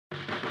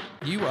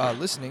You are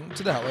listening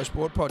to the Hello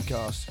Sport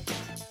Podcast.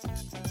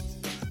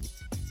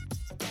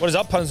 What is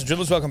up, punters and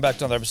dribblers? Welcome back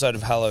to another episode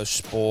of Hello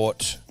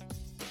Sport.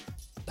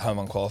 Home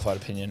unqualified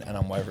opinion and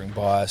unwavering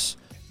bias.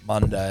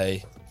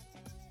 Monday,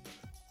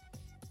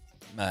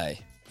 May.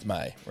 It's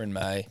May. We're in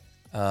May.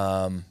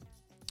 Another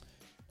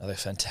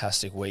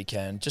fantastic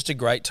weekend. Just a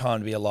great time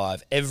to be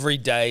alive. Every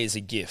day is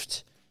a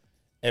gift.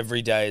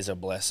 Every day is a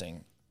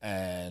blessing.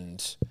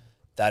 And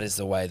that is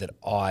the way that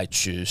I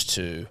choose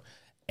to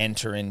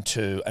enter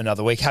into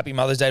another week. Happy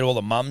Mother's Day to all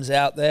the mums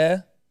out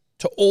there.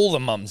 To all the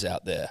mums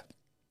out there.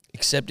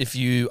 Except if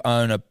you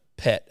own a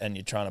pet and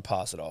you're trying to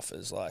pass it off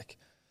as like...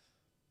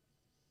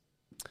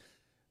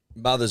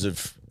 Mothers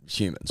of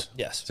humans.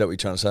 Yes. Is that what you're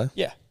trying to say?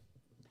 Yeah.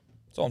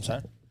 That's all I'm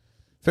saying.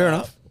 Fair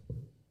enough.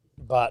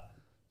 But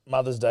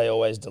Mother's Day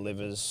always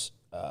delivers.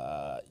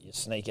 You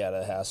sneak out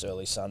of the house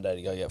early Sunday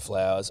to go get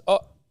flowers. Oh,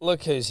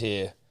 look who's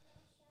here.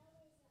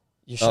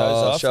 Your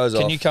show's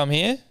off. Can you come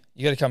here?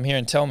 You got to come here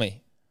and tell me.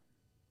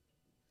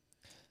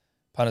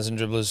 Punters and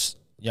dribblers,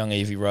 young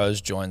Evie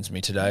Rose joins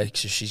me today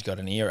because she's got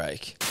an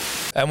earache.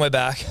 And we're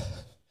back.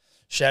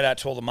 Shout out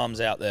to all the mums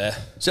out there.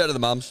 Shout out to the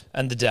mums.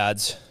 And the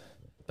dads.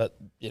 But,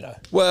 you know.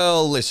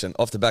 Well, listen,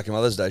 off the back of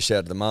Mother's Day, shout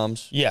out to the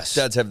mums. Yes.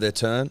 Dads have their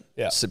turn.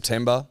 Yeah.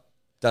 September.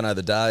 Don't know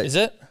the day. Is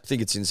it? I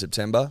think it's in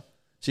September.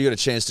 So you got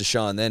a chance to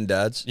shine then,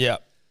 dads. Yeah.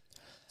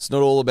 It's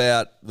not all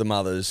about the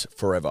mothers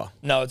forever.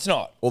 No, it's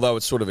not. Although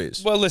it sort of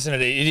is. Well, listen,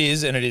 it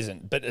is and it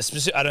isn't. But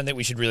I don't think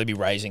we should really be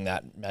raising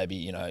that maybe,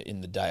 you know, in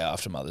the day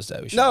after Mother's Day.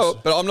 We should No,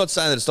 but I'm not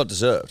saying that it's not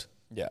deserved.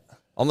 Yeah.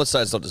 I'm not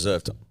saying it's not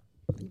deserved.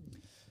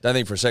 Don't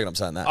think for a second I'm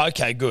saying that.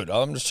 Okay, good.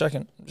 I'm just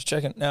checking.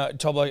 Now,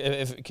 Tob,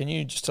 can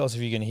you just tell us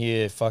if you can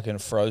hear fucking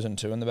Frozen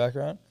 2 in the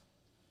background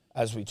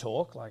as we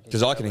talk?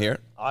 Because I can hear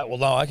it.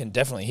 No, I can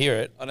definitely hear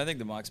it. I don't think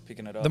the mic's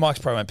picking it up. The mic's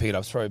probably won't pick it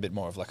up. It's probably a bit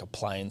more of like a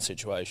plane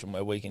situation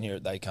where we can hear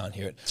it, they can't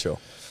hear it. Sure.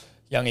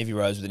 Young Evie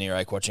Rose with an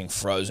earache watching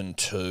Frozen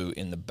 2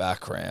 in the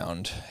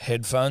background.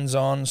 Headphones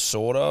on,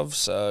 sort of.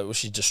 So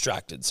she's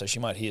distracted, so she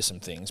might hear some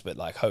things, but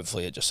like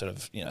hopefully it just sort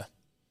of, you know,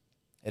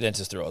 it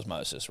enters through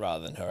osmosis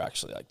rather than her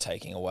actually like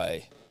taking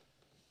away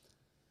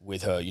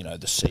with her, you know,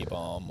 the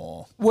C-bomb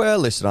or... Well,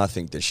 listen, I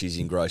think that she's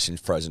engrossed in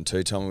Frozen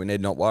 2, Tom, and we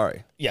need not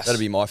worry. Yes. That'd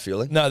be my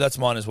feeling. No, that's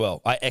mine as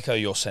well. I echo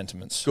your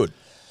sentiments. Good.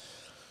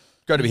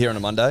 Great to be here on a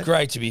Monday.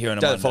 Great to be here on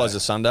a Day Monday. that follows a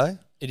Sunday.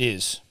 It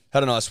is.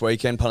 Had a nice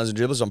weekend, punters and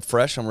dribblers. I'm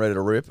fresh. I'm ready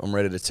to rip. I'm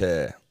ready to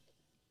tear.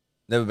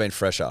 Never been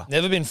fresher.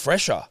 Never been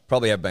fresher.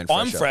 Probably have been fresher.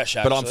 I'm fresh,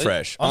 But I'm actually.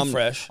 fresh. I'm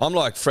fresh. I'm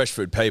like fresh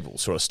food people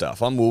sort of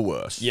stuff. I'm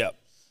Woolworths. Yep.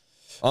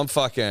 I'm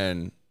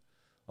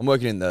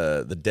working in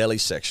the deli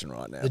section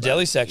right now. The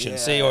deli section.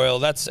 Sea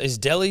oil. Is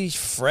deli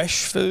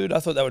fresh food? I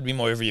thought that would be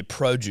more of your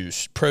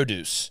produce.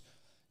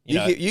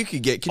 You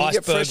could get, can you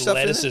get fresh iceberg stuff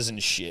lettuces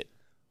and shit.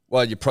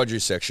 Well, your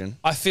produce section.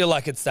 I feel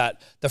like it's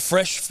that. The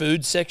fresh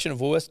food section of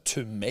Woolworths,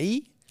 to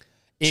me,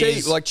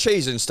 is...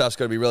 Cheese and stuff's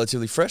got to be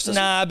relatively fresh.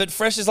 Nah, but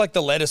fresh is like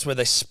the lettuce where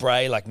they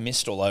spray like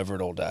mist all over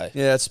it all day.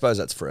 Yeah, I suppose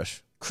that's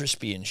fresh.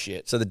 Crispy and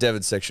shit. So the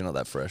Devon section, not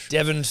that fresh.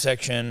 Devon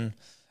section,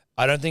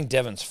 I don't think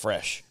Devon's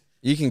fresh.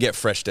 You can get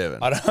fresh Devon.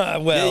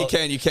 Well,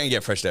 yeah, you can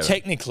get fresh Devon.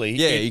 Technically,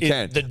 yeah, you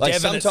can. The like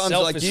Devon sometimes,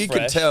 itself like is you fresh.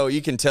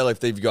 can tell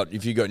if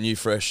you've got new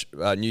fresh,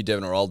 new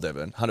Devon or old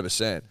Devon,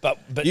 100%. But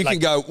you like, can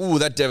go, ooh,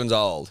 that Devon's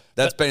old.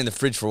 That's been in the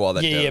fridge for a while.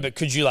 That Devon. Yeah, but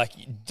could you like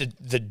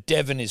the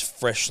Devon is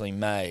freshly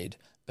made,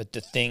 but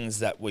the things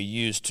that were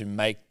used to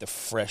make the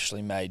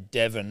freshly made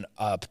Devon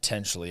are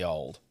potentially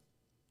old.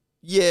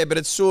 Yeah, but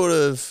it's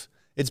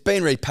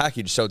been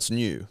repackaged, so it's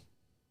new.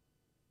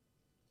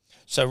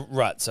 So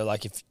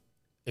like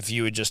if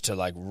you were just to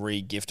like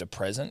re-gift a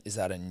present, is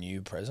that a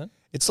new present?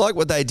 It's like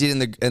what they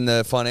did in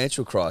the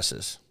financial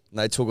crisis. And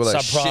they took all those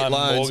Subprime shit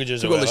loans,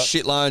 mortgages took all the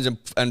shit loans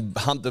and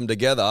humped them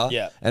together,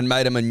 and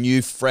made them a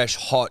new, fresh,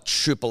 hot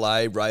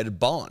AAA rated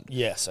bond.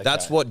 Yes, okay.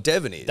 That's what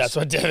Devon is. That's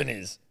what Devon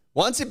is.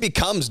 Once it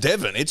becomes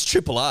Devon, it's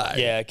AAA.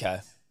 Yeah, okay.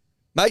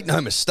 Make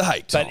no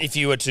mistake, Tom. But if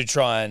you were to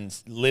try and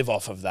live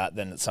off of that,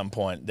 then at some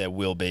point there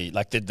will be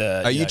like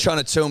Are you trying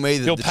to tell me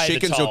that the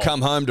chickens will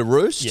come home to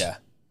roost? Yeah.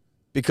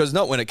 Because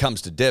not when it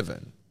comes to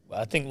Devon.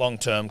 I think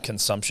long-term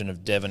consumption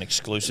of Devon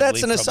exclusively.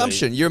 That's an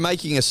assumption. You're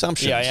making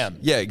assumptions. Yeah, I am.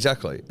 Yeah,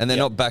 exactly. And they're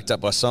not backed up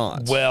by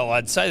science. Well,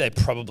 I'd say they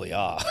probably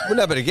are. Well,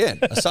 no, but again,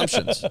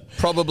 assumptions.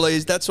 Probably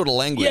is that sort of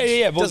language.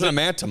 Yeah. Well, doesn't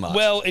amount to much.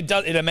 Well, it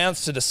does. It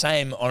amounts to the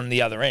same on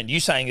the other end.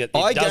 You saying that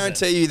I doesn't.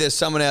 guarantee you there's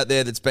someone out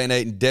there that's been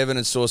eating Devon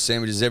and sauce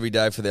sandwiches every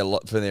day for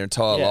their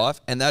entire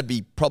life, and that'd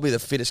be probably the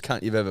fittest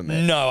cunt you've ever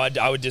met. No,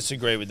 I would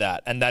disagree with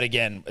that. And that,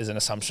 again, is an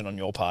assumption on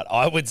your part.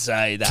 I would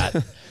say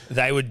that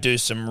they would do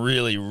some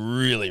really,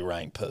 really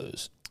rank poos.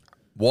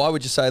 Why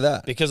would you say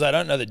that? Because I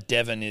don't know that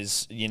Devon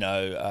is, you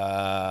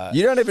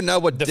don't even know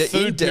what the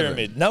food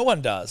pyramid. No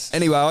one does.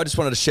 Anyway, I just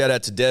wanted to shout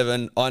out to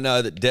Devon. I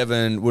know that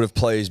Devon would have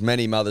pleased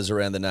many mothers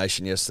around the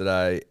nation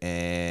yesterday,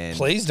 and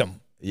Pleased them.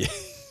 Yeah.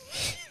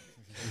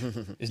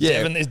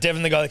 Is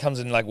Devon the guy that comes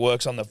in and like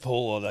works on the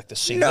pool or like the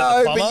sink?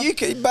 No,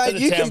 the but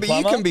you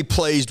can be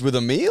pleased with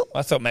a meal.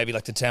 I thought maybe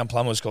like the town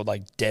plumber was called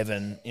like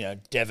Devon,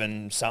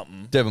 Devon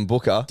something. Devon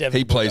Booker.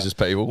 He pleases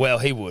people. Well,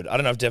 he would. I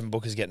don't know if Devon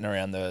Booker's getting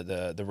around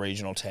the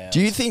regional towns.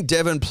 Do you think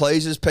Devon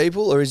pleases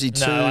people, or is he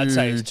I'd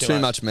say he's too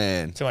much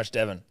man? Too much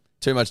Devon.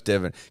 Too much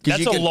Devon.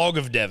 That's a log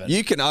of Devon.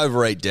 You can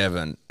overeat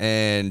Devon,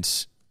 and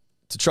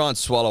to try and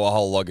swallow a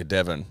whole log of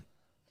Devon.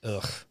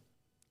 Ugh.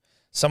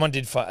 Someone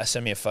did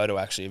send me a photo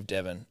actually of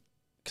Devon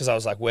because I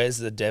was like, "Where's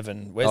the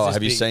Devon?"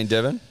 Have you seen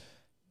Devon?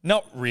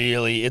 Not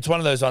really. It's one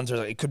of those ones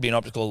where it could be an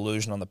optical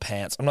illusion on the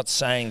pants. I'm not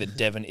saying that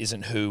Devon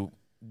isn't who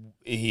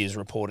he is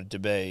reported to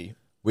be.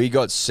 We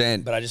got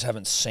sent, but I just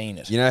haven't seen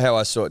it. You know how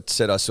I saw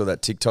that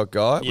TikTok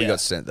guy? Yeah. We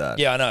got sent that.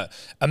 Yeah, I know.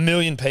 1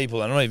 million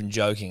people, I'm not even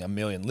joking, 1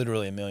 million,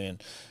 literally 1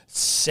 million,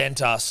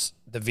 sent us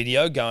the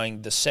video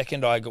going, the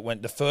second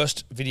the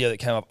first video that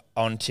came up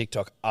on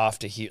TikTok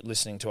after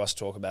listening to us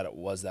talk about it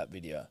was that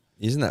video.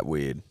 Isn't that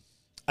weird?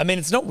 I mean,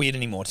 it's not weird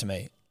anymore to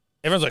me.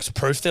 Everyone's like, it's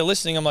proof they're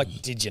listening. I'm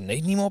like, did you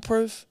need any more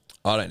proof?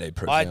 I don't need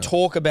proof. I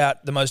talk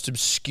about the most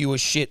obscure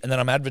shit and then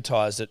I'm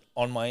advertised it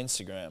on my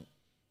Instagram.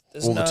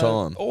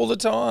 All the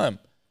time.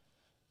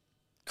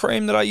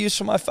 Cream that I use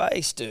for my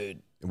face,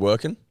 dude.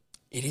 Working?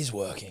 It is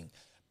working.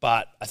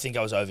 But I think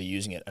I was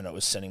overusing it and it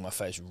was sending my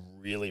face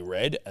really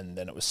red and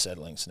then it was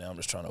settling. So now I'm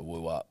just trying to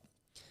woo up.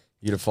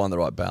 You got to find the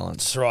right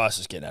balance.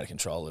 Psoriasis is getting out of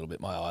control a little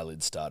bit. My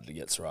eyelids started to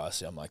get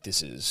psoriasis. I'm like,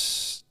 this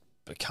is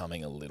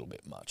becoming a little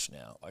bit much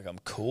now. Like, I'm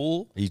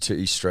cool. Are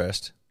you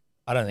stressed?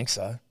 I don't think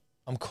so.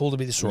 I'm cool to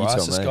be the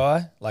psoriasis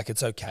guy. Like,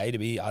 it's okay to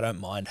be. I don't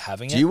mind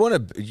having it. Do you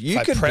want to? You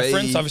could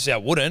preference. Obviously, I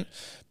wouldn't.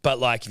 But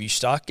like, if you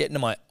start getting to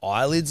my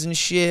eyelids and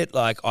shit,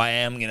 like, I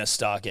am gonna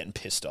start getting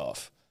pissed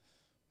off.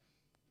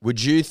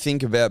 Would you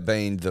think about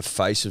being the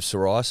face of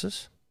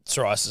psoriasis?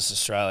 Psoriasis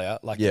Australia,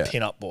 like the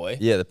pin-up boy.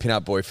 Yeah, the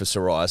pin-up boy for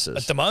psoriasis.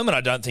 At the moment,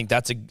 I don't think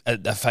that's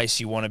a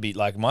face you want to be.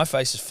 Like, my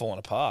face is falling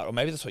apart. Or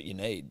maybe that's what you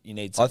need. You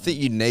need something. I think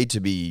you need to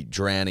be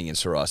drowning in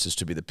psoriasis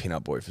to be the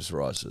pin-up boy for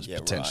psoriasis,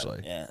 potentially.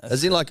 Right. Yeah,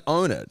 as in, like,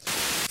 own it.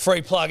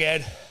 Free plug,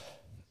 Ed.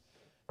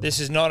 This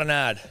is not an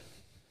ad.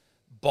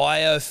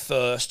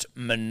 BioFirst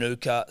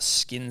Manuka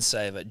Skin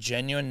Saver.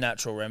 Genuine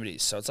natural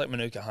remedies. So it's like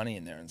Manuka honey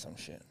in there and some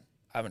shit.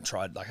 I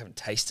haven't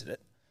tasted it.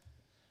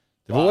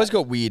 They've always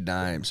got weird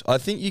names. I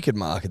think you could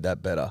market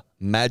that better.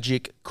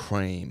 Magic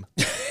Cream.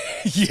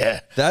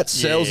 Yeah. That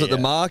sells at the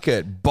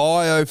market.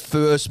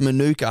 BioFirst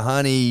Manuka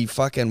honey,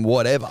 fucking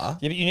whatever.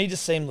 Yeah, but you need to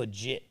seem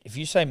legit. If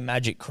you say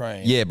Magic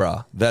Cream. Yeah,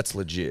 bruh. That's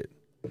legit.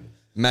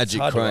 Magic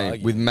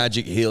Cream with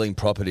magic healing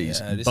properties.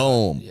 Yeah,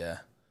 boom. Yeah.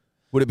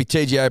 Would it be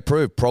TGA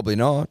approved? Probably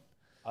not.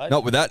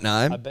 Not with that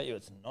name. I bet you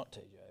it's not TGA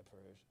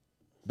approved.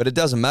 But it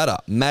doesn't matter.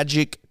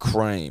 Magic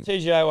Cream.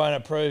 TGA won't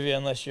approve you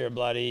unless you're a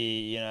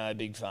bloody,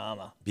 big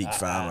farmer. Big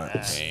farmer.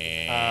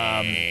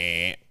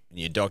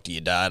 You doctor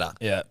your data.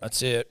 Yeah,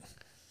 that's it.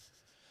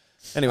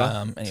 Anyway.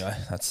 Anyway,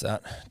 that's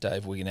that.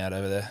 Dave wigging out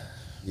over there.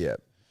 Yeah.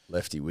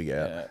 Lefty wig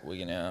out. Yeah,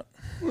 wigging out.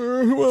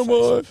 Who am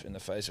I? In the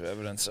face of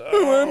evidence. Who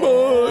am I?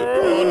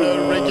 Oh,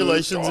 no,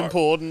 regulation's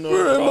important.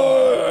 Where am I?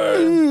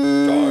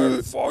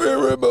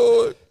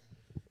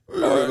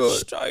 Where am I?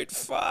 State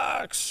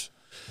facts.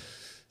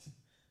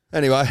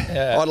 Anyway, I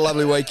had a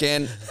lovely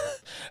weekend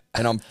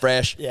and I'm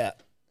fresh. Yeah.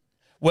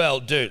 Well,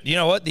 dude, you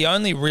know what? The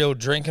only real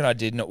drinking I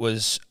did, and it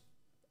was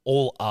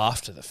all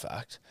after the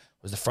fact,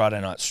 was the Friday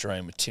night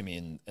stream with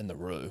Timmy and the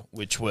Roo,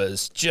 which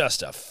was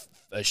just a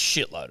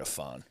shitload of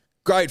fun.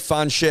 Great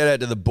fun. Shout out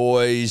to the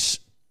boys.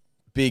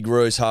 Big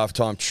Roo's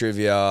halftime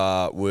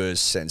trivia was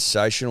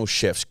sensational.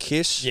 Chef's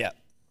kiss. Yeah.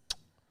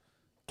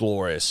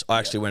 Glorious. I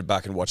actually went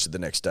back and watched it the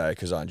next day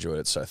because I enjoyed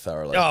it so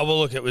thoroughly. Oh, well,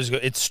 look, it was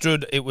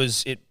good.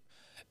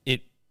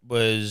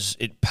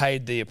 It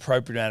paid the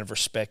appropriate amount of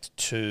respect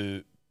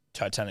to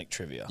Titanic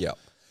trivia. Yeah.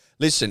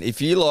 Listen,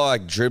 if you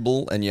like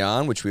dribble and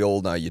yarn, which we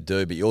all know you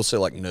do, but you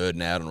also like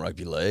nerding out on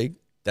rugby league,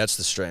 that's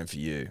the stream for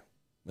you.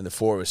 When the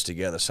four of us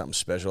together, something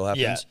special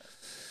happens. Yeah.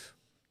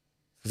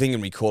 I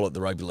think we call it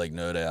the rugby league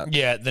nerd out.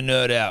 Yeah, the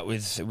nerd out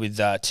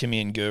with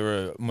Timmy and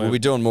Guru. We'll be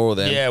doing more of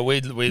them. Yeah,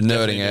 we're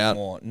nerding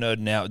out.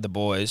 Nerding out with the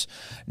boys.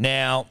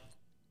 Now,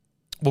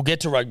 we'll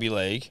get to rugby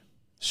league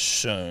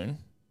soon,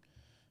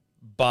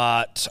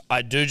 but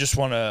I do just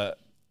want to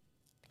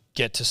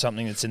get to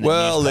something that's in the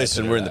newspaper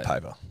listen, we're in the today.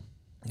 paper.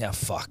 Now,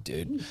 fuck,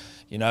 dude.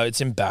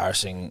 It's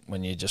embarrassing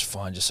when you just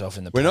find yourself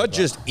in the paper. We're not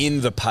just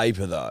in the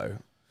paper, though.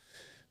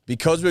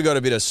 Because we've got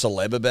a bit of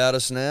celeb about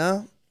us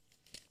now,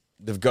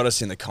 they've got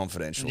us in the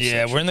confidential section.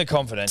 Yeah, we're in the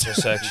confidential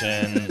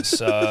section.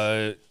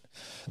 So,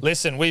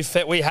 listen, we've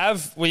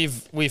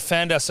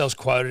found ourselves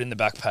quoted in the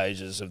back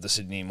pages of the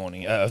Sydney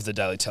Morning, of the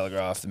Daily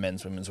Telegraph, the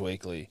Men's Women's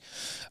Weekly,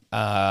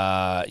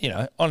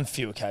 on a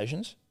few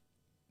occasions.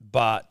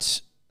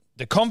 But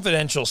the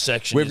confidential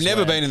section We've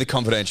never been in the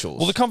confidentials.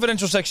 Well, the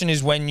confidential section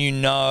is when you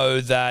know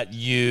that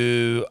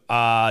you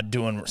are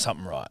doing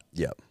something right.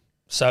 Yep.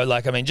 So,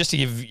 just to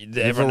give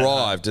You've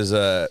arrived as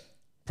a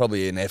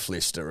Probably an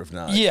F-lister of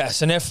note.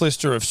 Yes, an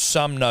F-lister of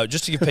some note,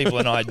 just to give people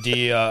an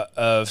idea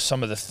of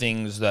some of the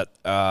things that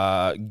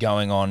are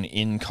going on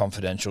in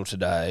Confidential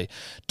today.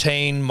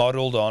 Teen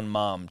modelled on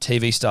mum.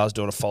 TV star's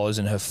daughter follows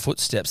in her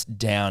footsteps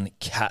down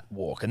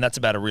catwalk. And that's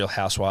about a Real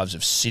Housewives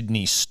of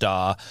Sydney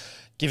star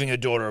giving her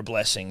daughter a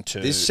blessing to...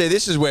 This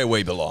is where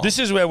we belong. This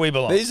is where we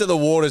belong. These are the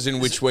waters in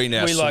which we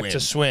now swim. We like to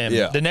swim.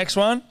 Yeah. The next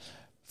one,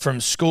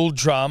 from school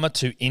drama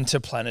to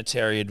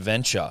interplanetary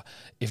adventure.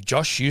 If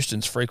Josh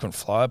Houston's frequent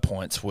flyer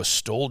points were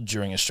stalled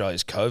during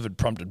Australia's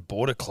COVID-prompted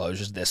border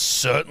closures, they're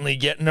certainly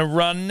getting a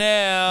run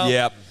now.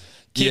 Yep.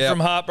 Kid from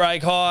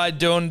Heartbreak High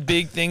doing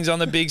big things on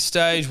the big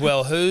stage.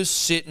 Well, who's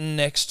sitting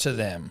next to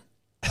them?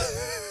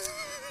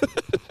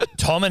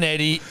 Tom and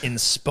Eddie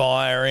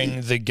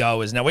inspiring the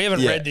goers. Now, we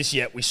haven't read this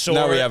yet. We saw it.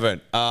 No, we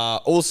haven't.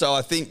 Also,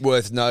 I think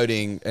worth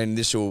noting, and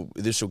this will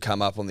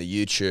come up on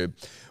the YouTube,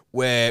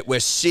 where we're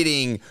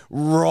sitting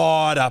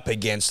right up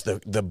against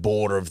the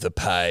border of the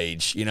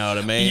page. You know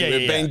what I mean?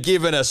 We've been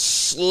given a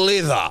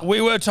slither.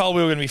 We were told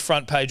we were going to be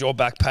front page or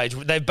back page.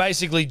 They've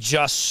basically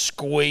just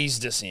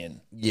squeezed us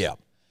in. Yeah.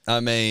 I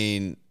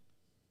mean,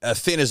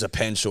 thin as a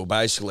pencil,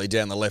 basically,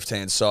 down the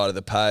left-hand side of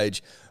the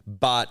page.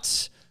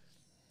 But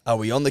are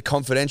we on the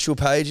Confidential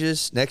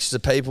pages next to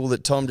people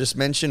that Tom just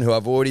mentioned who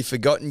I've already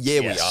forgotten?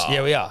 Yeah, Yes. we are.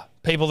 Yeah, we are.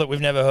 People that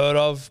we've never heard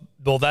of.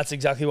 Well, that's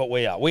exactly what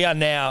we are. We are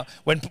now.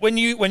 When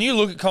you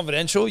look at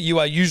Confidential, you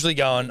are usually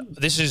going,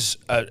 this is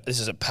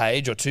a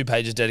page or 2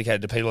 pages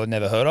dedicated to people I've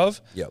never heard of.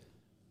 Yep.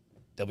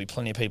 There'll be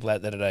plenty of people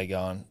out there today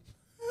going,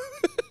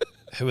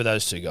 who are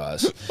those 2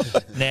 guys?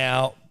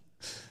 Now,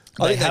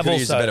 I think they could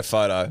use a better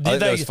photo. I think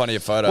there was funnier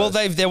photos.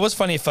 Well, there was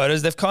funnier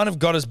photos. They've kind of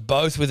got us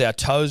both with our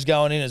toes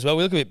going in as well.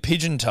 We look a bit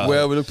pigeon-toed.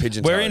 Well, we look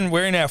pigeon-toed.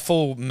 We're in our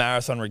full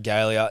marathon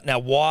regalia. Now,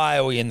 why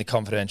are we in the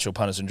Confidential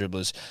punters and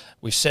dribblers?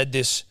 We've said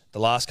this the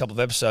last couple of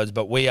episodes,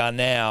 but we are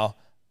now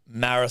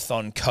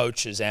marathon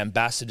coaches,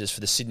 ambassadors for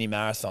the Sydney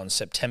Marathon,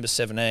 September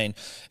 17.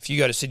 If you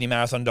go to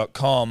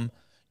sydneymarathon.com,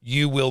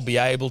 you will be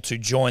able to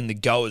join the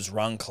Goers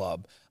Run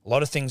Club. A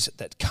lot of things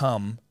that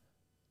come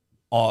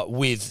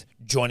with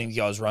joining the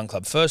Goers Run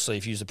Club. Firstly,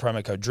 if you use the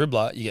promo code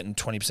Dribbler, you're getting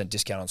 20%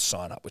 discount on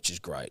sign up, which is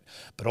great.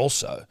 But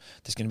also,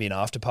 there's going to be an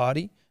after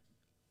party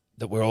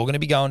that we're all going to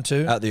be going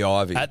to. At the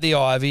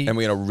Ivy. And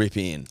we're going to rip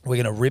in. We're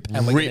going to rip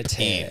and we're going to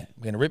tear.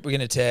 We're going to rip, we're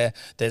going to tear.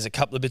 There's a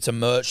couple of bits of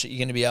merch that you're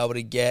going to be able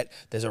to get.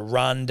 There's a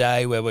run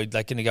day where we're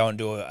going to go and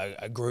do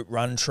a group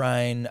run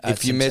train at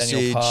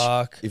Centennial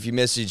Park. If you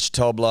message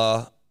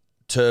Tobler,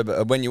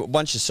 Turbo,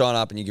 once you sign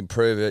up and you can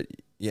prove it,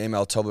 you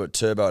email Tobler at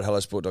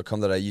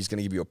turbo@hellosport.com.au. He's going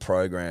to give you a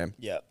program.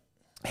 Yep.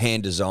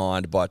 Hand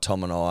designed by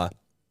Tom and I.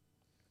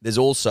 There's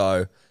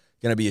also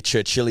going to be a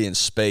Churchillian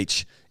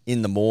speech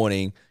in the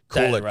morning,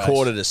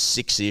 quarter to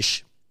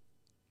 6-ish,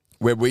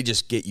 where we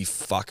just get you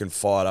fucking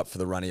fired up for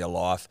the run of your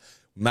life.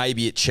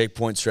 Maybe at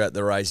checkpoints throughout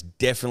the race,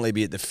 definitely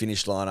be at the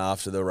finish line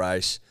after the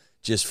race,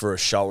 just for a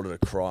shoulder to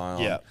cry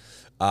on. Yeah.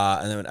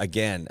 And then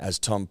again, as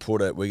Tom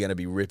put it, we're going to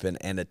be ripping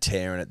and a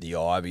tearing at the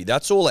Ivy.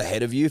 That's all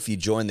ahead of you if you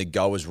join the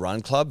Goers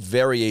Run Club.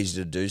 Very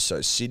easy to do so.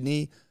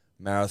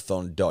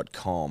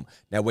 SydneyMarathon.com.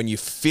 Now, when you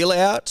fill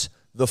out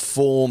the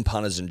form,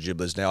 punters and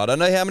dribblers. Now, I don't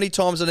know how many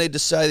times I need to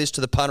say this to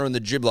the punter and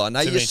the dribbler. I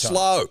know you're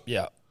slow.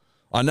 Yeah.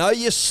 I know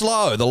you're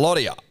slow, the lot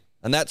of you,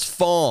 and that's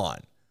fine.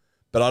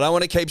 But I don't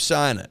want to keep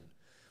saying it.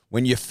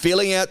 When you're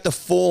filling out the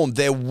form,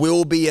 there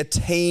will be a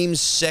team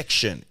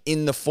section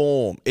in the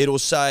form. It'll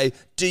say,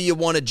 do you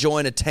want to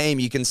join a team?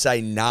 You can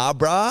say, nah,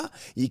 brah.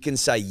 You can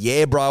say,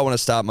 yeah, brah, I want to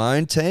start my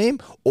own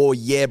team. Or,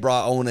 yeah,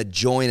 brah, I want to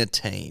join a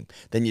team.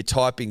 Then you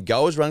type in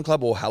Goers Run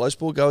Club or Hello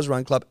Sport Goers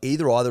Run Club.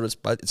 Either. It's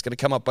going to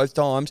come up both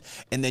times.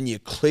 And then you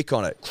click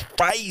on it.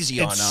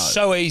 Crazy, I know. It's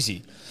so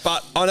easy.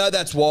 But I know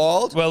that's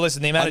wild. Well,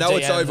 listen, the amount of DMs...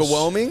 it's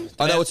overwhelming.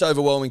 I know it's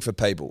overwhelming for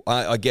people.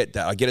 I get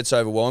that. I get it's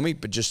overwhelming,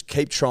 but just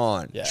keep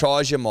trying. Yeah. Try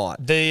as you might.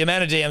 The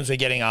amount of DMs we're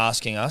getting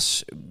asking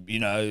us,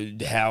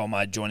 how am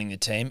I joining the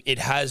team? It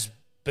has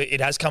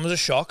come as a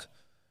shock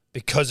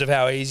because of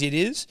how easy it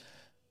is,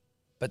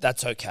 but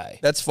that's okay.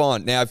 That's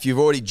fine. Now, if you've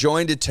already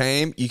joined a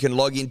team, you can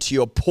log into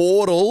your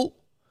portal.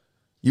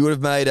 You would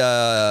have made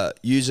a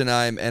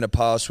username and a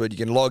password. You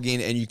can log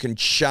in and you can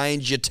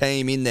change your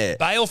team in there.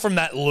 Bail from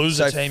that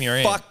loser team you're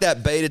in. Fuck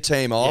that beta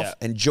team off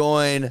and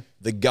join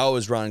the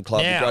Goers Run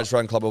Club, the greatest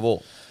run club of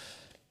all.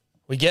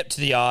 We get to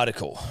the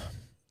article.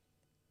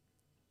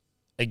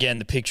 Again,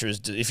 the picture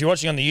is... If you're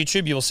watching on the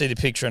YouTube, you will see the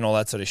picture and all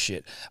that sort of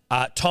shit.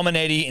 Tom and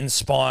Eddie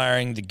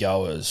inspiring the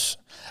goers.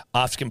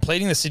 After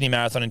completing the Sydney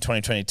Marathon in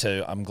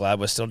 2022, I'm glad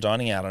we're still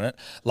dining out on it,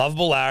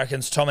 lovable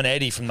larrikins Tom and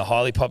Eddie from the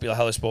highly popular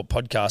Hello Sport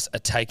podcast are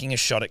taking a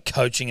shot at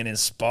coaching and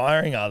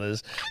inspiring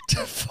others to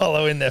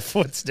follow in their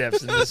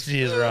footsteps in this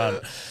year's run.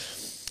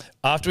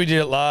 After we did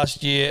it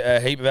last year, a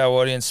heap of our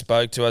audience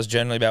spoke to us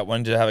generally about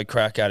wanting to have a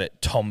crack at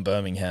it, Tom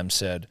Birmingham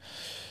said.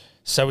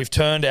 So we've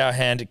turned our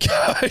hand to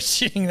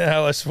coaching the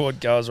Hello Sport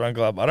Goers Run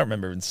Club. I don't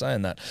remember even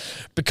saying that.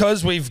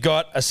 Because we've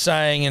got a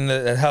saying in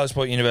the Hello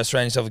Sport universe,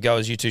 train yourself to go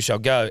as you two shall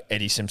go,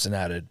 Eddie Simpson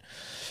added.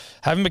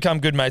 Having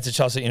become good mates at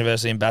Charles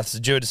University in Bathurst, the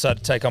duo decided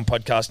to take on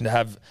podcasting to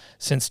have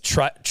since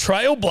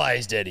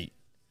trailblazed Eddie.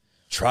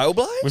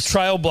 Trailblaze? We've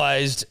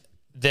trailblazed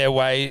their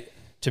way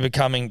to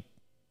becoming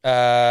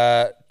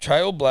the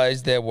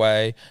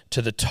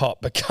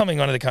top, becoming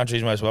one of the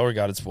country's most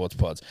well-regarded sports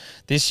pods.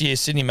 This year,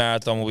 Sydney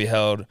Marathon will be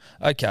held,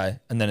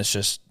 and then it's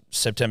just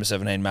September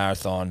 17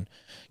 Marathon.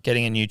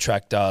 Getting a new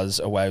track does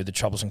away with the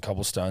troublesome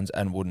cobblestones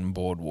and wooden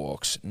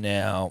boardwalks.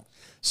 Now,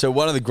 So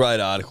one of the great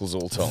articles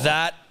all time.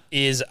 that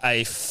is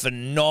a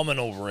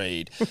phenomenal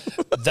read.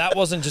 That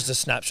wasn't just a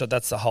snapshot,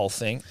 that's the whole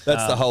thing.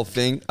 That's the whole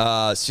thing.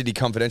 City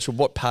Confidential.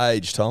 What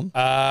page, Tom?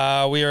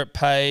 We are at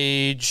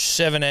page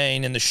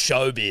 17 in the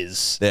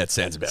showbiz That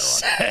sounds about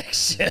right.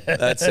 section.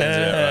 That sounds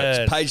about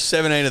right. It's page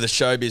 17 of the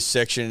showbiz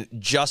section,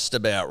 just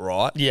about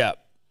right. Yeah.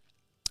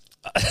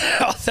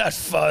 Oh, that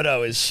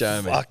photo is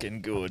Show me.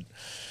 fucking good.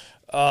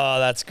 Oh,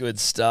 that's good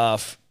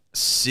stuff.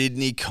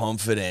 Sydney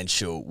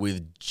Confidential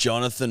with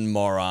Jonathan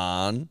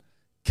Moran,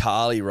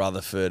 Carly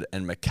Rutherford,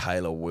 and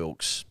Michaela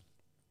Wilkes.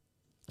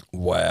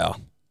 Wow.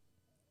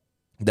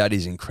 That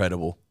is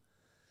incredible.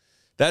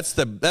 That's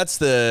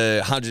the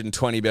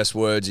 120 best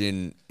words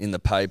in the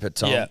paper,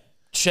 Tom. Yeah.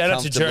 Shout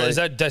out to Jeremy. Comfortably. Is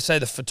that, they say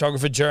the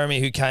photographer Jeremy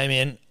who came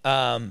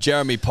in?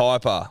 Jeremy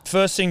Piper.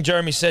 First thing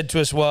Jeremy said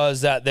to us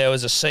was that there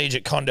was a siege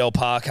at Condell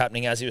Park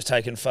happening as he was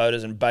taking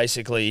photos, and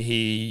basically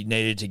he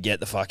needed to get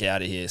the fuck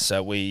out of here.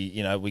 So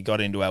we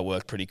got into our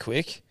work pretty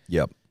quick.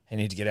 Yep. He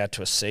needed to get out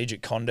to a siege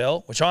at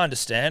Condell, which I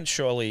understand.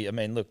 Surely, I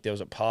mean, look, there was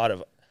a part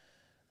of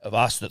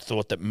us that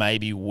thought that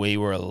maybe we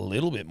were a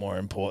little bit more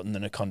important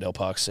than a Condell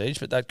Park siege,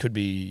 but that could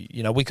be,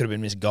 we could have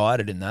been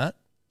misguided in that.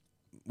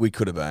 We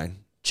could have been.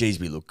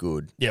 Geez, we look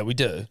good. Yeah, we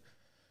do.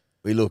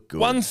 We look good.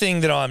 One thing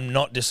that I'm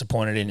not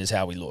disappointed in is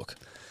how we look.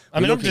 I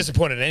mean, I'm not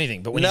disappointed in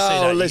anything, but when you see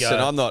that, listen, you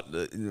go, I'm not.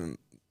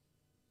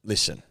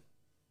 Listen.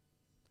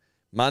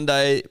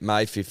 Monday,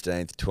 May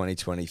 15th,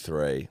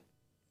 2023.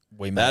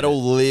 we made That'll it.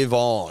 live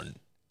on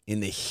in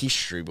the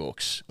history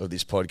books of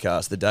this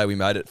podcast, the day we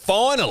made it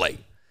finally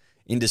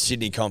into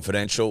Sydney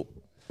Confidential.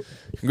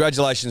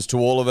 Congratulations to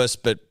all of us,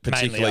 but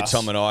particularly Mainly us.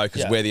 Tom and I,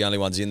 because Yeah. we're the only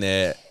ones in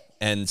there,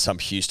 and some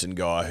Houston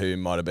guy who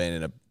might have been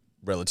in a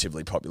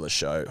relatively popular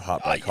show,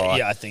 Heartbreak High.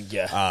 Yeah, I think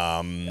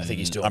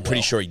he's doing I'm pretty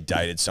well. sure he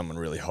dated someone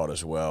really hot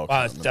as well.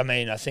 I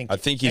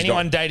think he's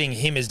anyone got- dating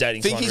him is dating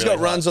I think someone he's really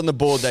got runs hot. on the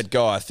board, that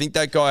guy. I think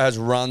that guy has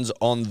runs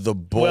on the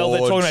board. Well, they're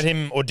talking about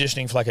him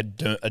auditioning for like a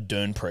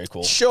Dune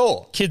prequel.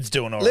 Sure. Kid's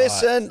doing all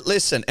right.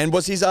 Listen. And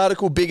was his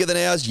article bigger than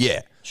ours?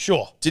 Yeah.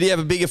 Sure. Did he have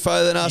a bigger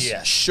photo than us?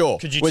 Yeah. Sure.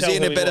 Could you was tell he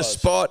in who a he better was?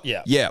 spot?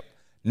 Yeah. Yeah.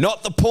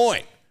 Not the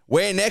point.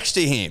 We're next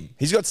to him.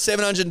 He's got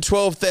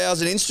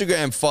 712,000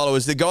 Instagram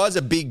followers. The guy's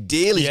a big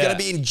deal. He's Yeah. going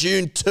to be in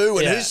June too.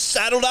 And Yeah. who's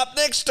saddled up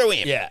next to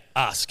him? Yeah,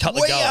 us. Cut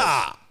the We goals.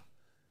 are.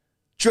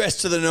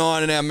 Dressed to the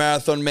nine in our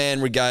Marathon Man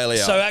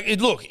regalia. So,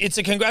 look, it's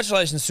a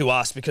congratulations to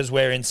us because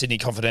we're in Sydney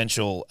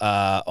Confidential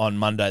on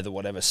Monday,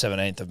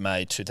 17th of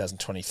May,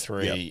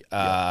 2023,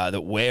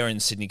 that we're in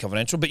Sydney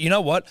Confidential. But you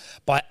know what?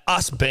 By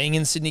us being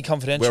in Sydney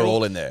Confidential, We're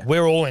all in there.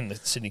 We're all in the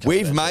Sydney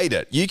Confidential. We've made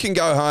it. You can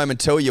go home and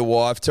tell your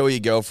wife, tell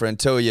your girlfriend,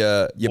 tell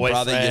your brother, your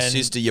Boyfriend,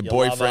 sister, your your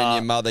boyfriend, lover.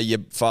 your mother, your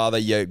father,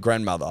 your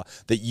grandmother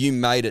that you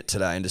made it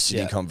today into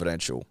Sydney Yeah.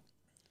 Confidential.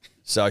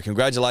 So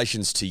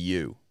congratulations to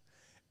you.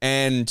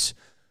 And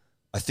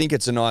I think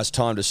it's a nice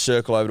time to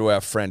circle over to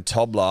our friend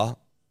Tobler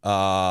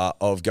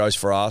of Goes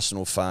for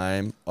Arsenal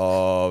fame,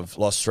 of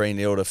lost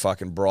 3-0 to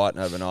fucking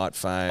Brighton overnight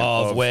fame.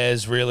 Of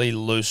wears really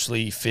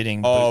loosely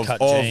fitting Of,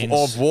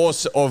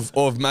 bootcut jeans.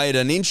 of made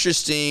an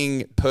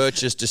interesting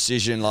purchase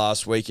decision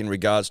last week in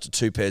regards to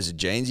 2 pairs of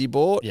jeans he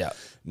bought. Yeah.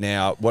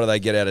 Now, what do they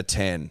get out of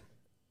 10?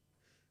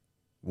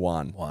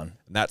 1. One.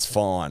 And that's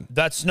fine.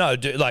 That's no,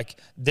 dude, like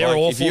they're Like,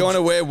 awful. if you want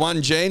to wear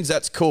 1 jeans,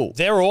 that's cool.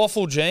 They're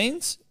awful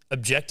jeans.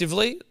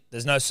 Objectively,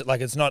 there's no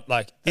it's not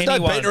like There's no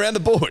beating around the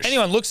bush.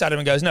 Anyone looks at him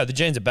and goes, "No, the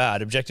jeans are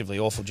bad. Objectively,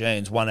 awful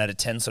jeans. 1 out of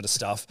 10 sort of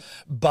stuff."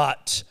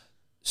 But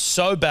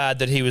so bad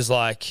that he was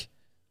like,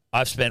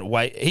 "I've spent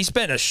He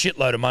spent a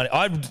shitload of money.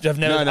 I have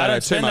never. I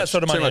don't spend that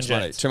sort of money on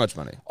jeans. Too much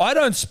money. I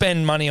don't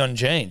spend money on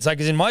jeans. Like,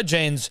 as in my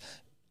jeans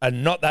are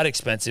not that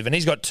expensive, and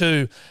he's got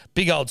 2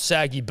 big old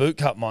saggy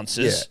bootcut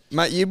monsters. Yeah.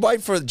 Mate, you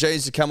wait for the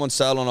jeans to come on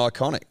sale on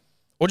Iconic.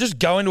 Or just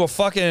go into a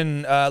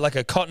fucking like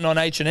a Cotton on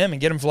H&M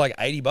and get them for like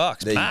 $80.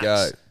 There max. you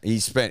go.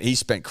 He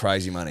spent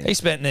crazy money. He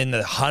spent in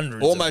the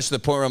hundreds. Almost to the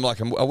point where I'm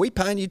like, are we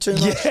paying you too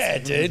much? Yeah,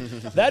 dude.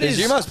 That is.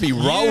 You must be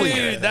rolling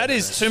in it. That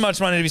is too much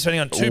money to be spending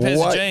on 2 pairs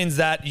What? of jeans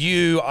that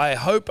I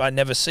hope I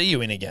never see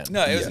you in again.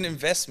 No, it was an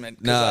investment.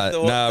 'cause No, I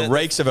thought no, that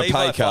reeks of a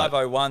Levi pay cut.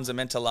 501s are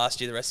meant to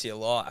last you the rest of your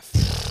life.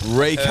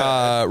 Reeks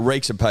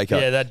a pay cut.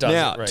 Yeah, that does.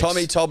 Now, It reeks.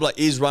 Tommy Tobler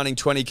is running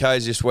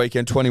 20Ks this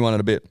weekend, 21 and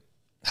a bit.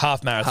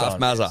 Half marathon. Half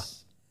Mazza.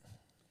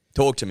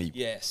 Talk to me.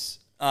 Yes.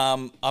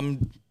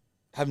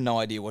 Have no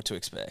idea what to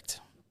expect.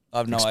 I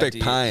have no Expect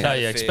idea. pain. No, how to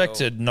you feel. expect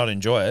to not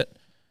enjoy it.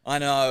 I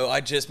know.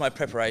 My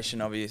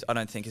preparation, obviously, I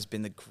don't think has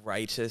been the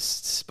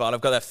greatest, but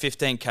I've got that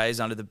 15Ks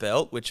under the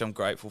belt, which I'm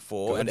grateful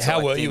for. And How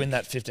so I were you think- in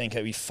that 15K?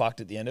 Were you fucked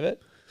at the end of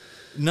it?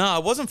 No, I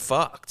wasn't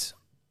fucked.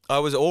 I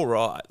was all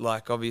right.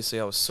 Like, obviously,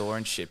 I was sore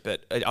and shit,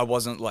 but I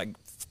wasn't like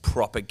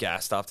proper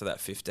gassed after that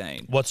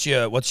 15. What's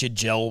your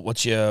gel?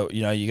 What's your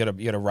you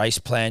got a race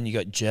plan? You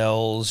got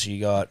gels? You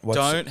got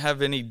Don't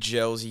have any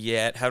gels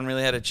yet. Haven't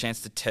really had a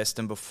chance to test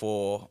them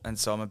before, and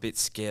so I'm a bit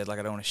scared. Like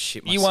I don't want to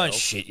shit myself. You won't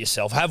shit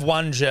yourself. Have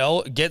one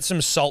gel. Get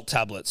some salt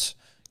tablets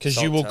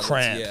because you will Tablets,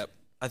 cramp. Yeah.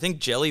 I think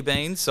jelly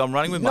beans. So I'm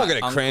running with You're my not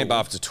going to cramp uncle.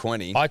 after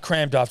 20. I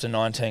cramped after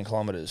 19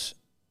 kilometers.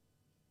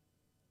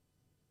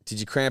 Did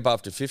you cramp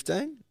after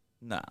 15?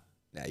 Nah.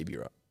 Nah, you'd be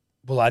right.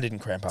 Well, I didn't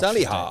cramp It's after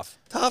only 15. half.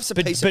 Half's a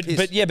But piece of piss.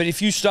 but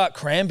if you start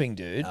cramping,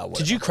 dude, No,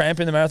 did you whatever. cramp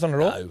in the marathon at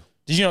all? No.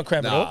 Did you not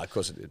cramp at Nah, all? of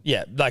course I did.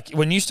 Yeah, like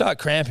when you start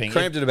cramping,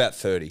 Cramped at about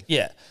 30.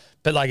 yeah,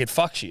 but like it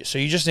fucks you. So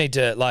you just need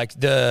to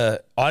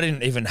I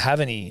didn't even have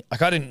any.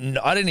 Like I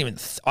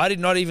did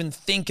not even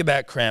think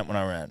about cramp when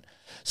I ran.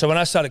 So when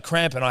I started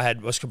cramping,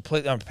 was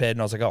completely unprepared,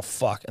 and I was like, oh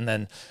fuck. And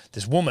then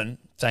this woman,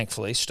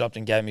 thankfully, stopped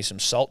and gave me some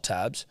salt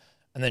tabs.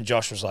 And then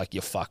Josh was like,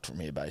 you're fucked from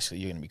here. Basically,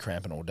 you're gonna be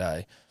cramping all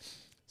day.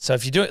 So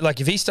if you do it,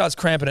 like if he starts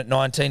cramping at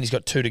 19, he's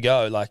got 2 to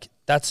go. Like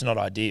that's not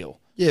ideal.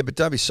 Yeah, but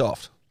don't be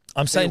soft.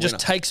 I'm saying a just winner.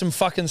 take some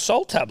fucking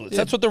salt tablets.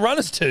 That's what the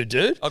runners do,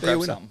 dude. I'll Be a grab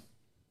winner. some.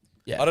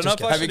 Yeah, I don't know just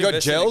if I go. Have you should got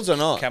invest in gels a or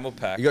not? Camel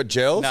pack. You got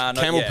gels? Nah,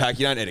 not camel yet. pack.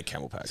 You don't need a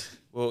camel pack.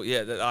 Well,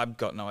 yeah, I've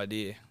got no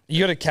idea.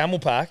 You got a camel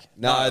pack.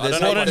 No, I there's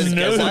don't know aid- if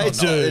there's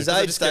it's aid- dude. there's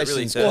I aid just get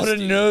really stations. What a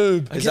thirsty.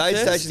 noob. There's aid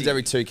stations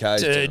every 2Ks.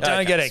 Dude, Dude. don't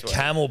Okay, get a sweet.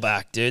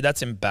 camelback, dude.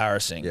 That's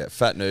embarrassing. Yeah,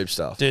 fat noob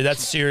stuff. Dude,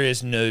 that's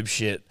serious noob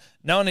shit.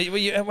 No one,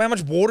 how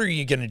much water are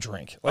you going to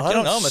drink? Like, I you're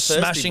don't not know, I'm a thirsty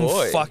smashing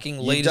boy. fucking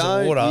You liters of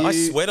don't- water. you-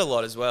 I sweat a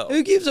lot as well.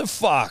 Who gives a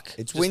fuck?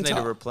 It's Just winter.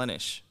 need to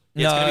replenish.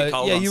 Yeah, it's gonna be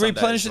cold yeah, on you Sunday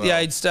replenish as at the well.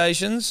 aid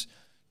stations.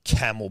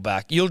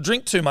 Camelback. You'll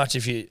drink too much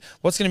if you.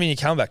 What's going to be in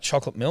your camelback?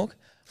 Chocolate milk?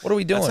 What are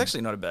we doing? That's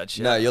actually not a bad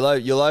shit. No, you'll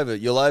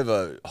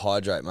over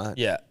hydrate, mate.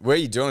 Yeah. Where are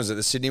you doing? Is it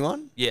the Sydney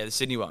one? Yeah, the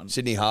Sydney one.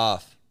 Sydney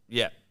half.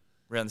 Yeah,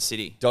 around the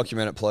city.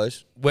 Document it,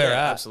 please. Where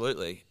yeah, at?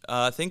 Absolutely.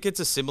 I think it's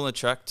a similar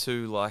track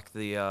to like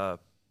the. Well,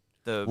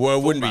 it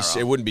full wouldn't marathon. be.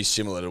 It wouldn't be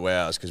similar to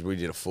ours because we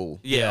did a full.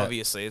 Yeah, Yeah.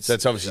 obviously. It's, So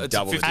it's obviously it's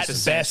double the 50%,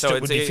 distance. At best, so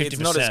it would be it's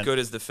not as 50%. good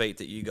as the feat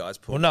that you guys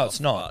pulled. Well, no, off, it's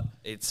not. but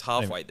it's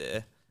halfway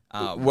there.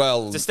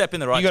 Well, it's a step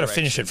in the right You got to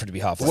direction. finish it for it to be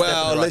halfway. Step in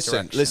Well, the right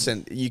listen.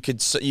 direction.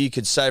 You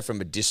could say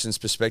from a distance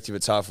perspective,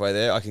 it's halfway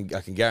there. I can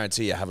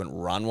guarantee you haven't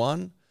run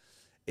one.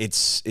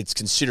 It's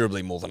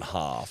considerably more than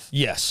half.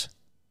 Yes.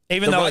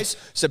 Even The though race,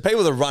 so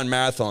people that run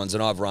marathons,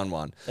 and I've run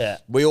one, Yeah.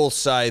 we all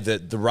say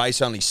that the race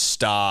only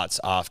starts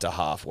after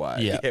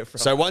halfway. Yeah. Yeah,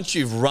 So once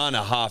you've run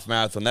a half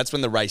marathon, that's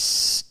when the race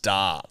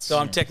starts. So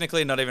I'm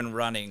technically not even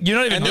running. You're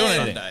not even and doing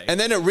then, anything. and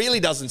then it really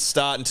doesn't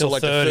start until Till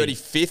like 30. the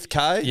 35th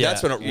K. Yeah.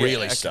 That's when it Yeah,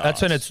 really okay.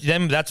 starts.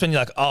 That's when you're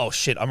like, oh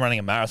shit, I'm running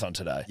a marathon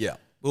today. Yeah.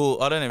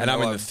 Well, I don't even And know.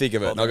 I'm in why the thick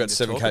of it, and I've bothering got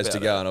 7 talk Ks to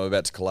about go, it. and I'm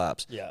about to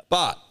collapse. Yeah.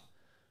 But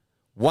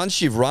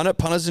once you've run it,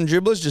 punters and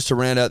dribblers, just to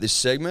round out this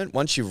segment,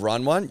 once you've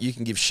run one, you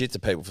can give shit to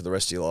people for the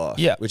rest of your life.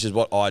 Yeah. Which is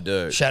what I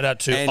do. Shout out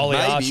to And Ollie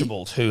maybe-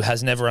 Archibald, who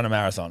has never run a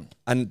marathon.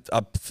 And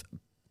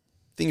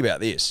think about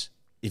this.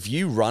 If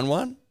you run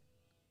one,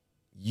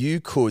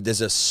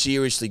 there's a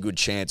seriously good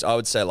chance, I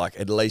would say like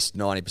at least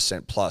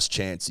 90% plus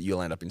chance that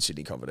you'll end up in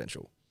Sydney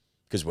Confidential.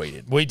 Because we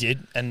did. We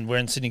did, and we're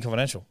in Sydney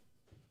Confidential.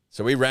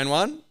 So we ran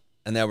one,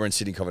 and now we're in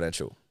Sydney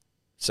Confidential.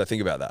 So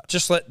think about that.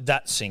 Just let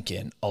that sink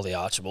in. Ollie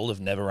Archibald have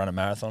never run a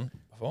marathon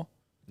before.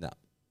 No,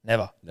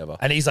 Never. never.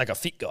 And he's like a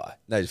fit guy.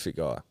 No, he's a fit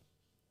guy.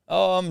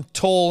 Oh, I'm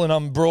tall and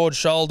I'm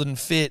broad-shouldered and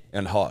fit.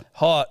 And hot.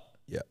 Hot.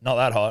 Yeah. Not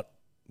that hot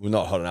We're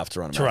not hot enough to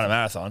run a to run a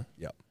marathon. marathon.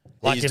 Yeah.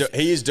 Like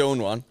He is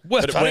doing one.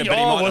 Well, but might was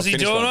not he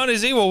finish doing one. one?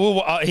 Is he?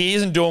 Well, he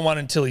isn't doing one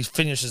until he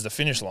finishes the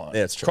finish line.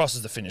 Yeah, it's true.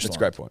 Crosses the finish That's a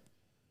line. great point.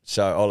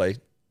 So, Ollie,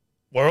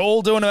 We're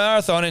all doing a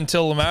marathon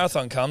until the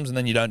marathon comes, and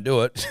then you don't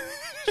do it.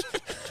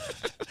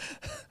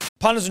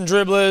 Punters and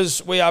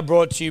dribblers, we are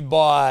brought to you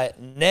by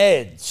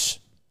Neds,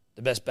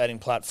 the best betting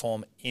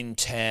platform in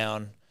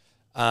town.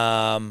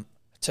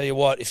 Tell you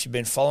what, if you've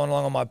been following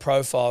along on my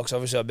profile, because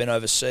obviously I've been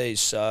overseas,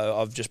 so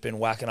I've just been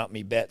whacking up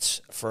me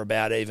bets for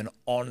about even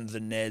on the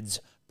Neds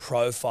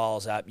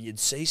profiles app. You'd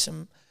see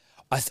some.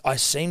 I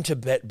seem to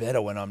bet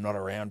better when I'm not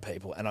around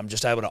people, and I'm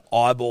just able to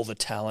eyeball the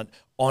talent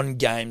on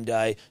game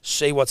day,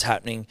 see what's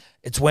happening.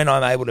 It's when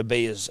I'm able to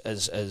be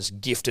as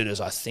gifted as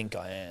I think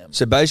I am.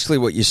 so basically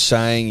what you're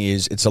saying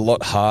is it's a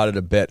lot harder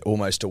to bet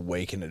almost a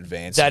week in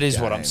advance. That of is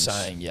what I'm games.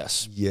 saying,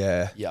 yes.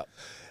 Yeah. Yep.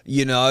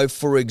 You know,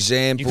 for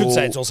example... You could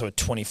say it's also at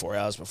 24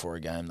 hours before a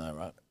game, though,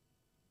 right?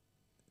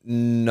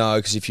 No,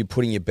 because if you're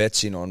putting your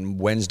bets in on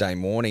Wednesday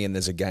morning and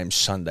there's a game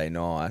Sunday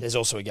night... There's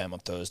also a game on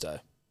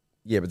Thursday.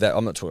 Yeah, but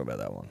I'm not talking about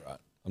that one. Right.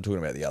 I'm talking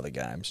about the other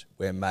games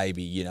where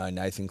maybe,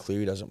 Nathan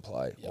Cleary doesn't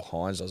play or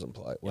Hines doesn't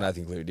play. Well,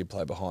 Nathan Cleary did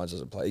play, but Hines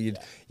doesn't play.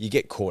 You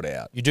get caught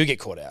out, You do get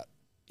caught out.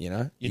 you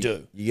know? You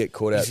do. You get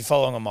caught out. If you're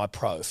following on my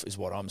prof, is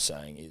what I'm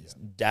saying is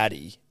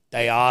Daddy.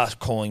 They are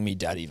calling me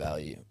Daddy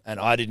value, and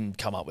I didn't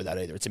come up with that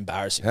either. It's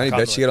embarrassing. How many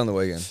bets you get on the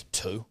weekend?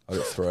 2. I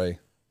got 3.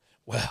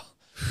 Well,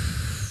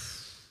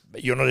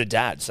 but you're not a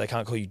dad, so they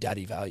can't call you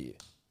Daddy value.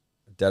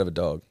 Dad of a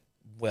dog.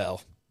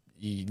 Well,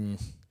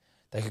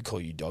 they could call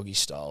you Doggy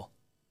style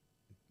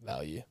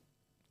value,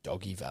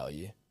 Doggy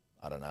value.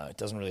 I don't know. It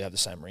doesn't really have the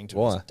same ring to it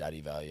Why? as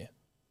Daddy value.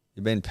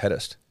 You've been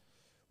pedest.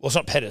 Well, it's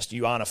not pedest.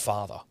 You aren't a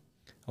father.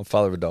 I'm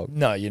father of a dog.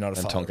 No, you're not a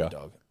And father of Tonka. a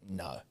dog.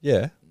 No.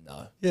 Yeah.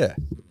 No. Yeah.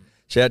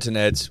 Shout out to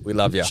Neds. We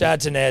love you. Shout out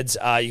to Neds.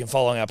 You can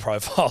follow our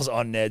profiles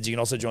on Neds. You can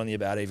also join the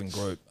About Even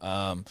group,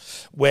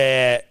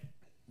 where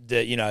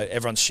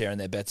everyone's sharing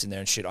their bets in there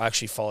and shit. I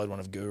actually followed one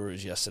of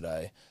Guru's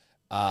yesterday,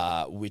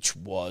 which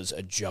was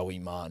a Joey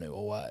Manu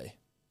away.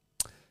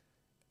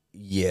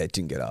 Yeah, it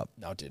didn't get up.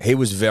 No, it didn't. He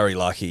was very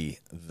lucky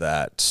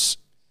that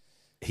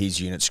his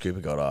unit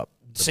scooper got up.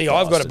 The See,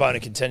 I've got a bastard. bone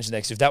of contention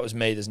next. If that was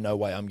me, there's no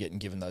way I'm getting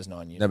given those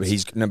 9 units.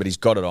 No, but he's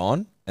got it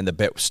on, and the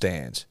bet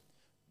stands.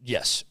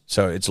 Yes.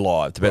 So it's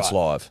live. The bet's Right.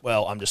 live.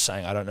 Well, I'm just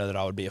saying I don't know that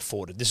I would be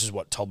afforded. This is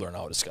what Tobler and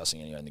I were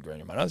discussing anyway in the green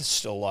room. I know this is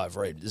still a live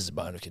read. This is a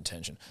bone of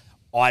contention.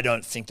 I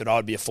don't think that I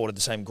would be afforded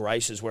the same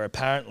graces where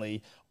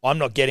apparently I'm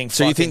not getting.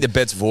 So you think the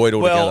bet's void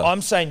altogether? Well,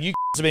 I'm saying you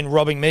have been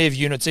robbing me of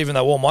units, even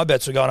though all my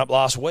bets were going up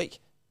last week.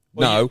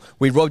 Well, no,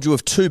 we robbed you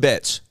of 2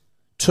 bets.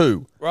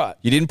 2. Right.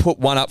 You didn't put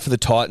one up for the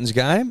Titans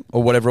game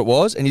or whatever it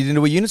was, and you didn't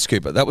do a unit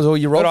scooper. That was all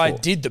you robbed But I for.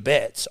 did the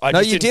bets.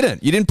 No, you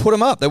didn't. You didn't put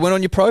them up. They weren't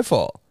on your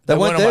profile. They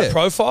weren't on there. my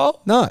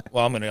profile. No.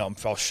 Well,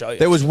 I'll show you.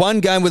 There was one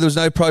game where there was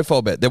no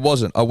profile bet. There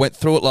wasn't. I went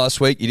through it last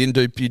week. You didn't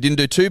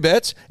do 2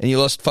 bets, and you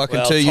lost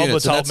fucking 2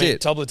 units. And that's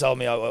it. Tobler told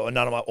me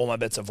all my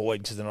bets are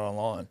void because they're not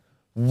online.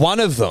 One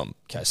of them.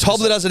 Okay, so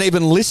Tobler doesn't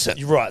even listen.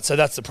 You're right. So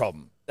that's the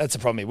problem. That's the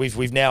problem.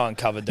 We've now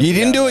uncovered that You we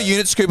didn't have do a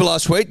unit scooper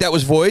last week. That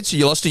was void, so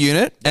you lost a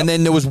unit. And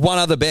then there was one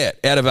other bet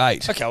out of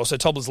 8. Okay, well, so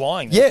Tobler's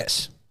lying then.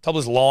 Yes.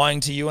 Tobler's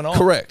lying to you and I.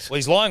 Correct. Well,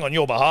 he's lying on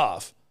your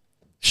behalf.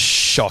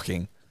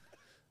 Shocking.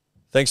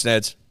 Thanks,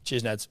 Neds.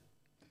 Cheers, Neds.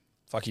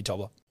 Fuck you,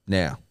 Tobler.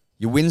 Now,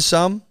 you win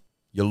some,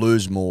 you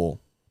lose more.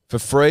 For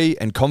free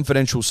and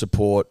confidential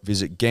support,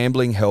 visit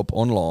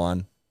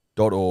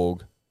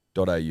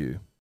gamblinghelponline.org.au.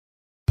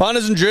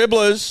 Punters and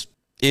dribblers,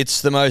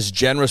 it's the most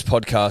generous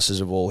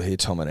podcasters of all here,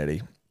 Tom and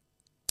Eddie.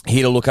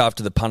 Here to look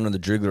after the punter and the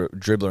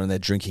dribbler and their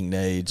drinking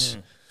needs.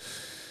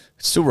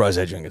 It's still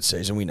rosé drinking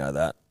season, we know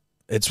that.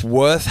 It's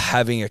worth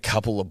having a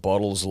couple of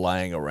bottles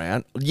laying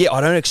around. Yeah, I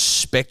don't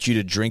expect you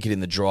to drink it in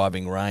the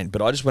driving rain,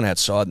 but I just went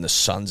outside and the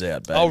sun's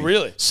out, baby. Oh,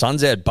 really?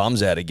 Sun's out,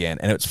 bum's out again,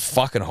 and it's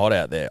fucking hot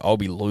out there. I'll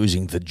be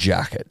losing the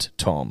jacket,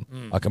 Tom.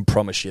 I can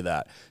promise you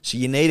that. So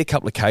you need a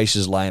couple of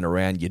cases laying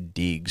around your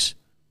digs.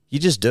 You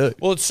just do.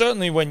 Well, it's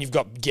certainly when you've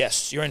got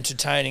guests, you're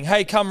entertaining.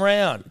 Hey, come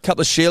round. A couple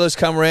of Sheilas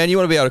come around. You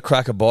want to be able to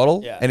crack a bottle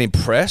Yeah. and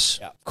impress?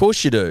 Yeah. Of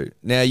course you do.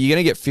 Now, you're going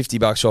to get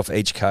 $50 off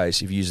each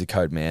case if you use the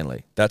code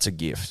MANLY. That's a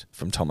gift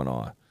from Tom and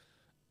I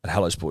at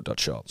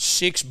hellosport.shop.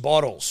 6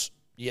 bottles.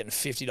 You're getting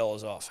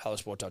 $50 off.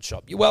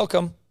 Hellosport.shop. You're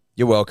welcome.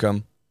 You're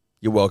welcome.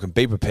 You're welcome.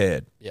 Be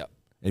prepared. Yeah.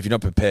 And if you're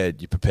not prepared,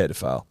 you're prepared to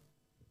fail.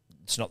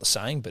 It's not the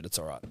saying, but it's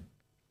all right.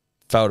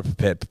 Fail to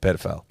prepare to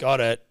fail.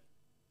 Got it.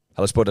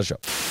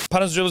 Hellosport.shop.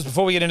 Punters and dribblers,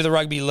 before we get into the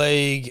rugby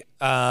league,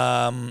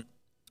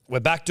 we're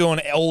back doing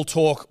All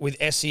Talk with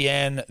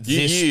SEN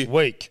this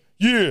week.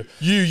 Yeah.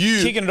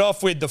 You. Kicking it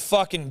off with the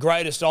fucking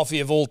greatest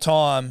offie of all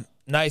time,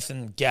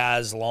 Nathan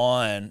Gaz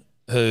Lyon,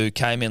 who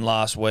came in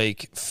last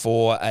week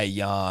for a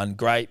yarn.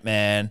 Great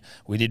man.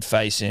 We did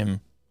face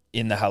him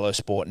in the Hello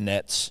Sport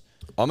nets.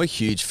 I'm a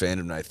huge fan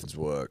of Nathan's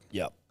work.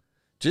 Yep.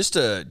 Just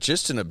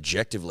an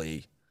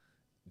objectively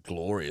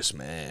glorious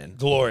man.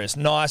 Glorious.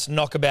 Nice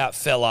knockabout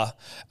fella.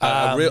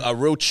 A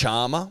real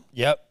charmer.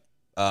 Yep.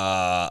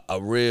 A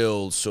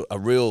real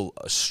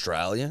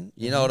Australian.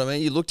 You know what I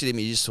mean? You looked at him,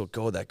 you just thought,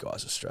 God, that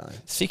guy's Australian.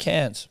 Thick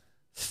hands.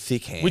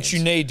 Thick hands. Which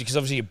you need because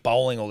obviously you're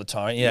bowling all the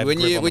time. You have when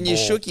grip on you the ball.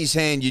 shook his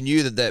hand, you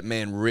knew that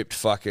man ripped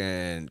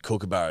fucking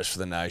kookaburras for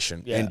the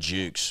nation Yeah. and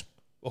dukes.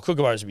 Well,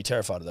 Kookaburras would be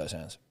terrified of those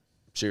hands.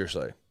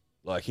 Seriously,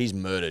 like he's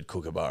murdered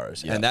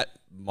kookaburras, Yeah. and that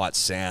might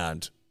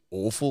sound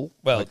awful.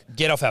 Well,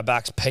 get off our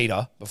backs,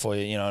 Peter, before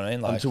you know what I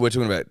mean? Like, We're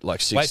talking about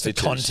like 6 wait stitches.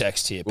 for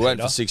context here, We're waiting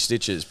Peter. for 6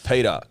 stitches.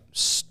 Peter,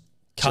 chill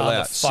Calm the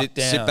out. fuck Sit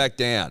down. back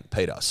down.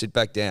 Peter, sit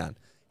back down.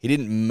 He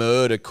didn't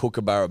murder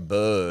kookaburra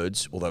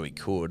birds, although he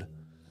could.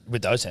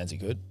 With those hands, he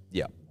could.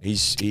 Yeah,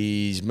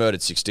 he's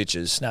murdered 6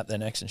 stitches. Snap their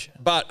necks and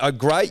shit. But a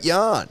great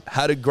yarn.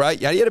 Had a great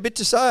yarn. He had a bit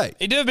to say.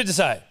 He did have a bit to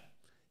say.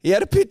 He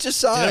had a bit to He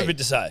did have say. a bit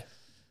to say.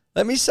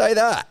 Let me say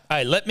that.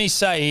 Hey, let me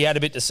say he had a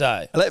bit to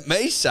say. Let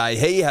me say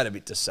he had a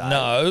bit to say.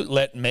 No,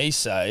 let me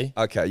say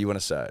Okay, you want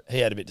to say it? he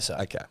had a bit to say.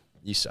 Okay,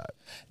 you say it.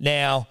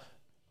 Now,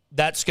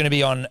 that's going to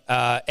be on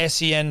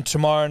SEN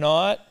tomorrow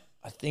night.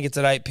 I think it's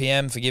at 8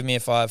 p.m. Forgive me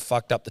if I've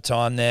fucked up the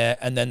time there.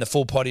 And then the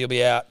full potty will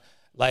be out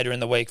later in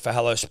the week for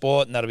Hello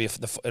Sport, and it'll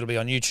be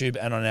on YouTube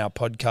and on our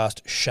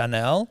podcast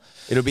Chanel.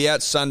 It'll be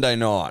out Sunday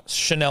night.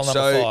 Chanel number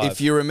So 5. if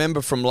you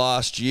remember from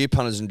last year,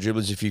 Punters and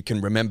Dribblers, if you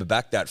can remember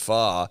back that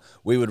far,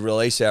 we would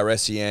release our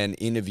SEN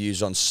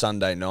interviews on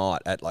Sunday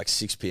night at like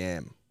 6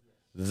 p.m.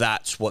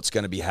 That's what's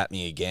going to be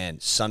happening again.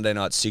 Sunday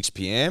night, 6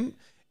 p.m.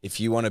 If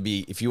you want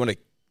to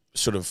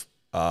sort of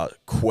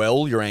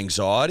quell your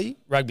anxiety,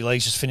 Rugby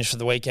league's just finished for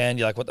the weekend.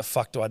 You're like, what the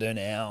fuck do I do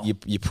now?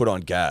 you put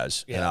on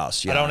Gaz and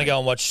us. I don't want to go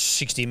and watch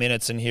 60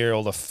 minutes and hear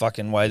all the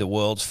fucking way the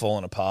world's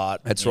falling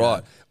apart. That's You know?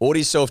 right. Order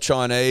yourself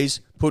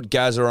Chinese, put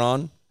Gazza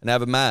on, and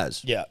have a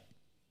Maz. Yeah.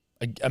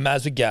 A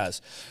Maz with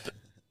Gaz.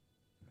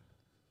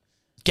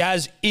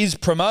 Gaz is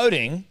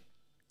promoting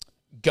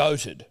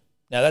Goated.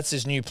 Now, that's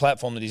this new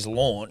platform that he's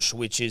launched,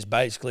 which is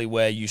basically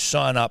where you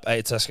sign up.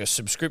 It's like a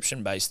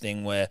subscription-based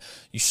thing where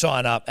you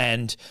sign up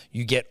and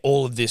you get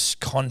all of this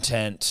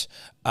content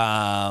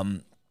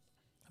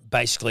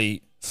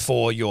basically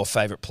for your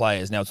favourite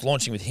players. Now, it's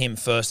launching with him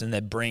first, and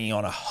they're bringing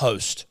on a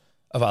host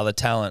of other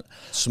talent.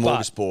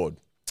 Smorgasbord.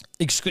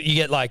 You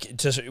get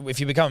if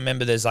you become a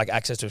member, there's like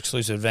access to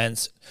exclusive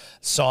events,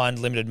 signed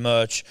limited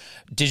merch,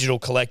 digital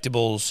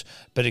collectibles,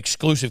 but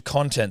exclusive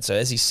content. So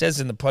as he says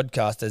in the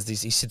podcast,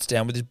 he sits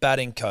down with his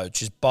batting coach,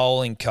 his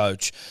bowling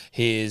coach,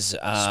 his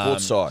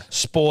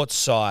sports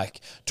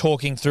psych,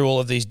 talking through all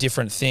of these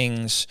different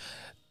things.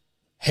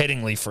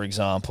 Headingley, for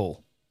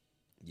example.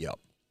 Yep.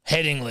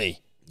 Headingley.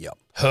 Yep.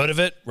 Heard of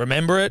it?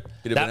 Remember it?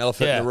 Bit of an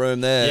elephant in the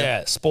room there.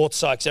 Yeah, sports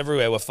psychs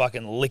everywhere were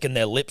fucking licking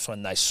their lips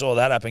when they saw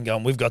that up and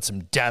going, we've got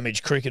some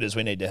damaged cricketers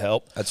we need to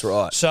help. That's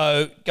right.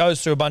 So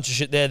goes through a bunch of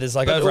shit there. There's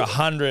over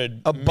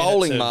 100 A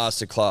bowling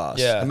masterclass.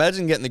 Yeah.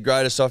 Imagine getting the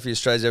greatest offer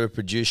Australia's ever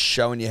produced,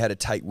 showing you how to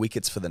take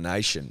wickets for the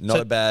nation.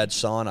 Not a bad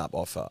sign-up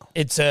offer.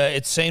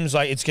 It seems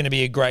like it's going to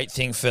be a great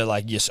thing for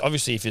yes,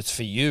 obviously if it's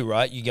for you,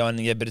 right? You go in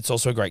there, but it's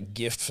also a great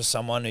gift for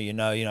someone who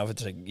if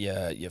it's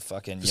your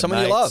fucking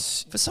someone mates, you love.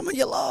 For someone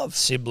you love.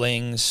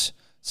 Siblings.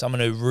 Someone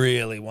who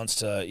really wants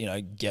to,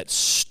 get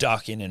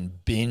stuck in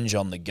and binge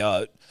on the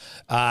GOAT.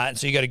 And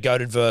so you go to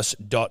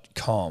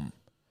goatedverse.com.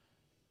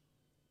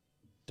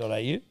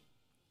 .au?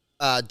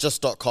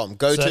 Just .com.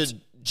 Go So to that's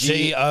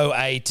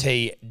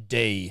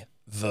GOATD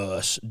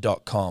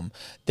verse.com.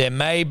 There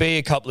may be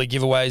a couple of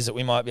giveaways that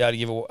we might be able to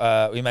give.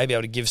 We may be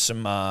able to give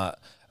some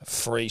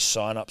free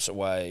sign-ups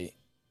away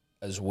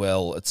as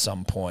well at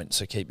some point.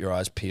 So keep your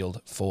eyes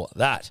peeled for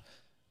that.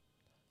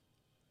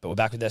 But we're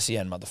back with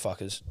SEN,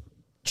 motherfuckers.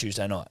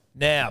 Tuesday night.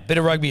 Now, bit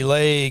of rugby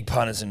league,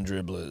 punters and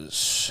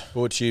dribblers.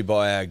 Brought to you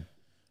by our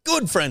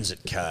good friends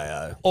at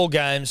KO. All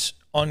games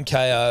on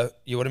KO.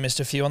 You would have missed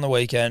a few on the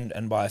weekend,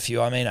 and by a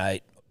few I mean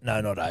 8. No,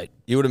 not 8.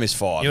 You would have missed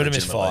 5. You would have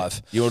missed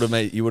 5. You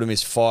would have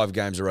missed 5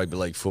 games of rugby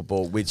league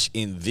football, which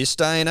in this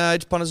day and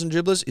age, punters and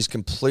dribblers, is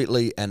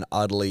completely and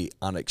utterly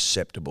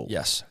unacceptable.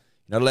 Yes.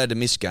 You're not allowed to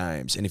miss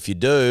games, and if you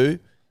do,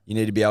 you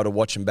need to be able to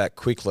watch them back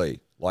quickly,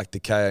 like the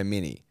KO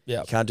Mini. Yeah.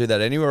 You can't do that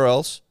anywhere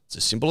else. It's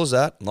as simple as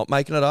that. I'm not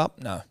making it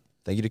up. No.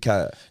 Thank you to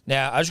KO.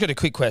 Now, I just got a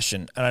quick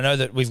question, and I know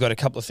that we've got a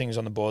couple of things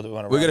on the board that we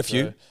want to We've run got a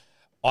few. through.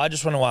 I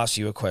just want to ask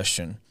you a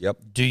question. Yep.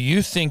 Do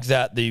you think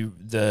that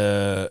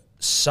the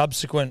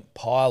subsequent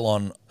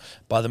pile-on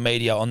by the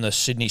media on the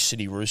Sydney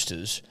City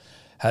Roosters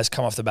has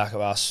come off the back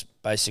of us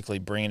basically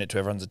bringing it to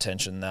everyone's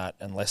attention that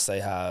unless they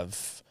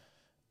have,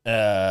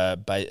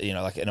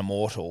 like an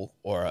immortal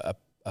or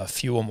a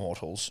few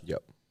immortals,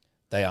 Yep.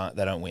 they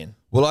don't win?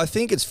 Well, I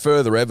think it's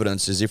further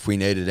evidence, as if we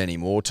needed any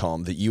more,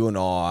 Tom, that you and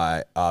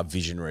I are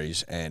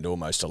visionaries and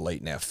almost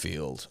elite in our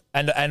field.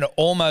 And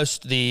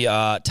almost the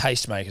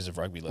tastemakers of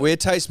rugby league. We're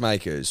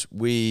tastemakers.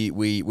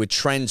 We're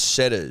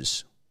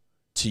trendsetters,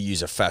 to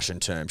use a fashion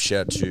term.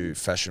 Shout out to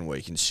Fashion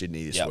Week in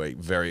Sydney this week.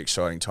 Very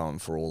exciting time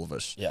for all of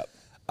us. Yep.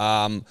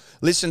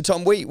 Listen,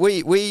 Tom, we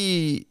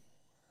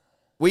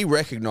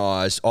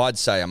recognised, I'd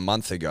say a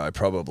month ago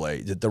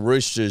probably, that the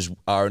Roosters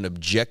are an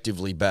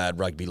objectively bad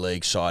rugby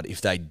league side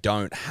if they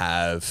don't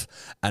have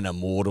an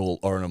immortal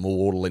or an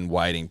immortal in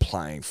waiting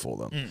playing for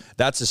them.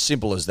 That's as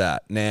simple as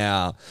that.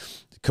 Now,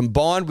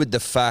 combined with the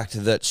fact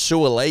that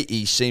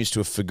Suaalii seems to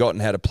have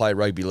forgotten how to play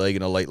rugby league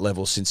at an elite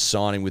level since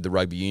signing with the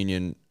rugby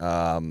union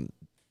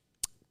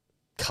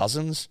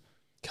Cousins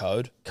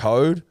Code.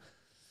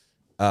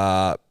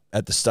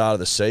 At the start of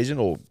the season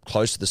or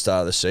close to the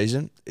start of the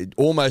season,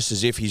 almost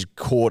as if he's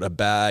caught a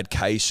bad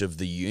case of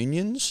the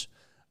unions.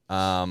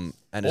 And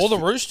Or the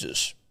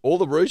Roosters. All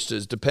the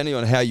Roosters, depending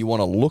on how you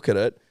want to look at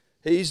it,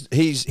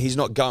 he's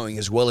not going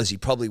as well as he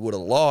probably would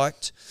have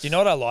liked. Do you know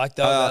what I like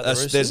though about the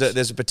Roosters?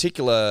 There's a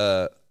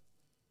particular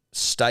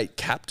state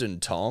captain,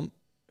 Tom,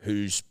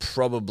 who's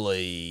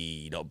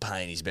probably not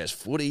paying his best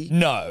footy.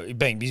 No,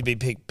 he's being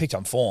picked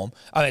on form.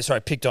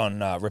 Picked on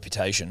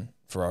reputation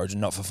for Origin,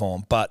 not for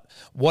form. But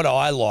what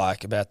I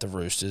like about the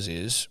Roosters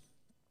is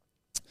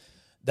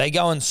they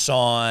go and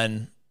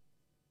sign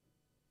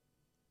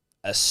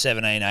a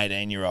 17,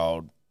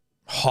 18-year-old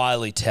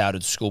highly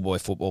touted schoolboy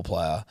football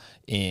player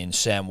in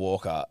Sam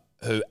Walker,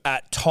 who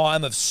at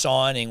time of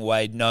signing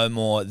weighed no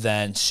more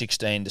than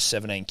 16 to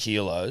 17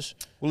 kilos.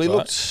 Well, he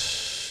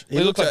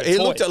right?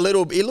 looked a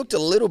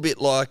little bit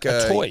like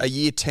A toy. a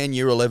year 10,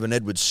 year 11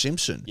 Edward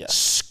Simpson. Yeah.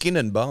 Skin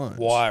and bones.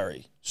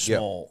 Wiry,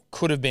 small.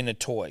 Could have been a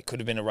toy. Could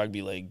have been a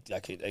rugby league,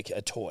 like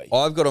a toy.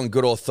 I've got on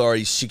good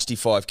authority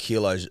 65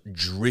 kilos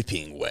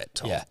dripping wet,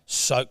 Tom. Yeah,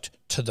 soaked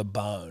to the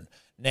bone.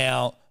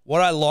 Now,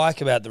 what I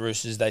like about the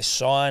Roosters, they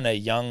sign a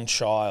young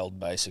child,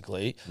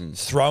 basically,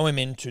 throw him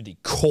into the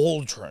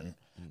cauldron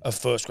of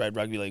first-grade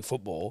rugby league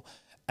football,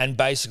 and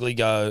basically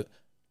go...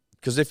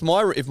 Because if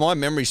my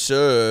memory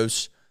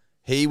serves,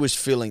 he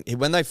was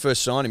when they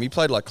first signed him, he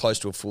played like close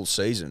to a full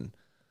season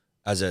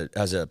as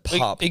a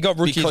pup. He got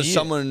rookie of the because year.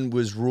 someone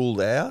was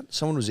ruled out.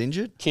 Someone was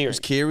injured. Kiri. Was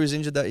Kiri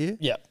injured that year?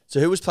 Yeah. So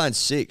who was playing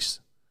sixth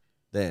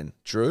then?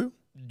 Drew?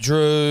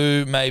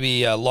 Drew,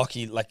 maybe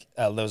Lockie, there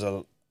was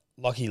a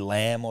Lockie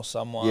Lamb or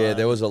someone. Yeah,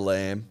 there was a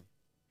Lamb.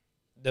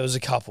 There was a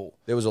couple.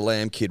 There was a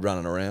Lamb kid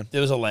running around.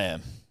 There was a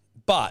Lamb.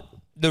 But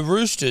the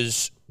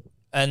Roosters,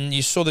 and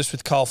you saw this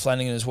with Kyle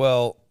Flanagan as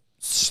well,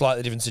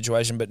 slightly different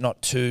situation, but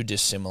not too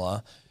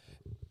dissimilar.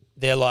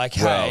 They're like,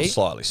 hey,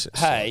 slightly.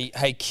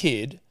 hey,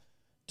 kid,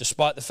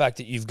 despite the fact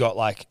that you've got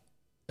like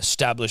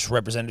established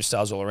representative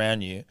stars all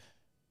around you,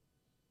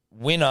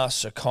 win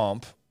us a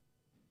comp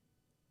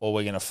or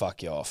we're going to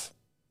fuck you off.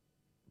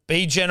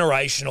 Be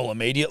generational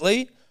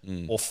immediately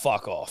or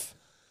fuck off.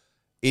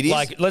 It is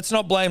Like, let's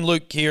not blame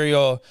Luke Keary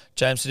or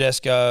James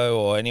Tedesco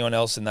or anyone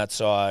else in that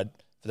side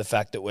for the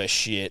fact that we're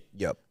shit.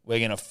 Yep. We're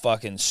going to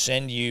fucking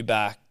send you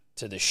back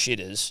to the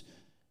shitters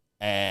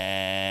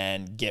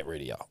and get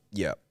rid of you.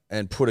 Yep.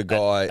 And put a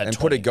guy at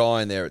put a 20.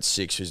 guy in there at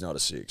 6 who's not a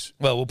 6.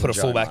 Well, we'll put a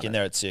Joe fullback Mane. in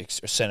there at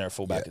 6 or centre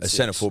fullback at 6. A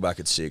centre fullback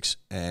at 6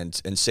 and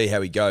see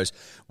how he goes.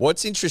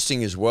 What's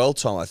interesting as well,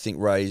 Tom, I think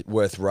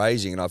worth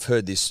raising, and I've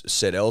heard this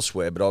said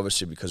elsewhere, but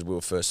obviously because we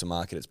were first to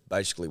market, it's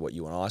basically what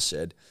you and I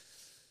said.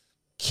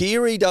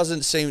 Keary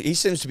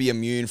seems to be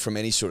immune from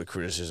any sort of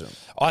criticism.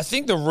 I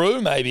think the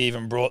Roo maybe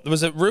even brought,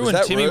 was it Roo and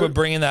that Timmy Roo? were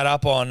bringing that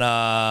up on,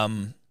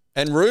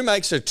 And Roo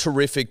makes a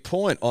terrific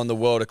point on the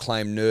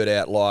world-acclaimed Nerd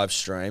Out live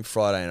stream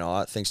Friday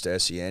night, thanks to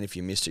SEN. If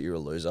you missed it, you're a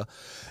loser.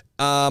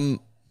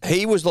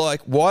 He was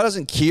like, why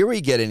doesn't Keary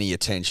get any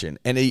attention?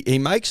 And he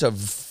makes a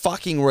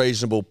fucking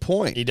reasonable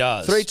point. He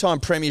does.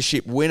 3-time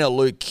premiership winner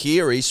Luke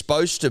Keary,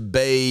 supposed to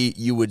be,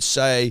 you would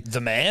say,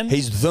 the man.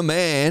 he's the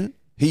man.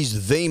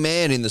 He's the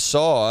man in the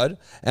side.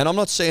 And I'm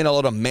not seeing a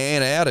lot of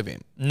man out of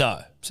him.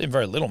 No, seen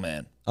very little,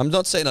 man. I'm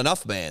not seeing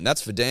enough man.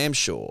 That's for damn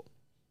sure.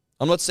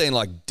 I'm not seeing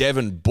like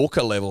Devin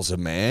Booker levels of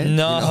man.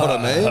 No. You know what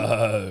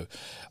I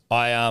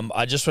mean?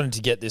 I just wanted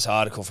to get this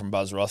article from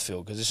Buzz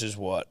Rothfield because this is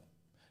because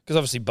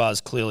obviously Buzz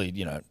clearly,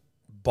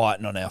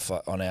 biting on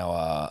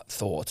our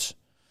thoughts.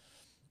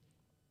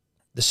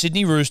 The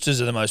Sydney Roosters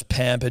are the most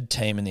pampered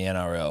team in the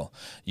NRL.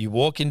 You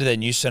walk into their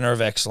new centre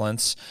of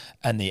excellence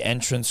and the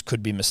entrance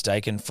could be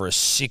mistaken for a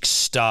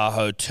 6-star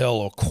hotel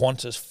or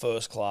Qantas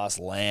first-class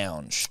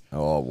lounge.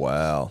 Oh,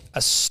 wow.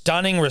 A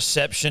stunning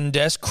reception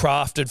desk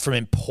crafted from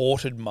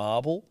imported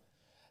marble.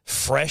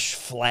 Fresh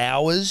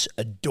flowers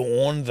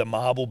adorn the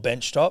marble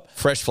bench top.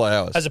 Fresh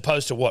flowers. As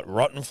opposed to what,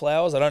 rotten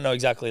flowers? I don't know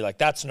exactly. Like,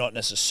 that's not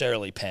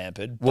necessarily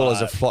pampered. Well,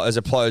 but as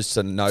opposed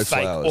to no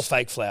fake flowers. or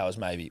fake flowers,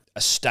 maybe.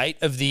 A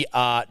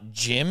state-of-the-art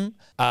gym,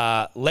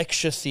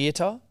 lecture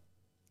theatre.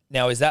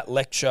 Now, is that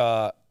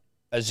lecture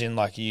as in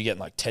like, are you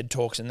getting like TED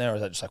Talks in there, or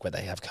is that just like where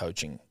they have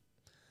coaching?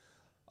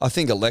 I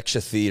think a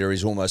lecture theatre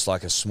is almost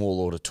like a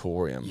small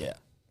auditorium. Yeah.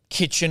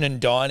 Kitchen and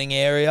dining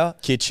area.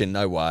 Kitchen,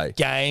 no way.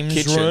 Games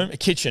Kitchen. room. A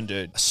kitchen,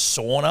 dude. A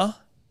sauna.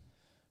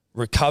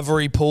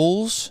 Recovery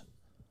pools.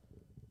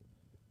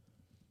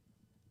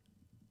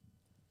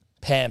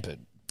 Pampered.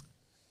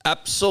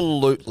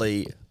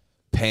 Absolutely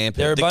pampered.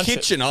 They're a The bunch of-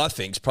 kitchen, I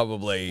think, is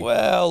probably...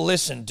 Well,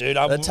 listen, dude.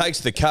 that takes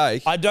the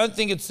cake. I don't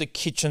think it's the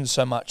kitchen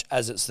so much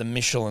as it's the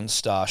Michelin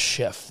star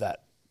chef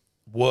that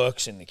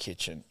works in the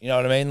kitchen. You know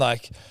what I mean?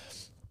 Like,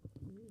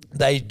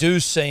 they do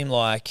seem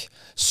like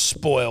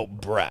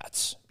spoiled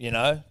brats,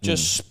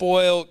 Just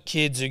spoiled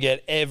kids who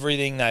get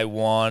everything they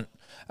want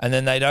and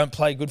then they don't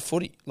play good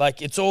footy.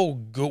 Like, it's all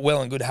good,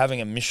 well and good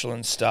having a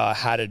Michelin star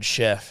hatted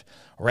chef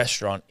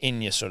restaurant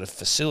in your sort of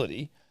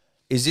facility.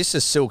 Is this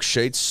a silk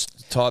sheets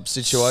type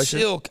situation?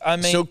 Silk, I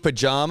mean, silk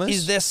pajamas?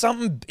 Is there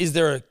something? Is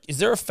there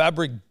a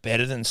fabric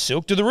better than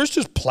silk? Do the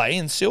Roosters play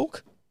in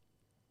silk?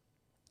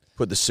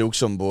 Put the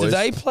silks on, boys. Do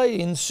they play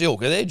in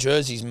silk? Are their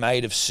jerseys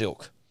made of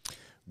silk?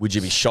 Would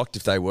you be shocked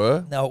if they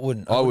were? No, it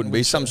wouldn't. I wouldn't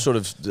be. Some sort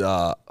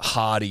of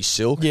hardy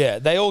silk. Yeah,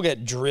 they all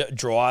get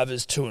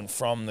drivers to and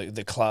from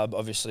the club.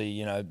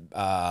 Obviously,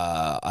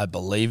 I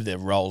believe they're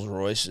Rolls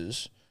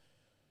Royces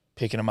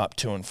picking them up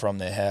to and from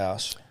their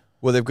house.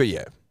 Well, they've got,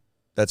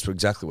 that's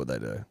exactly what they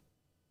do.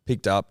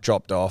 Picked up,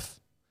 dropped off,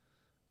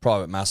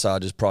 private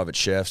massages, private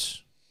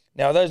chefs.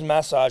 Now, those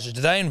massages,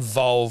 do they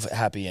involve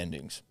happy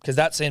endings? Because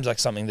that seems like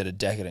something that a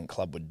decadent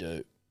club would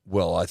do.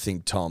 Well, I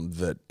think, Tom,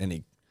 that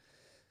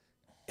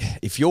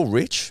if you're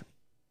rich,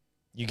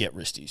 You get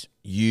wristies.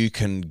 you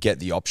can get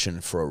the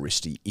option for a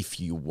wristy if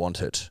you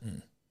want it.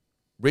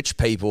 Rich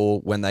people,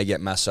 when they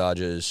get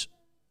massages,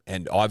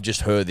 and I've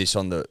just heard this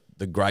on the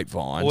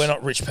grapevines. Well, we're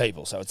not rich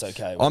people, so it's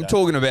okay. I'm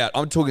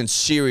talking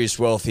serious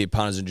wealth here,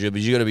 punters and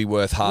dribblers. You got to be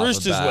worth half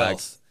Roosters a bag.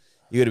 wealth.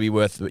 You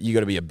got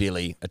to be a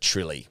Billy, a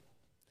Trilly.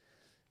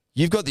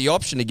 You've got the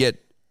option to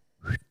get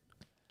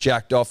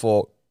jacked off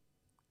or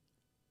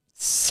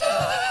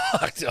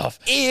Sucked off.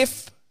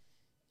 if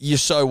you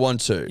so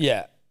want to.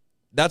 Yeah.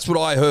 That's what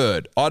I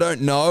heard. I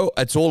don't know.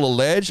 It's all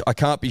alleged. I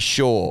can't be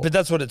sure. But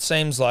that's what it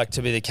seems like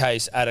to be the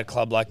case at a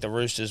club like the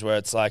Roosters, where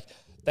it's like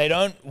they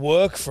don't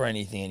work for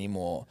anything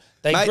anymore.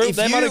 They Mate,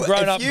 might have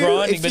grown up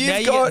grinding, but now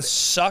you're getting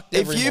sucked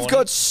every If you've morning.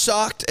 got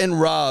sucked and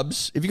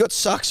rubs, if you've got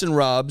sucks and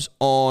rubs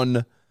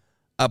on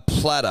a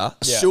platter,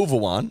 a Yeah. silver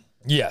one,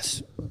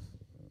 Yes.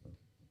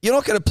 you're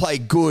not going to play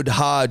good,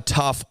 hard,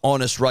 tough,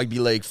 honest rugby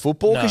league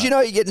football because No. you know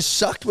you're getting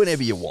sucked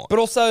whenever you want. But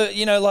also,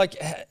 like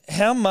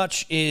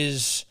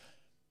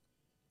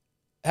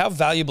how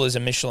valuable is a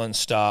Michelin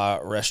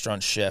star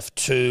restaurant chef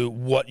to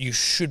what you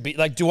should be?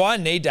 Like, do I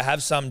need to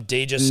have some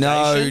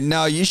degustation?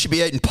 No, you should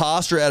be eating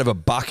pasta out of a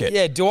bucket.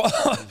 Yeah, do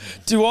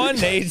I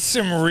need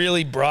some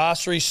really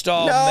brasserie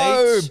style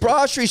No, meats?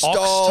 brasserie style.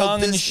 Ox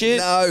tongue and this- shit?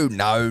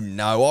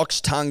 No.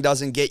 Ox tongue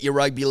doesn't get you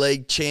rugby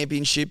league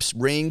championships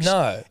rings.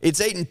 No. It's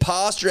eating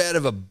pasta out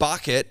of a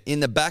bucket in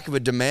the back of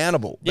a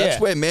demountable. That's Yeah.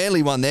 where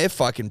Manly won their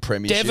fucking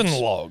premierships. Devon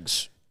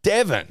logs.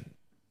 Devon.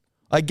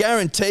 I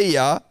guarantee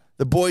you,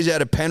 the boys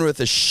out of Penrith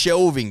are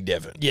shelving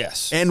Devon.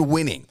 Yes. And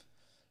winning.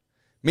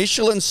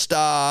 Michelin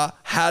star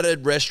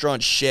hatted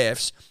restaurant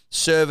chefs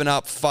serving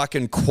up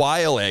fucking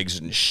quail eggs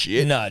and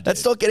shit. No, dude.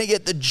 That's not going to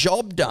get the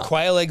job done.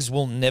 Quail eggs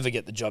will never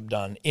get the job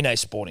done in a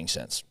sporting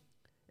sense.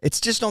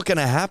 It's just not going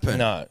to happen.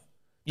 No.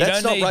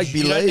 That's not rugby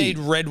You don't league. need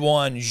red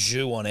wine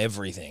jus on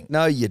everything.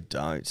 No, you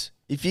don't.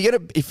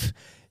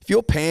 If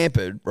you're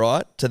pampered,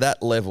 right, to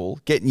that level,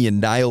 getting your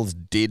nails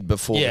did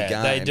before the game.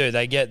 Yeah, they do.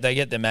 They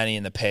get the mani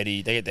and the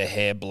petty. They get their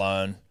hair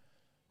blown.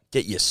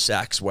 Get your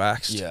sacks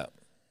waxed. Yeah.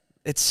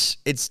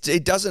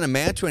 It doesn't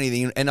amount to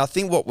anything. And I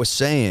think what we're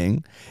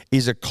seeing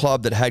is a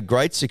club that had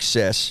great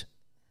success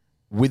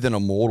with an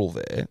immortal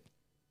there,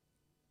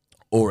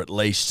 or at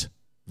least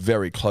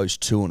very close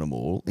to an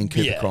immortal in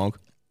Cooper Yeah. Cronk.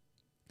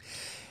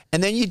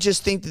 And then you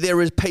just think that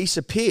they're a piece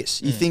of piss.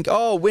 Mm. You think,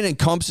 oh, winning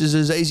comps is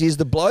as easy as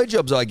the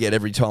blowjobs I get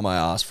every time I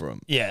ask for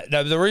them. Yeah.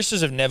 No, the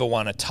Roosters have never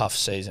won a tough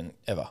season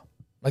ever.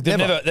 Like they've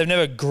Never.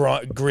 never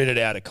gritted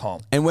out a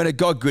comp. And when it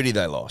got gritty,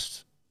 they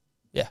lost.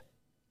 Yeah.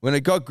 When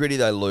it got gritty,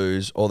 they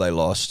lose or they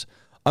lost.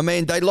 I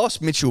mean, they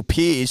lost Mitchell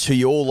Pearce, who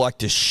you all like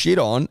to shit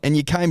on, and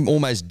you came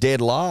almost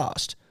dead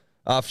last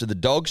after the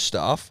dog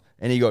stuff,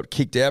 and he got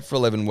kicked out for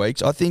 11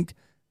 weeks. I think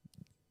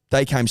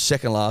they came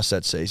second last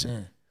that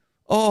season.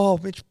 Oh,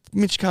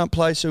 Mitch can't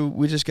play, so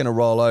we're just going to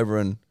roll over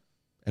and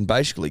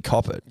basically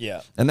cop it.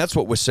 Yeah. And that's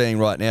what we're seeing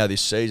right now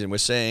this season. We're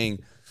seeing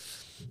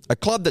a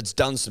club that's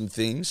done some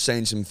things,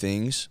 seen some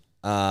things,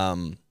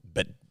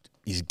 but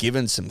is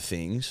given some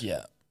things,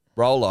 Yeah.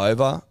 roll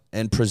over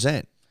and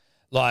present.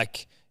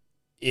 Like,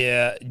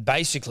 yeah,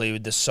 basically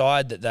with the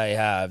side that they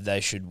have, they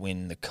should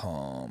win the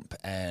comp,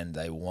 and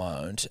they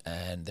won't,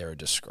 and they're a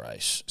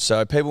disgrace.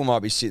 So people might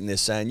be sitting there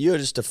saying, you're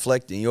just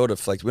deflecting, you're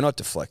deflecting. We're not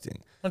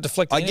deflecting. Not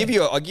deflecting. I give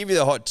you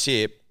the hot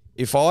tip.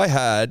 If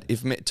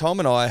Tom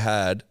and I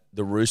had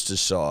the Roosters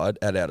side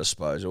at our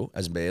disposal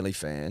as Manly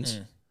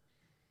fans,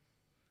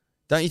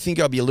 don't you think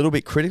I'd be a little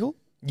bit critical?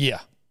 Yeah.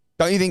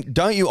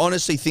 Don't you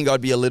honestly think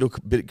I'd be a little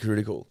bit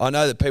critical? I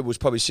know that people was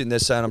probably sitting there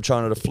saying I'm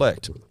trying to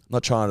deflect. I'm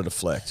not trying to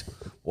deflect.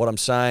 What I'm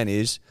saying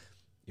is,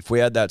 if we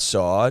had that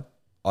side,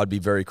 I'd be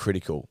very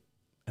critical.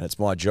 And it's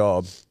my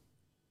job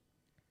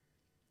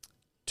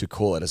to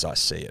call it as I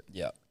see it.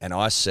 Yeah. And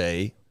I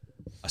see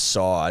a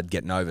side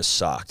getting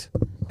oversucked,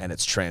 and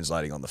it's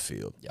translating on the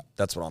field. Yeah.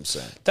 That's what I'm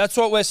saying. That's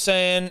what we're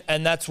saying,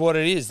 and that's what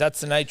it is.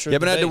 That's the nature You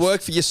of the haven't had to beast.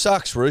 work for your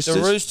sucks, Roosters.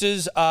 The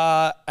Roosters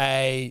are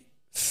a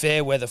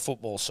fair weather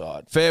football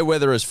side. Fair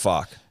weather as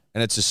fuck.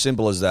 And it's as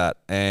simple as that.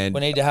 And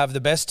We need to have the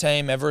best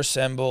team ever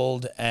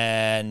assembled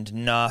and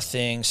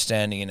nothing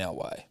standing in our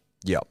way.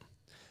 Yep.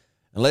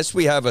 Unless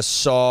we have a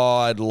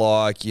side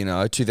like,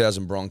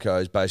 2000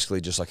 Broncos,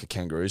 basically just like a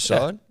kangaroo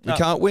side, we No,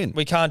 can't win.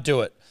 We can't do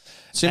it.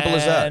 Simple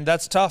as that. And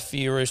that's tough for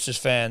you Roosters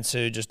fans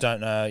who just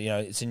don't know,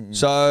 it's not in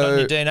So-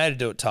 your DNA to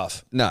do it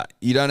tough. No,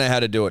 you don't know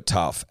how to do it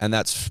tough. And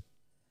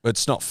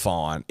it's not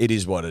fine. It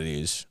is what it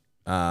is.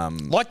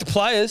 Like the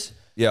players.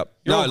 Yep.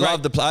 You're all No, great-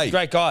 love the play.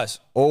 Great guys.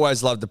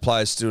 Always love the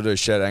players. Still do.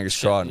 Shout out Angus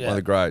Crichton, yeah. one of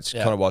the greats.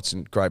 Yeah. Connor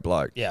Watson, great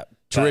bloke. Yeah.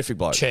 Terrific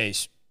bloke.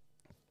 Cheese.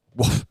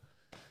 Don't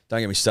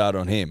get me started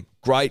on him.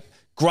 Great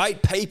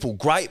people,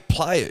 great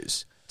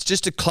players. It's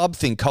just a club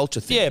thing, culture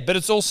thing. Yeah, but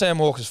it's all Sam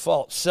Walker's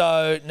fault.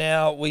 So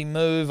now we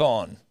move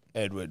on,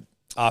 Edward,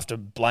 after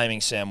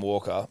blaming Sam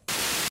Walker.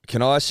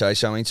 Can I say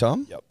something,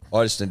 Tom? Yep.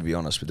 I just need to be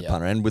honest with the Yep.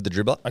 punter and with the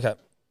dribbler. Okay,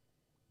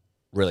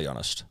 Really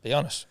honest. be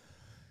honest.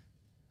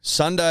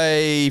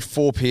 Sunday,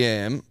 4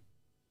 p.m.,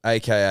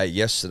 a.k.a.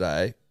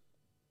 yesterday,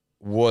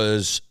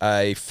 was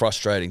a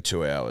frustrating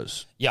 2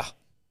 hours. Yeah.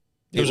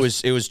 It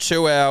was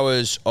 2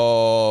 hours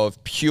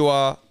of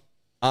pure,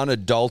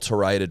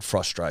 unadulterated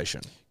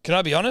frustration. Can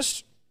I be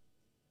honest?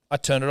 I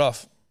turned it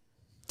off.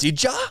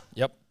 Did ya?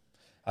 Yep.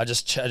 I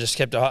just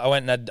kept. I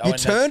went and had. You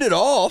turned it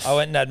off? I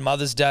went and had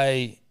Mother's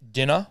Day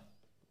dinner,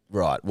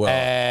 Right, well,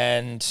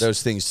 and there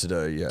was things to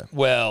do, yeah.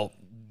 well,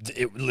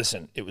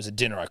 listen, it was a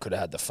dinner I could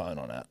have had the phone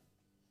on at.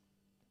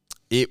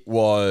 It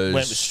was...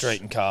 Went with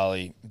Street and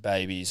Carly,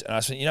 babies, and I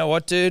said, you know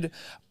what, dude?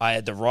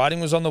 The writing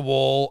was on the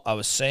wall. I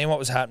was seeing what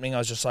was happening. I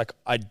was just like,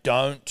 I'd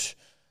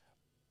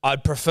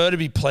prefer to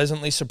be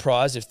pleasantly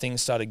surprised if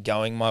things started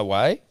going my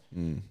way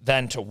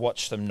than to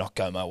watch them not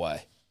go my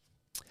way.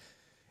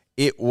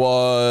 It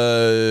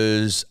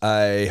was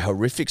a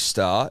horrific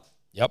start.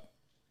 Yep.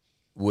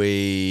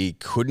 We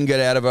couldn't get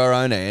out of our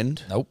own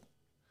end. Nope.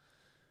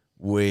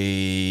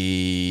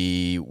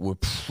 We were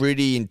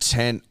pretty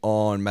intent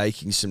on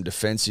making some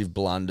defensive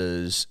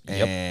blunders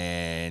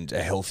and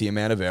a healthy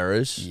amount of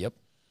errors. Yep.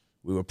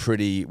 We were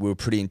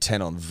pretty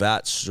intent on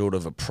that sort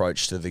of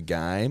approach to the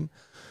game.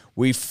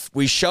 We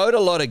showed a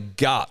lot of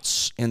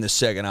guts in the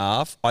second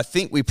half. I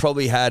think we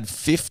probably had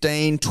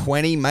 15,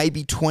 20,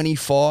 maybe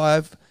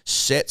 25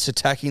 sets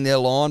attacking their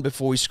line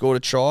before we scored a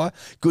try.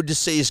 Good to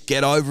see us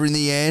get over in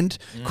the end.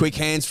 Quick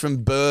hands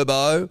from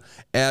Burbo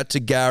out to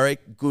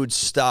Garrick. Good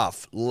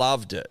stuff.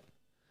 Loved it.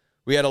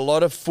 We had a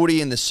lot of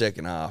footy in the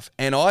second half,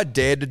 and I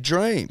dared to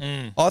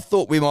dream. I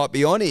thought we might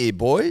be on here,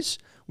 boys.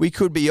 We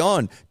could be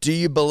on. Do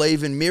you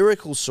believe in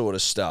miracle sort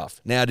of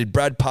stuff? Now, did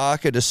Brad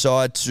Parker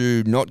decide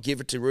to not give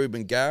it to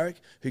Ruben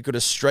Garrick, who could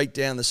have streaked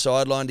down the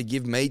sideline to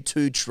give me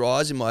 2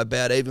 tries in my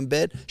about even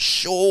bet?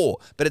 Sure,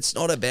 but it's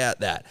not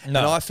about that. No.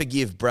 And I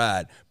forgive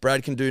Brad.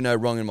 Brad can do no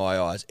wrong in my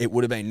eyes. It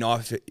would have been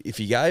nice if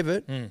he gave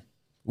it.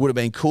 Would have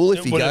been cool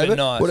if he would have gave been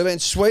it. nice. Would have been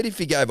sweet if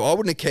he gave it. I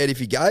wouldn't have cared if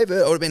he gave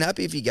it. I would have been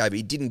happy if he gave it.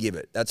 He didn't give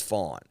it. That's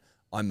fine.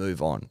 I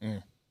move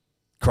on.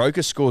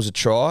 Croker scores a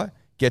try.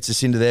 Gets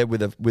us into there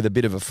with a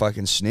bit of a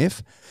fucking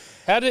sniff.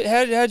 How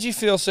did you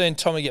feel seeing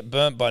Tommy get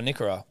burnt by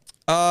Nicola?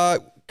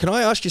 Can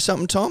I ask you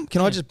something, Tom?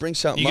 Can I just bring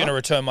something You're going to up?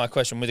 return my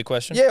question with a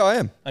question? Yeah, I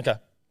am. Okay.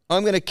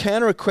 I'm going to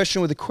counter a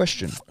question with a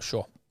question.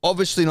 Sure.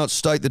 Obviously not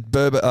state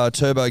that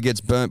Turbo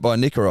gets burnt by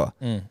Nicola.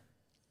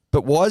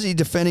 But why is he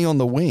defending on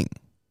the wing?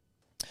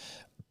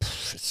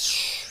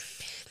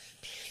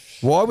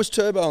 Why was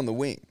Turbo on the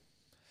wing?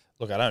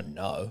 Look, I don't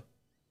know.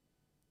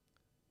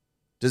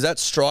 Does that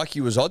strike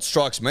you as odd?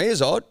 Strikes me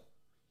as odd.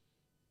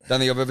 Don't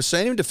think I've ever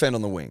seen him defend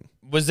on the wing.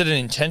 Was it an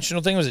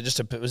intentional thing? Was it just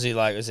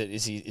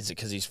is it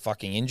because he's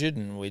fucking injured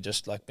and we're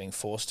just like being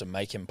forced to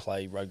make him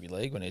play rugby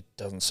league when it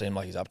doesn't seem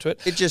like he's up to it?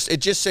 It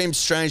just seems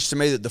strange to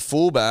me that the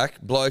fullback,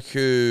 bloke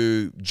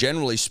who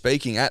generally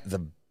speaking at the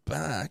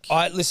back.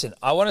 I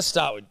want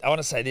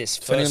to say this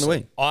Defending on the firstly.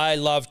 wing. I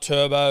love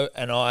Turbo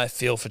and I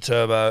feel for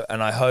Turbo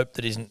and I hope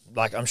that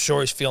I'm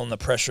sure he's feeling the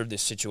pressure of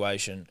this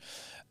situation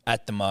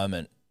at the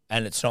moment.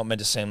 And it's not meant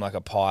to seem like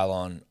a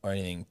pile-on or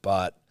anything,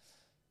 but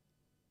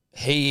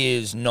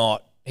he's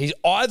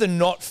either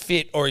not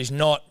fit or he's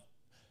not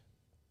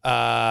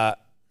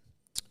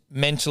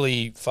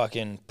mentally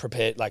fucking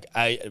prepared,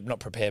 not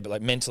prepared, but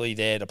like mentally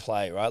there to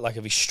play, right? Like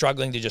if he's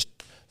struggling to just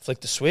flick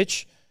the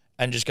switch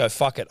and just go,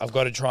 fuck it, I've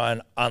got to try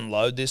and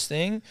unload this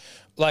thing.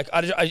 Like,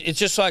 it's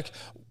just like,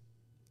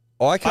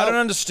 I don't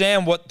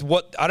understand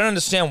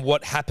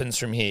what happens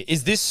from here.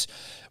 Is this,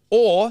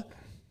 or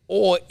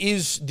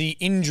is the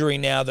injury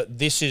now that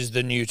this is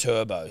the new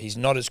Turbo? He's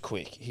not as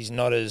quick. He's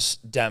not as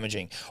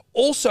damaging.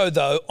 Also,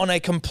 though, on a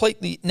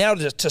completely... Now,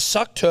 to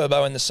suck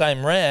Turbo in the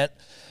same rant,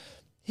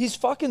 his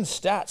fucking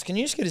stats. Can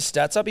you just get his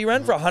stats up? He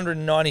ran for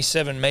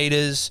 197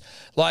 metres.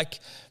 Like,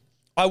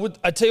 I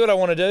tell you what I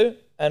want to do,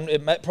 and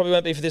it probably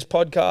won't be for this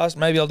podcast.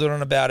 Maybe I'll do it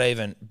on About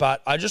Even.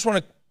 But I just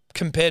want to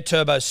compare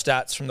Turbo's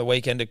stats from the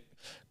weekend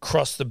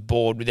across the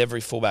board with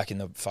every fullback in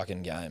the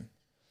fucking game.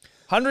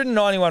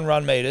 191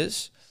 run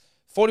metres...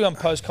 41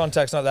 post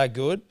contact's not that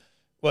good.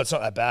 Well, it's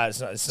not that bad. It's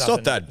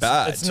not that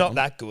bad. It's not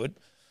that good.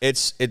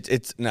 It's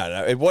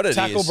no. What it is.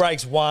 Tackle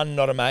breaks 1,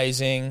 not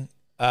amazing.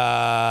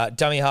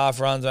 Dummy half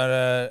runs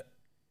under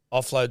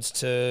offloads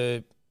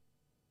to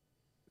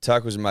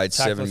Tackles made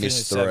 7,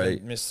 missed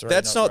 3.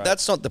 That's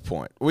not the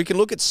point. We can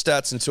look at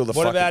stats until the.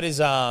 What about his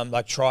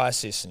like try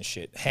assists and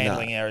shit?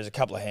 Handling errors, a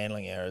couple of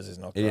handling errors is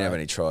not. He great. didn't have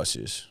any try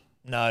assists.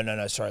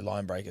 No. Sorry,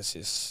 line break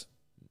assists.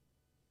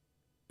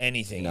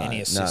 Anything, No,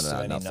 any assists no, of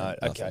any nothing, note.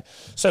 nothing. Okay.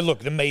 So look,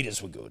 the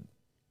meters were good.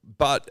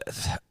 But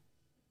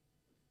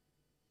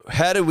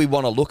how do we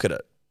want to look at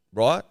it,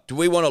 right? Do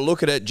we want to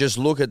look at it, just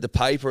look at the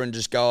paper and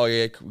just go, oh,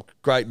 yeah,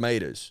 great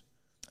meters?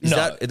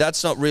 No.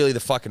 That's not really the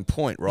fucking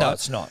point, right? No,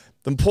 it's not.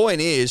 The point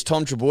is,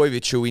 Tom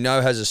Trbojevic, who we know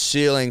has a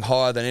ceiling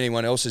higher than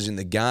anyone else's in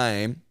the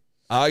game,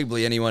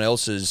 arguably anyone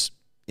else's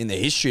in the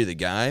history of the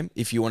game,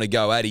 if you want to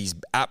go at his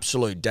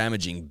absolute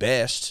damaging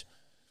best,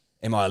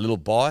 am I a little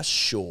biased?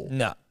 Sure.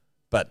 No.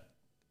 But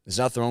there's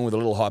nothing wrong with a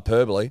little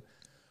hyperbole.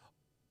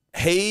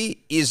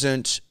 He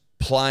isn't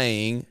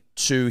playing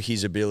to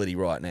his ability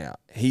right now.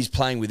 He's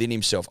playing within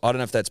himself. I don't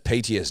know if that's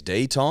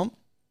PTSD, Tom,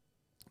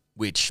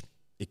 which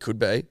it could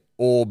be,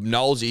 or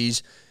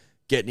Knowlesy's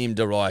getting him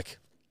to like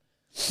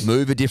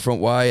move a different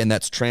way, and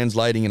that's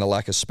translating in a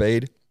lack of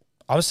speed.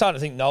 I'm starting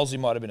to think Knowlesy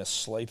might have been a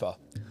sleeper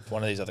for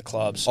one of these other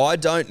clubs. I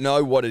don't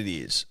know what it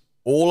is.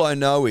 All I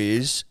know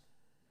is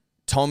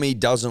Tommy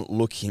doesn't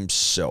look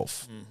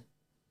himself.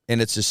 And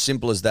it's as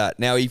simple as that.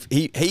 Now, he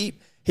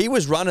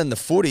was running the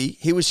footy.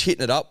 He was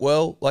hitting it up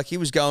well. Like, he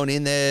was going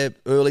in there,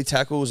 early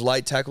tackles,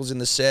 late tackles in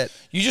the set.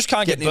 You just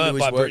can't get Getting into burnt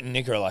his by work. Britton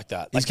Nicola like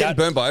that. He's Like getting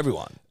that, burned by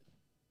everyone.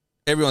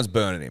 Everyone's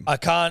burning him.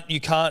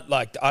 you can't,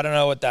 like, I don't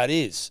know what that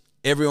is.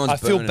 Everyone's I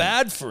feel burning him.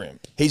 bad for him.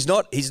 He's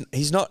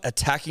not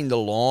attacking the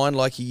line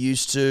like he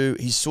used to.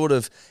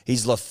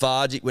 He's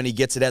lethargic when he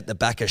gets it out the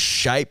back of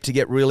shape to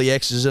get really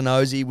X's and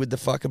O's with the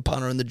fucking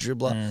punter and the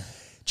dribbler.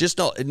 Just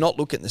not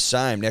looking the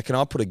same. Now, can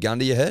I put a gun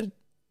to your head?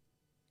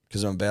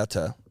 Because I'm about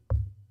to.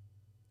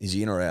 Is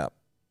he in or out?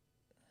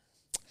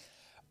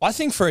 I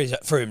think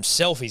for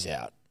himself, he's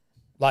out.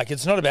 Like,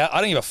 it's not about,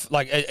 I don't give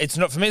it's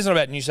not, for me, it's not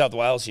about New South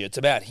Wales here. It's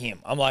about him.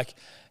 I'm like,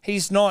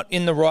 he's not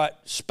in the right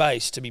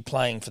space to be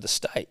playing for the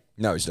state.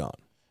 No, he's not.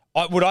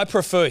 Would I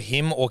prefer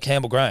him or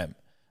Campbell Graham?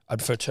 I'd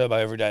prefer Turbo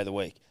every day of the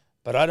week.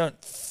 But I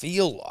don't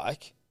feel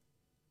like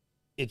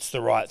it's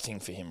the right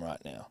thing for him right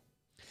now.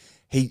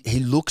 He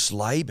looks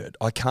laboured.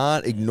 I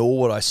can't ignore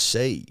what I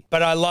see.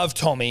 But I love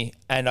Tommy,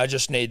 and I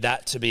just need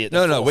that to be at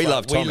the No, we forefront.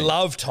 love Tommy. We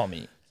love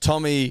Tommy.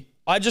 Tommy,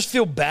 I just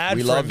feel bad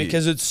we for love him you.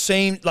 because it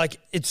seemed like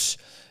it's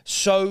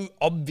so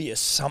obvious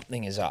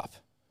something is up.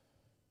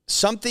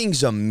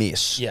 something's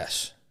amiss.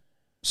 Yes.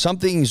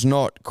 Something's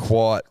not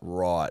quite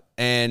right.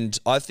 And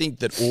I think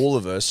that all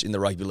of us in the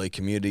rugby league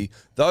community,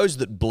 those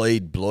that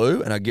bleed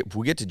blue, and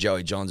we'll get to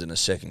Joey Johns in a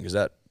second because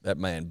that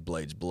man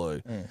bleeds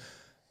blue.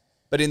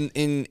 But in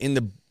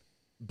the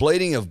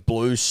bleeding of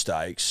blue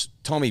stakes,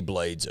 Tommy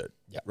bleeds it,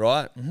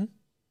 right? Mm-hmm.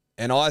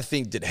 And I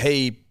think that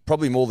he,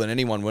 probably more than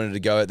anyone, wanted to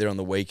go out there on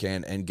the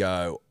weekend and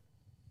go,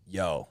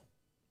 yo,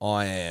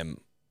 I am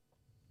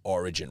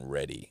Origin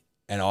ready.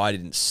 And I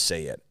didn't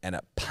see it, and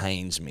it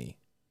pains me.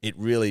 It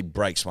really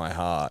breaks my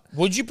heart.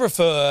 Would you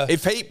prefer...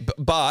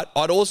 But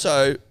I'd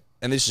also,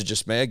 and this is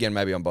just me, again,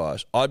 maybe I'm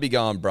biased, I'd be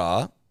going,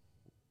 bruh,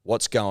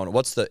 what's going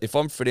on? If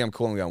I'm Freddie, I'm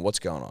calling going, what's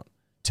going on?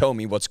 Tell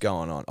me what's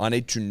going on. I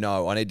need to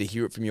know. I need to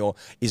hear it from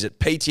is it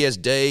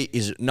PTSD?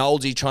 Is it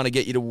Nolsey trying to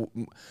get you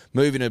to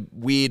move in a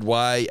weird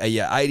way? Are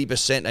you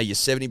 80%? Are you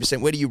 70%?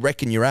 Where do you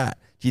reckon you're at?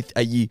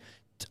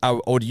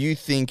 Or do you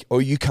think,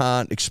 or you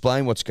can't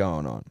explain what's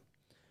going on?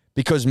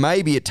 Because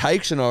maybe it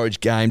takes an Orange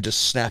game to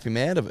snap him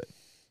out of it.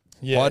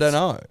 Yeah, I don't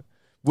know.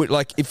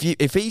 Like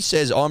if he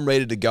says, I'm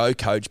ready to go,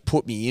 coach,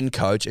 put me in,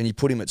 coach, and you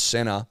put him at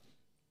centre,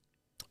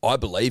 I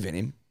believe in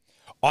him.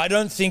 I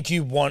don't think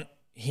you want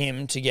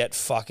him to get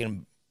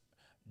fucking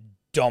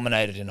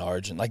dominated in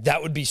Origin. Like,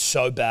 that would be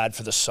so bad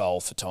for the soul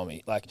for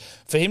Tommy. Like,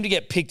 for him to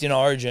get picked in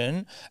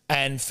Origin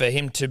and for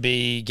him to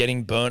be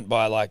getting burnt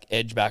by, like,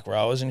 edge back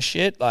rowers and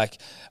shit, like,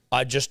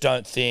 I just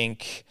don't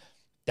think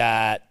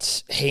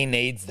that he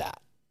needs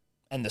that.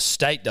 And the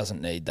state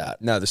doesn't need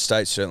that. No, the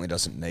state certainly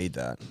doesn't need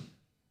that.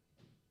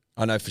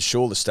 I know for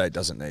sure the state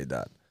doesn't need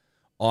that.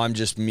 I'm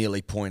just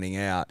merely pointing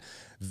out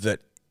that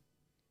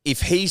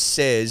if he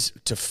says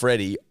to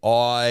Freddie,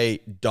 I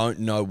don't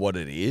know what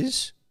it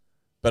is,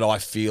 but I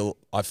feel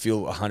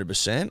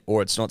 100%,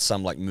 or it's not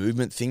some like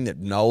movement thing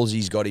that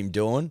Nolsey's got him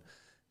doing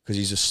because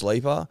he's a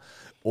sleeper,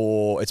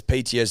 or it's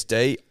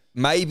PTSD.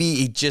 Maybe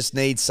he just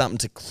needs something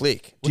to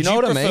click. Do you know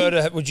what I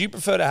mean? Would you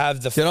prefer to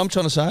have the... You know what I'm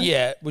trying to say?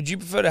 Yeah. Would you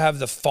prefer to have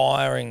the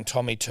firing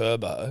Tommy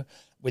Turbo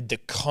with the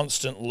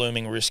constant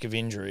looming risk of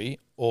injury,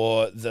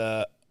 or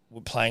the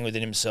playing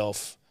within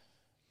himself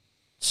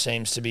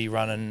seems to be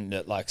running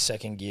at like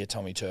second gear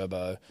Tommy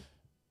Turbo?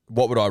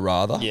 What would I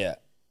rather? Yeah.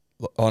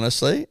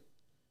 Honestly?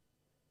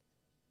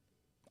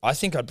 I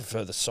think I'd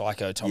prefer the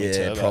psycho Tommy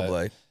Turbo. Yeah,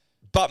 probably.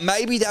 But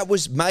maybe that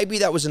was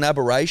an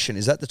aberration.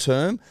 Is that the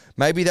term?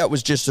 Maybe that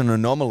was just an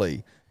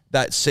anomaly.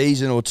 That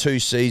season or 2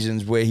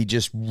 seasons where he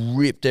just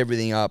ripped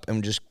everything up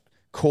and just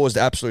caused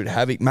absolute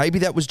havoc. Maybe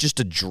that was just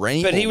a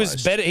dream. But he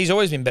was better. He's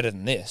always been better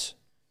than this.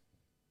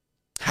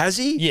 Has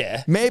he?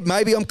 Yeah.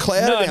 Maybe I'm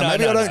clouded now.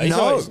 Maybe I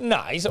don't know.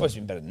 He's always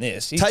been better than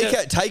this.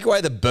 Take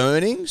away the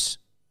burnings.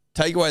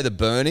 Take away the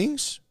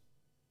burnings.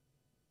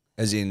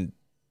 As in...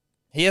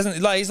 He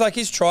hasn't, like, he's like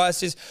his try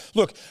assist.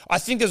 Look, I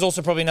think there's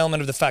also probably an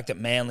element of the fact that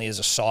Manly as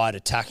a side,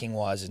 attacking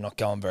wise, is not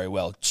going very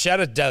well. Shout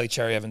out to Daly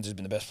Cherry Evans, who's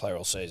been the best player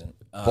all season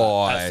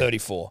at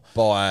 34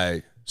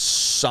 by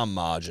some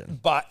margin.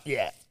 But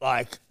yeah,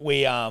 like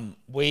we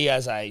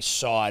as a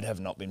side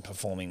have not been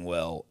performing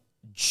well,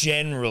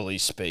 generally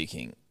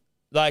speaking.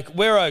 Like,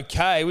 we're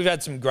okay. We've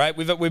had some great.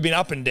 We've been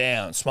up and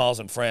down, smiles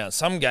and frowns.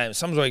 Some games,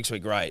 some weeks we're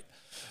great,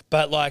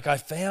 but like I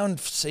found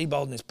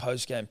Seabold in his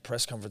post game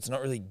press conference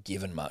not really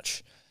given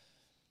much.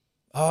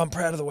 Oh, I'm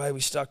proud of the way we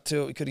stuck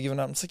to it. We could have given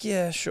up. It's like,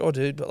 yeah, sure,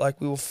 dude. But, like,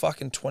 we were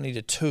fucking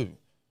 20-2.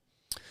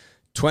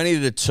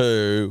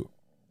 20-2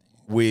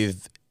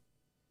 with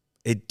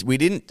it. We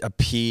didn't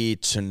appear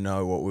to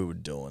know what we were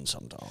doing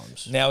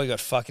sometimes. Now we got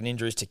fucking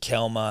injuries to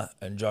Kelma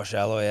and Josh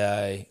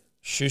Aloiai.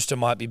 Schuster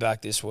might be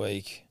back this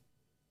week.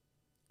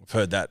 We've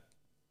heard that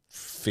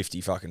 50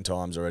 fucking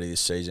times already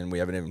this season. We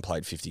haven't even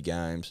played 50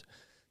 games.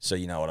 So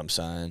you know what I'm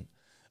saying.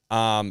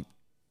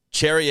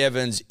 Cherry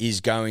Evans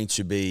is going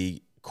to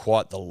be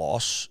quite the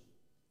loss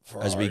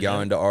as we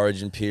go into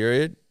Origin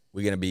period.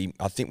 We're going to be,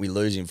 I think we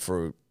lose him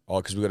because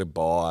we've got to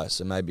buy.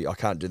 So maybe, I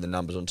can't do the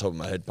numbers on top of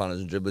my head,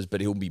 punters and dribblers, but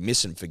he'll be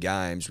missing for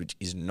games, which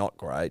is not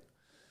great.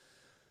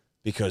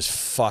 Because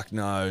fuck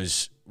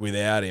knows,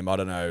 without him, I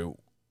don't know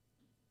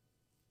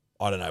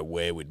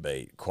where we'd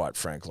be, quite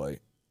frankly.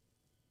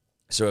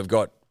 So we've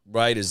got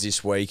Raiders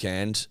this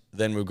weekend.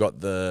 Then we've got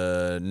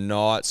the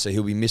Knights, so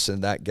he'll be missing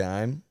that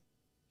game.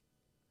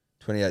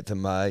 28th of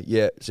May.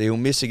 Yeah, so he'll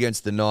miss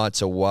against the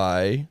Knights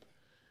away.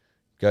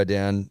 Go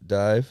down,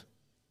 Dave.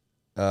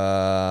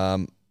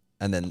 And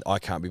then I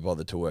can't be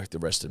bothered to work the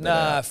rest of it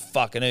out.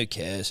 Fucking who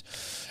cares?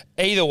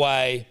 Either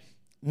way,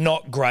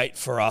 not great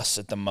for us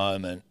at the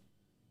moment.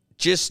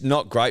 just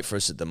not great for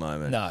us at the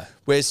moment. No.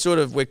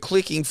 We're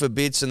clicking for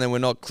bits and then we're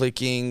not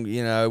clicking.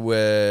 You know,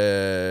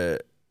 we're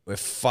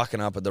fucking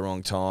up at the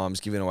wrong times,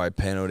 giving away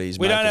penalties.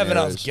 We don't making have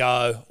errors.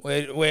 enough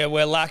go.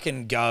 We're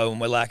lacking go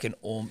and we're lacking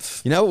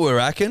oomph. You know what we're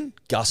lacking?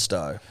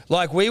 Gusto.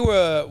 Like we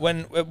were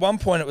when at one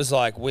point it was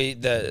like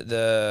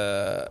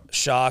the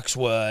Sharks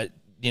were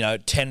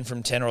 10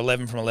 from 10 or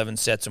 11 from 11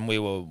 sets and we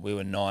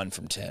were 9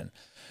 from 10,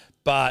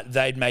 but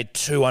they'd made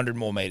 200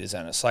 more meters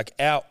than us. Like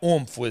our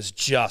oomph was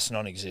just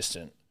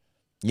non-existent.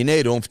 You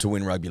need oomph to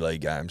win rugby league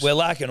games. We're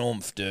lacking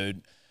oomph,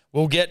 dude.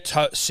 We'll get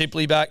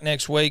Sipley back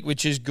next week,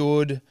 which is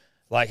good.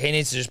 Like he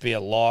needs to just be a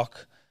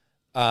lock.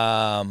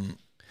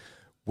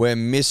 We're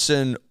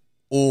missing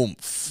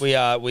oomph. We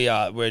are.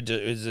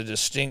 There's a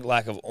distinct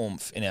lack of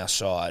oomph in our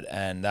side,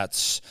 and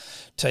that's.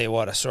 Tell you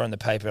what, I saw in the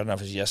paper. I don't know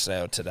if it was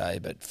yesterday or today,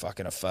 but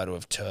fucking a photo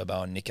of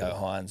Turbo and Nico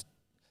Hines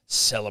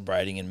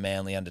celebrating in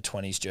Manly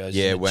under-20s jerseys.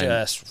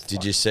 Yeah,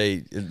 did you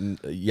see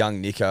young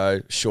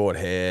Nico, short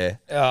hair?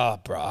 Oh,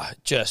 bruh,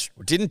 just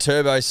Didn't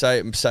Turbo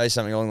say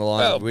something along the line?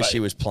 Well, I wish but- he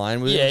was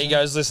playing with yeah. him? He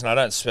goes, listen, I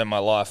don't spend my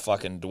life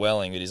fucking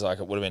dwelling, but he's like,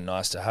 it would have been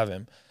nice to have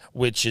him,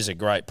 which is a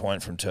great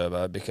point from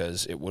Turbo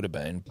because it would have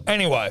been.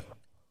 Anyway,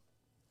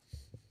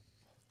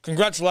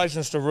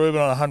 congratulations to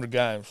Ruben on 100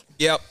 games.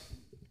 Yep.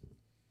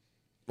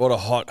 What a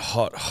hot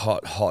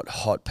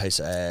piece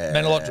of ass.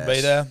 Meant a lot to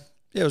be there.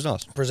 Yeah, it was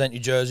nice. Present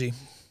your jersey.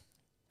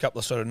 Couple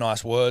of sort of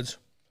nice words.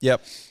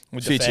 Yep.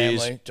 With Few the family.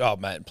 tears. Oh,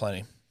 mate,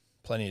 plenty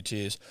of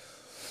tears.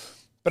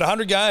 But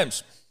 100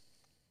 games.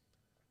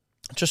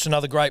 Just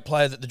another great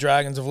player that the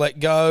Dragons have let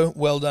go.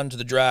 Well done to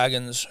the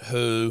Dragons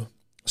who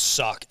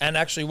suck. And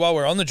actually, while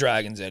we're on the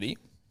Dragons, Eddie,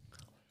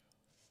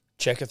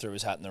 Checker threw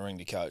his hat in the ring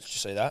to coach. Did you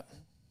see that?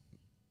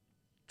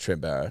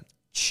 Trent Barrett.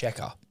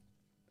 Checker.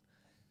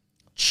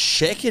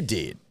 Checker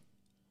did.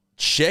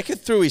 Checker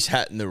threw his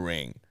hat in the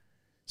ring.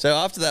 So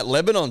after that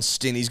Lebanon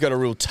stint, he's got a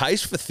real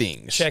taste for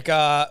things.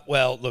 Checker,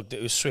 well, look,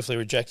 it was swiftly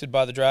rejected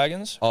by the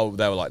Dragons. Oh,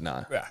 they were like,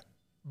 no. Yeah.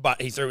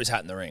 But he threw his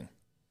hat in the ring.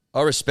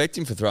 I respect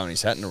him for throwing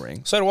his hat in the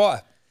ring. So do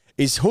I.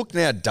 Is Hook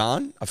now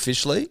done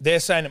officially? They're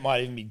saying it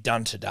might even be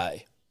done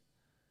today.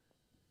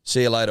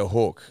 See you later,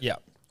 Hook. Yeah.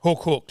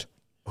 Hooked.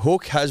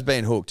 Hook has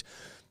been hooked.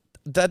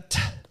 That,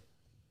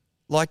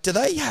 like, do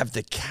they have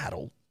the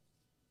cattle?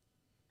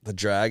 The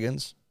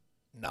Dragons?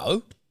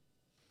 No.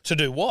 To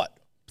do what?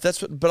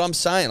 But I'm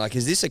saying, like,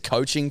 is this a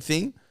coaching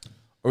thing?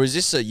 Or is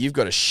this you've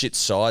got a shit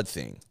side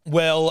thing?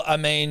 Well, I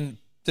mean,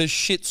 the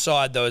shit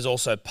side, though, is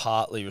also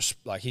partly,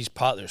 he's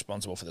partly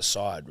responsible for the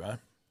side, right?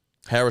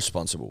 How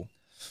responsible?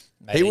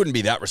 Maybe. He wouldn't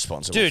be that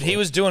responsible. Dude, for he it.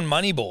 was doing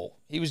Moneyball.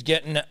 He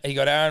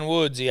got Aaron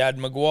Woods, he had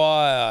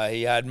Maguire,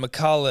 he had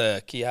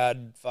McCulloch, he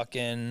had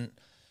fucking...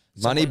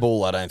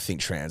 Moneyball, I don't think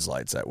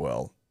translates that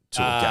well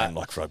to a game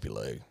like rugby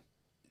league.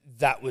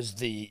 That was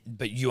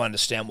but you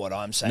understand what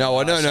I'm saying. No,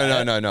 when I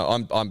say it.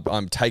 no.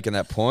 I'm taking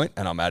that point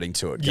and I'm adding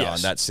to it. Going,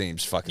 Yes. that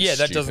seems fucking Yeah,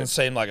 that stupid. doesn't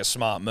seem like a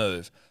smart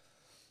move.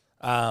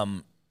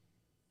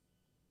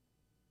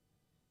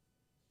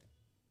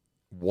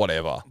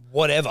 Whatever.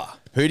 Whatever.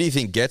 Who do you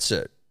think gets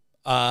it?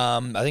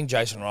 I think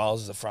Jason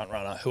Riles is the front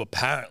runner, who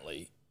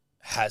apparently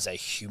has a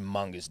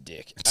humongous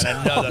dick. And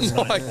I know that's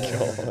not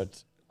God.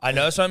 I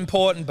know it's not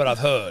important, but I've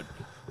heard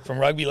from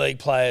rugby league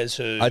players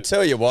who I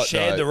tell you what,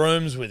 shared though. the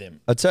rooms with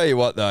him. I tell you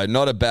what, though,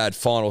 not a bad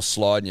final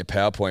slide in your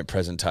PowerPoint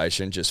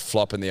presentation, just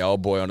flopping the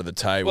old boy onto the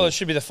table. Well, it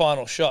should be the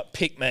final shot.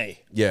 Pick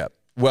me. Yeah.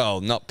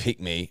 Well, not pick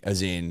me,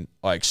 as in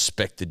I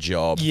expect the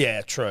job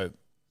Yeah, true.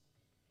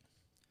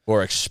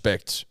 or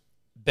expect.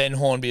 Ben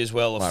Hornby as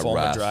well, a Like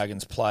former Raph.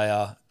 Dragons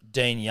player.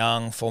 Dean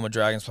Young, former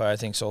Dragons player, I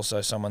think is also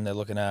someone they're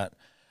looking at.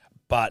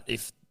 But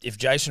if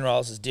Jason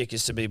Riles' dick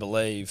is to be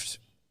believed,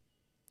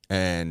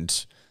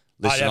 And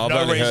I listen, have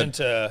no reason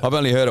to. I've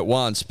only heard it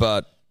once,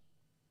 but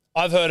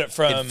I've heard it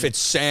from. it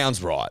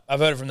sounds right. I've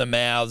heard it from the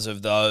mouths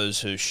of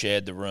those who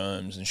shared the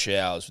rooms and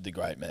showers with the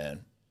great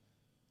man.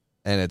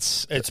 And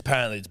it's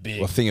Apparently it's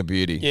big. a thing of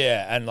beauty.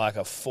 Yeah, and like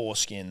a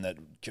foreskin that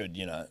could,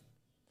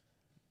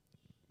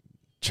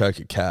 Choke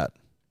a cat.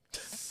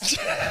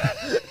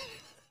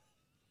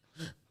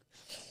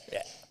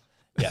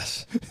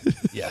 Yes.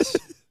 Yes.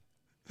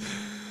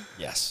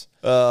 Yes.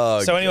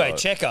 Oh, So anyway, God.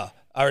 Checker.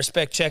 I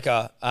respect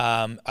Checker.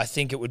 I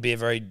think it would be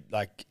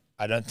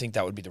I don't think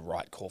that would be the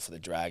right call for the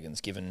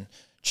Dragons, given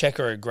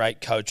Checker a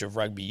great coach of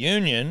rugby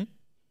union,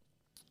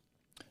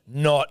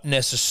 not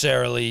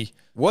necessarily.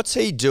 What's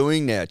he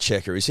doing now,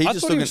 Checker? Is he I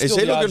just thought he looking? was Is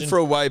still he the looking for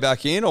a way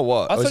back in, or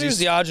what? I Or thought is he was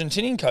the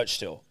Argentinian coach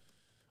still.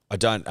 I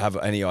don't have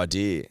any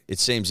idea. It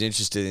seems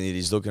interesting that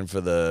he's looking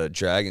for the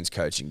Dragons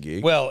coaching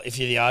gig. Well, if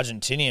you're the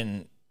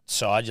Argentinian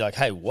side, you're like,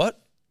 hey,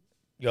 what?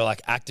 You're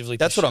like actively.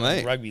 That's what I pursuing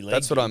mean. Rugby league.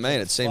 That's what I gigs. mean.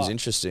 It seems Fuck.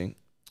 interesting.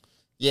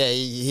 Yeah,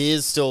 he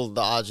is still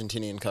the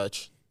Argentinian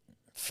coach.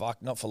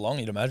 Fuck, not for long.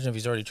 You'd imagine if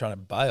he's already trying to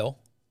bail.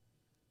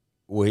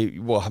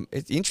 Well,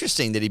 it's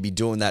interesting that he'd be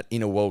doing that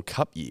in a World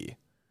Cup year.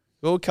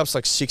 World Cup's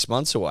like 6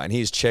 months away, and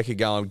here's Checker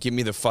going, "Give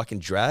me the fucking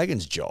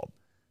Dragons job."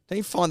 Don't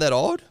you find that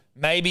odd?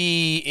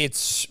 Maybe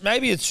it's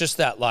just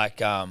that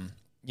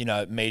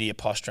media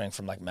posturing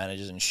from like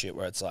managers and shit,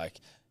 where it's like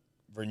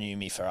renew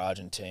me for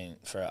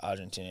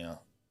Argentina.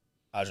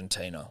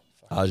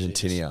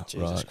 Argentina, Jesus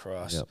right?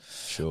 Christ. Yep,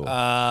 sure.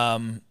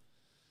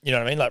 You know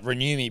what I mean? Like,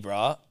 renew me,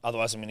 bruh.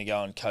 Otherwise, I'm going to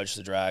go and coach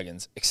the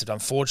Dragons. Except,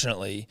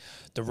 unfortunately,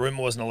 the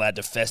rumour wasn't allowed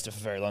to fester for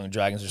very long. The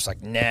Dragons were just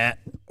like, nah.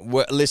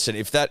 Well, listen,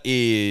 if that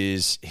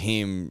is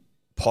him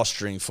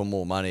posturing for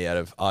more money out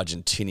of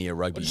Argentina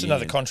Rugby Just Union,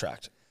 another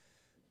contract.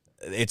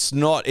 it's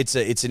not. It's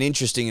an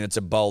interesting and it's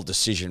a bold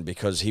decision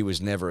because he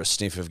was never a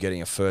sniff of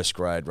getting a first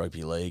grade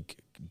rugby league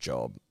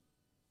job.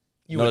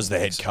 Not as the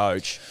head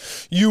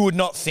coach. You would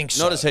not think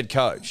so. Not as head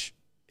coach.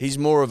 He's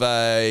more of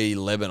a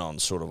Lebanon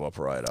sort of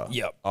operator.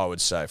 Yep. I would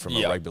say from a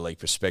Yep. rugby league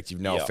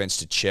perspective. No Yep. offense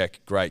to Czech,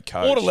 great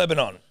coach. Or to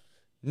Lebanon.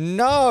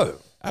 No,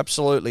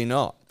 absolutely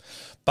not.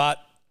 But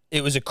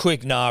it was a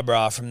quick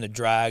Nabra from the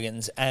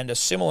Dragons, and a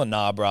similar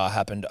Nabra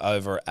happened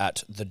over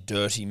at the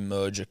dirty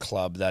merger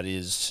club that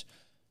is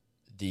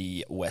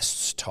the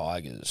Wests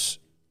Tigers.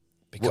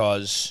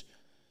 Because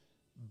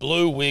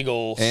Blue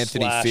Wiggle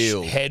Anthony slash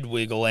Field. Head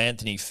Wiggle,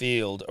 Anthony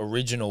Field,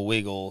 original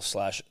Wiggle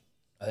slash,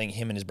 I think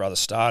him and his brother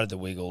started the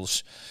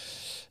Wiggles.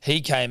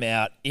 He came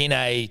out in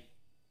a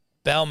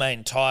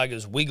Balmain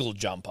Tigers Wiggle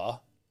jumper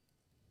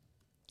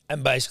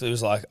and basically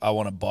was like, I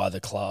want to buy the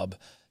club,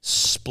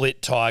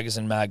 split Tigers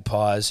and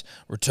Magpies,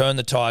 return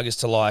the Tigers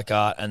to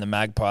Leichhardt, and the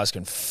Magpies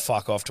can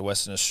fuck off to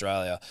Western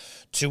Australia.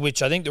 To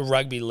which I think the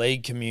rugby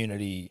league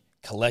community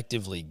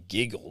collectively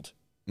giggled.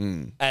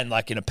 And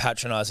like in a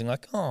patronising,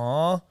 like,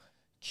 aw,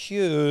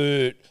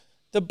 cute.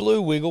 The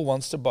Blue Wiggle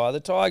wants to buy the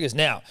Tigers.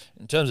 Now,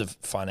 in terms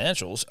of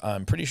financials,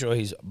 I'm pretty sure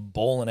he's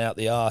balling out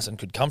the arse and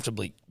could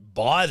comfortably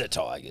buy the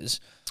Tigers.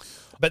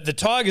 But the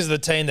Tigers are the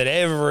team that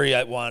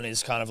everyone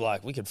is kind of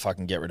like, we could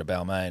fucking get rid of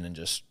Balmain and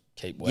just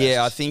keep West.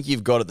 Yeah, I think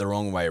you've got it the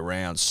wrong way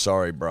around.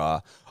 Sorry,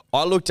 bruh.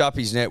 I looked up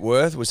his net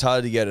worth. It was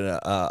hard to get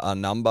a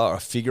number or a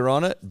figure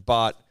on it.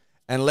 But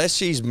unless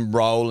he's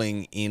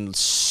rolling in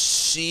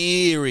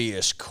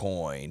serious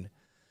coin,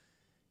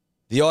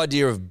 the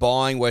idea of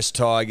buying West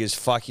Tigers,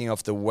 fucking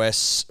off the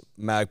West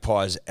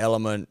Magpies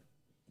element,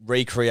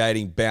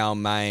 recreating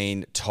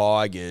Balmain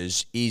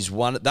Tigers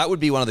that would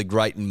be one of the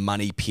great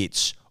money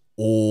pits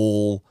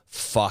all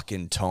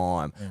fucking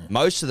time.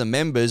 Most of the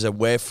members are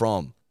where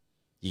from?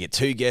 You get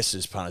two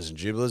guesses, punters and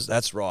dribblers.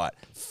 That's right.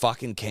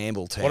 Fucking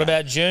Campbelltown. What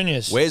about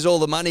juniors? Where's all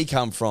the money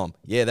come from?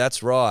 Yeah,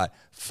 that's right.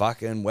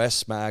 Fucking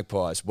West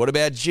Magpies. What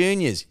about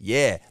juniors?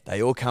 Yeah,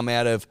 they all come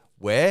out of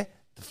where?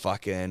 The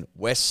fucking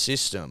West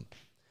system.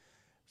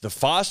 The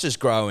fastest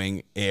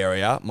growing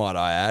area, might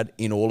I add,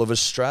 in all of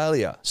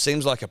Australia.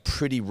 Seems like a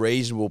pretty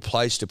reasonable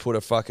place to put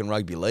a fucking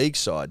rugby league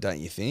side, don't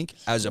you think?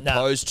 As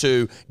opposed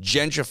to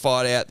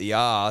gentrified out the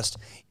arse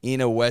in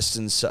a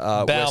Western...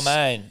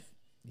 Balmain.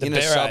 The inner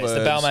Berets. suburbs. The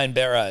Balmain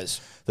Berets.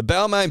 The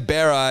Balmain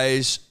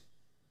Berets...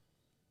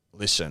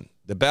 Listen,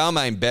 the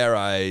Balmain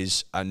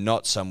Berets are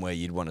not somewhere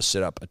you'd want to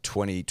set up a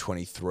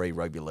 2023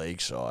 rugby league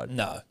side.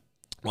 No.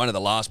 One of the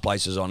last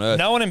places on earth.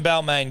 No one in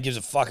Balmain gives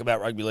a fuck about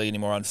rugby league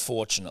anymore,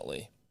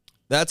 unfortunately.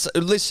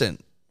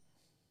 Listen,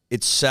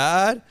 it's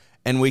sad,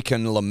 and we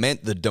can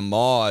lament the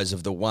demise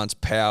of the once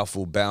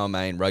powerful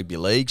Balmain rugby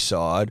league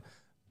side,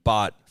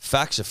 but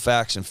facts are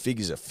facts and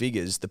figures are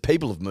figures. The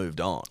people have moved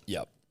on.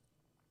 Yep.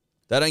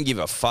 They don't give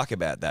a fuck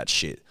about that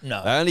shit.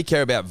 No. They only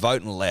care about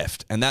voting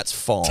left, and that's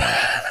fine.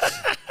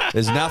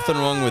 There's nothing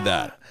wrong with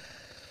that.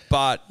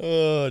 But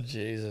Oh,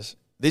 Jesus.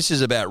 this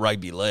is about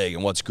rugby league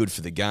and what's good for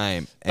the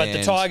game. But the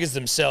And Tigers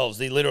themselves,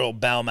 the literal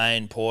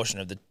Balmain portion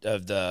of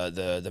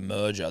the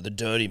merger, the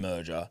dirty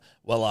merger,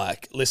 were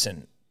like,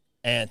 listen,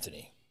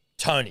 Anthony,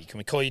 Tony, can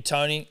we call you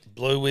Tony?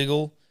 Blue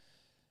Wiggle?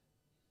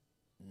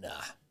 Nah.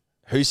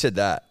 Who said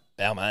that?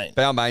 Balmain.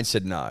 Balmain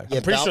said no. Yeah,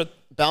 I'm pretty sure...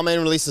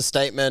 Balmain released a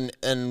statement,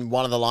 and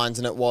one of the lines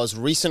in it was,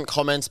 recent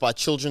comments by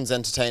children's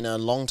entertainer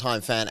and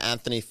longtime fan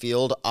Anthony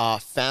Field are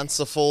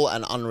fanciful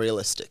and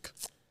unrealistic.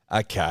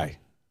 Okay.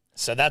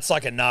 So that's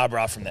like a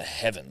Nabra from the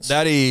heavens.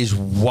 That is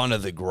one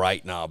of the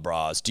great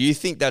Nabras. Do you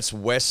think that's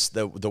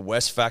the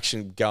West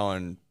faction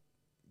come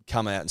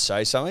out and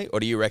say something? Or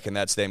do you reckon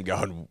that's them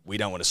going, we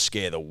don't want to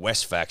scare the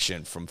West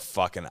faction from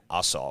fucking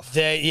us off?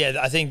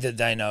 I think that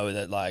they know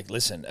that, like,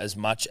 listen, as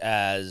much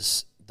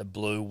as the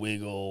Blue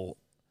Wiggle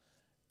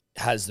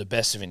has the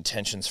best of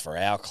intentions for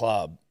our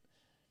club,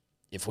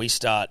 if we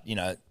start,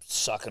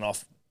 sucking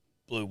off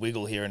Blue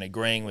Wiggle here and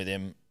agreeing with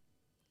him,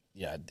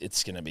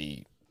 it's going to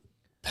be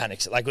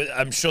panics. Like,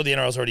 I'm sure the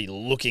NRL's already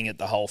looking at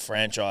the whole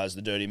franchise,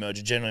 the dirty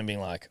merger, generally being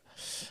like,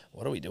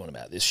 what are we doing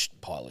about this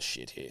pile of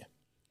shit here?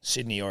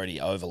 Sydney already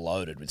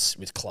overloaded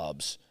with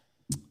clubs.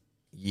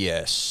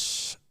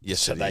 Yes. Yes,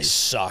 So it they is.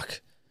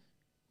 suck.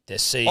 Their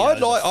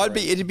CEOs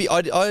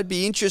I'd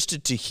be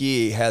interested to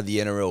hear how the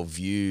NRL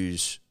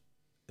views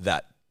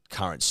that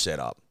current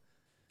setup,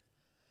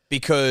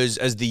 because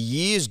as the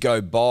years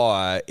go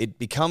by, it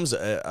becomes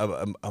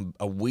a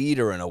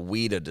weirder and a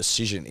weirder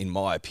decision, in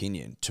my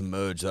opinion, to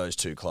merge those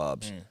two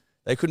clubs.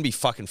 They couldn't be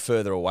fucking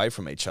further away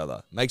from each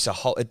other.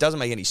 It doesn't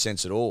make any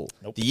sense at all.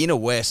 Nope. The inner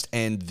west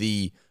and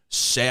the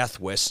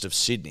southwest of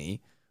Sydney,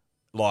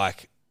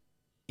 like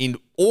in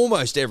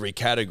almost every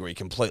category,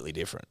 completely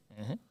different.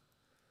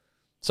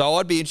 So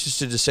I'd be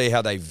interested to see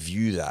how they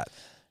view that.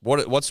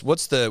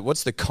 What's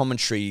the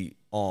commentary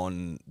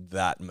on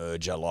that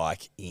merger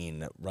like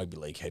in rugby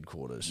league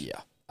headquarters?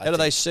 Yeah. How do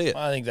they see it?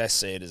 I think they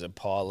see it as a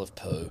pile of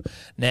poo.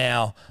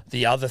 Now,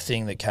 the other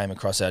thing that came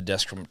across our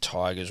desk from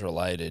Tigers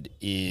related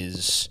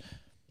is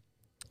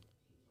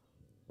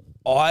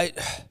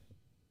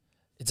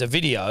it's a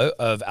video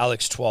of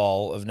Alex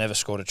Twal of Never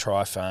Scored a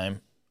Try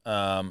fame,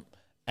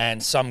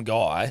 and some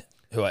guy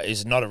who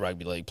is not a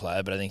rugby league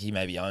player, but I think he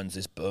maybe owns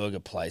this burger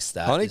place.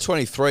 That Only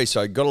 23,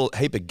 so got a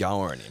heap of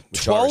goer in him.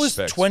 Which I Twal is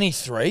respect.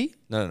 23.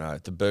 No.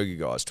 The burger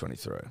guy's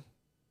 23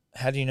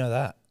 How do you know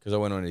that? because I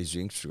went on his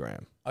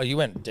Instagram. Oh, you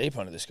went deep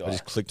onto this guy. I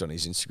just clicked on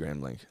his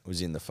Instagram link. It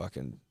was in the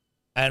fucking.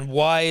 And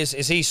why is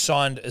he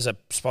signed as a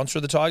sponsor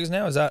of the Tigers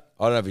now? Is that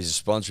I don't know if he's a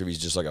sponsor, if he's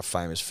just like a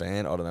famous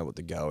fan. I don't know what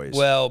the go is.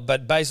 well?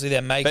 But basically,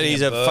 they're making. but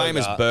he's a burger.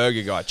 famous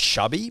burger guy.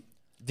 Chubby?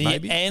 The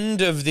maybe?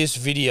 end of this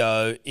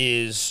video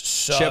is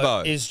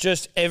Chebo. is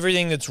just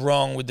everything that's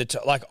wrong with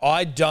the like.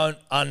 I don't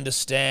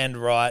understand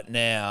right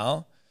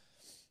now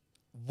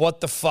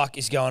what the fuck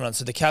is going on.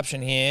 So the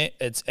caption here,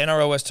 it's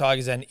NRL West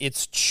Tigers and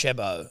it's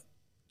Chebo.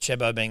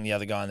 Chebo being the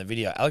other guy in the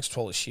video. Alex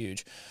Twal is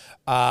huge.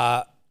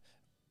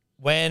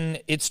 When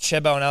it's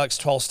Chebo and Alex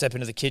Twal step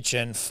into the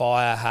kitchen,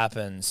 fire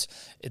happens.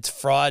 It's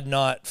Friday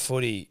night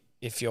footy.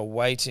 If you're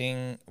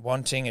wanting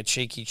a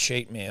cheeky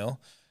cheat meal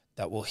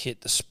that will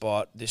hit the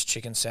spot, this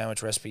chicken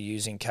sandwich recipe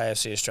using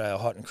KFC Australia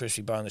hot and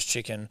crispy boneless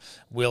chicken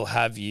will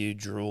have you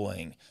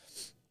drooling.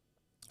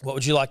 What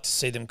would you like to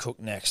see them cook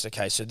next?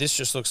 Okay, so this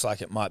just looks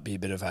like it might be a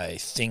bit of a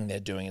thing they're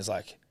doing as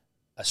like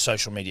a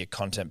social media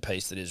content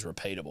piece that is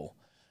repeatable.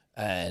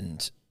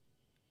 And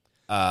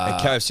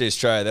KFC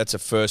Australia, that's a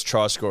first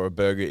try scorer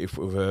burger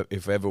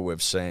if ever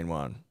we've seen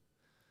one.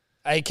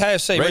 Hey,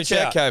 KFC, reach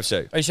out.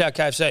 KFC. Reach out,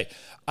 KFC.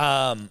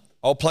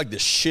 I'll plug the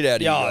shit out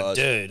of you guys.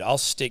 Dude, I'll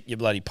stick your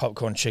bloody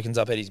popcorn chickens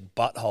up Eddie's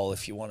butthole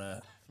if you want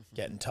to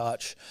get in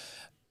touch.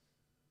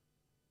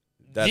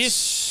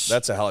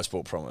 That's a Hello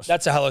Sport promise.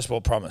 That's a Hello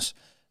Sport promise.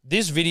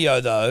 This video,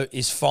 though,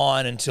 is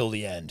fine until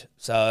the end.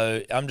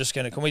 So I'm just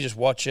going to... Can we just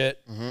watch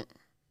it? Mm-hmm.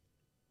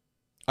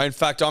 In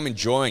fact, I'm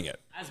enjoying it.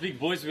 As big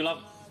boys, we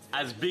love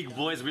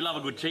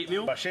a good cheat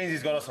meal. But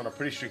Sheensy's got us on a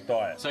pretty strict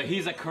diet. So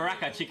here's a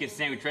Karaka chicken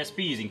sandwich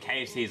recipe using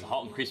KFC's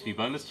hot and crispy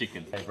boneless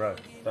chicken. Hey bro,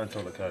 don't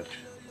tell the coach.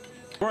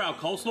 For our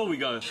coleslaw, we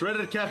go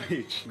Shredded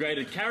cabbage,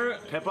 grated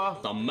carrot, pepper,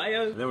 some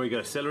mayo, then we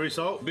go celery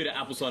salt, a bit of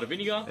apple cider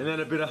vinegar, and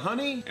then a bit of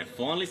honey, and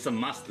finally some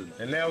mustard.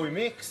 and now we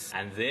mix.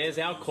 And there's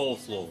our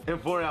coleslaw.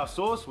 And for our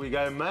sauce, we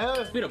go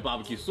mayo, Bit of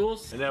barbecue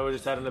sauce, and now we're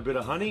just adding a bit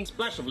of honey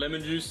splash of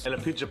lemon juice. and a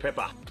pinch of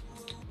pepper.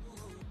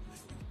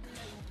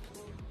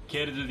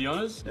 Care to do the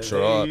honours? And That's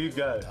there right. you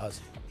go.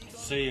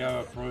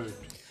 CEO approved.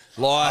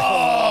 Like,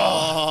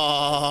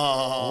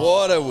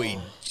 what are we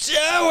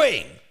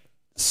doing?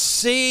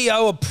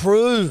 CEO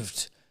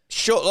approved.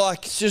 Sure,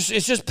 like, It's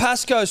just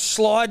Pascoe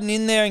sliding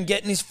in there and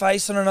getting his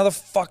face on another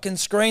fucking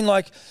screen.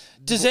 Like,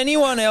 does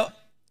anyone else...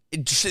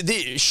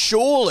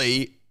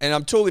 surely, and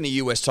I'm talking to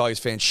US Tigers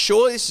fans,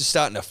 surely this is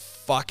starting to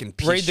fucking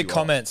piss Read the you off.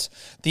 comments.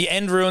 The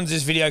end ruins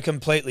this video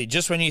completely.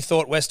 Just when you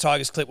thought West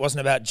Tigers clip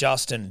wasn't about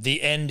Justin,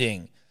 the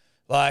ending.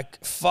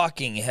 Like,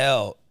 fucking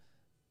hell.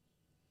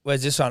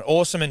 Where's this one?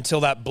 Awesome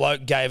until that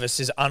bloke gave us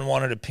his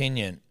unwanted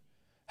opinion.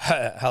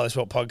 Hello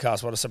Sport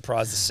Podcast, what a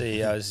surprise the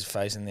CEO's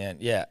face in the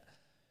end. Yeah.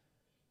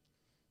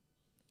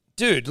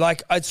 Dude,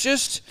 like, it's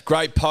just...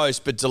 Great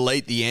post, but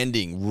delete the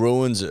ending.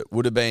 Ruins it.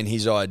 Would have been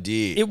his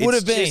idea. It would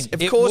have been. Just,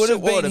 of It course would it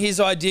have would been his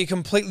idea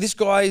completely. This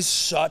guy is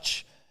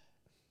such...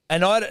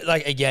 And I,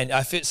 like, again,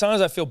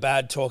 sometimes I feel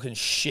bad talking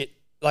shit.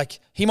 Like,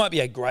 he might be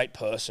a great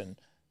person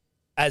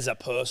as a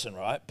person,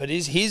 right? But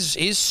his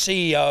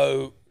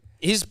CEO...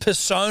 His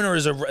persona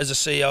as a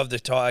CEO of the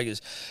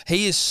Tigers,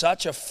 he is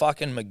such a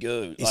fucking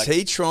magoo. Is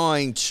he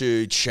trying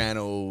to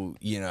channel,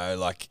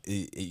 like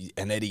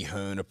an Eddie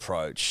Hearn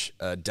approach,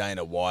 a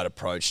Dana White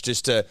approach,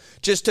 just to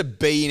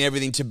be in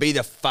everything, to be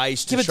the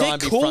face, to Yeah, but try they're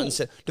and be cool. front and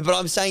center? But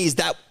I'm saying is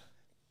that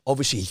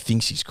obviously he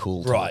thinks he's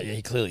cool, Tom. Right, yeah,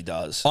 he clearly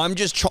does.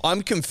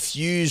 I'm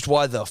confused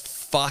why the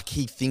fuck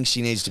he thinks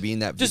he needs to be in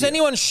that video. Does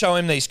anyone show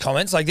him these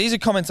comments? Like, these are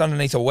comments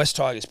underneath a West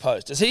Tigers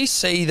post. Does he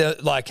see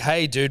that, like,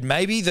 hey, dude,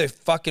 maybe the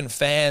fucking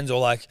fans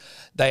or, like,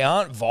 they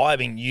aren't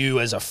vibing you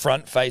as a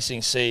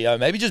front-facing CEO.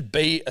 Maybe just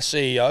be a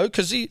CEO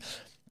because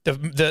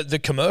the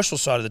commercial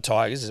side of the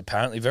Tigers is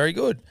apparently very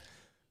good.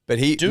 But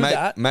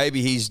that.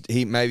 maybe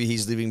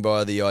he's living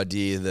by the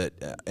idea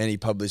that any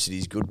publicity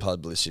is good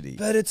publicity.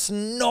 But it's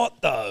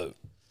not, though.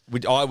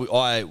 Which I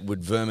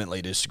would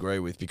vehemently disagree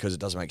with because it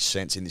doesn't make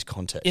sense in this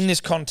context. In this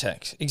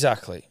context,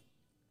 exactly.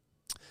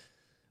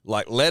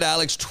 Like, let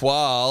Alex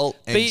Twal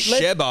and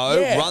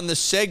Let- run the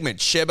segment.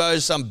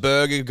 Shebo's some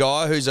burger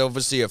guy who's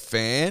obviously a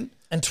fan.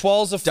 And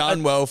Twal's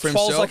Done well for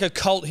Twal's himself. like a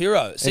cult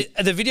hero. See,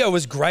 the video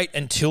was great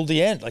until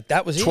the end. Like,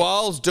 that was it.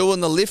 Twal's doing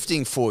the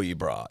lifting for you,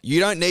 bruh.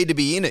 You don't need to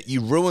be in it. You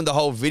ruined the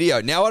whole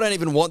video. Now I don't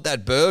even want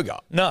that burger.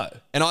 No.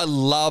 And I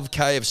love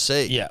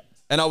KFC. Yeah.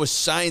 And I was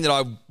saying that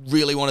I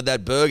really wanted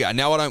that burger.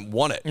 Now I don't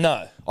want it.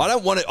 No. I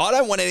don't want it. I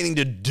don't want anything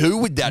to do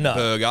with that No.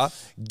 burger,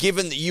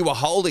 given that you were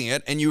holding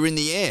it and you were in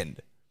the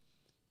end.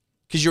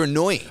 Because you're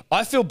annoying.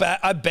 I feel bad.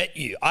 I bet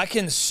you. I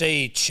can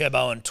see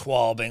Chebo and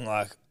Twal being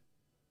like,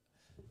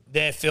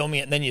 they're filming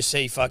it, and then you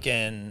see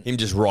fucking Him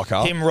just rock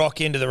up. him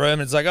rock into the room,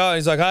 and it's like, oh,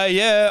 he's like, hey,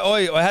 yeah,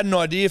 I had an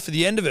idea for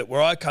the end of it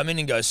where I come in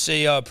and go,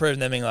 CEO approved,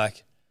 and them being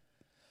like,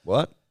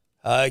 What?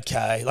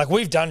 okay. Like,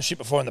 we've done shit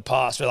before in the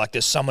past where, like,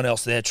 there's someone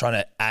else there trying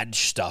to add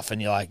stuff, and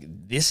you're like,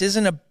 this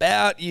isn't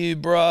about you,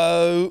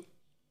 bro.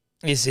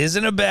 This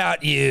isn't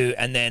about you.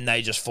 And then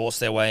they just force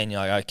their way, and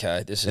you're like,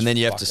 okay, this is And then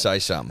you have to fucking- say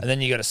something. And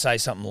then you got to say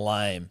something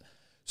lame.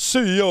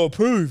 CEO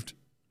approved.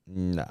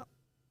 No.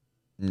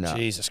 No.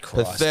 Jesus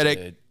Christ, Pathetic.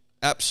 dude.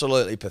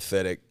 Absolutely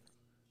pathetic.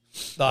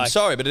 Like, I'm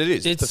sorry, but it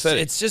is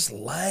pathetic. It's just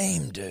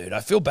lame, dude. I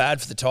feel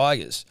bad for the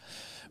Tigers.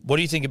 What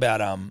do you think about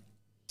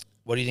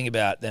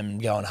them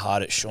going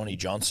hard at Shawnee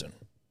Johnson?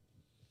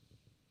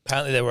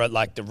 Apparently they were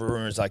like the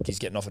rumors like he's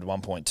getting offered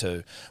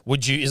 1.2.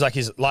 Would you? Is like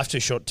his life too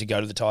short to go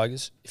to the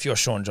Tigers? If you're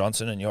Sean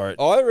Johnson and you're at,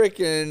 I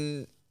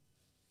reckon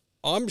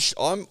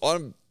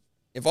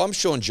if I'm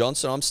Sean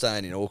Johnson, I'm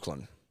staying in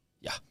Auckland.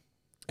 yeah,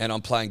 And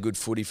I'm playing good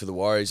footy for the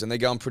Warriors, and they're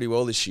going pretty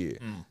well this year.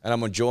 And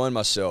I'm enjoying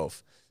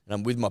myself, and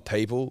I'm with my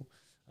people,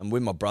 I'm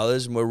with my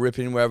brothers, and we're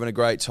ripping, we're having a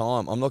great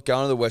time. I'm not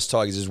going to the West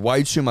Tigers. There's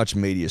way too much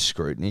media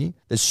scrutiny.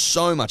 There's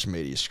so much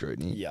media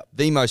scrutiny. Yep.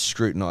 The most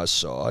scrutinised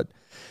side.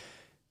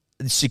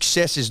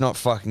 Success is not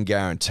fucking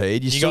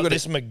guaranteed. you got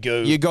this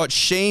Magoo. You got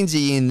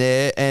Sheensy in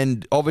there,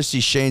 and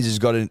obviously Sheens has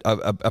got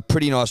a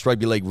pretty nice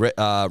rugby league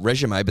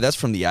resume, but that's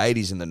from the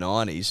 80s and the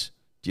 90s.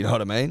 Do you know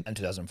what I mean? and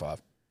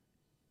 2005.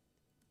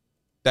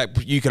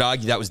 That you could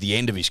argue that was the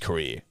end of his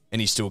career,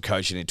 and he's still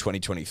coaching in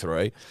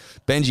 2023.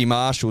 Benji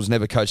Marshall's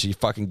never coached a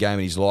fucking game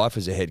in his life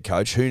as a head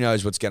coach. Who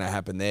knows what's going to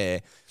happen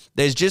there?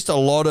 There's just a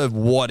lot of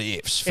what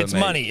ifs for It's me.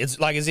 money. It's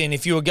like as in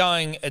if you were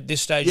going at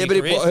this stage Yeah, of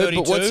your but, career,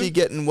 32, but what's he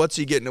getting? What's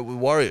he getting with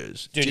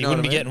Warriors? dude, Do you he know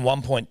wouldn't what be I mean?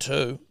 getting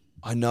 1.2.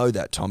 I know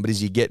that, Tom, but is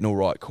he getting all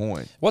right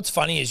coin? What's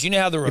funny is you know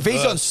how the If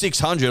reverse. he's on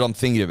 600, I'm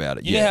thinking about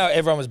it. You know how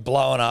everyone was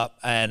blowing up,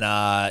 and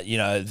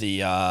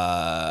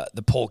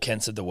the Paul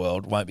Kents of the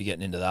world won't be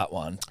getting into that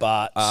one.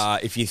 But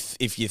If you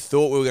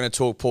thought we were going to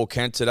talk Paul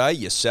Kent today,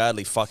 you're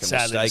sadly fucking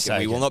Sadly mistaken. We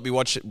mistaken. will not be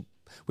watching.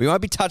 We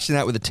won't be touching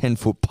that with a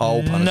 10-foot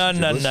pole. no,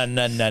 Punisher.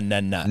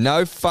 no.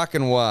 No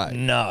fucking way.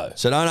 No.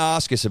 So don't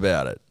ask us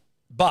about it.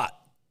 But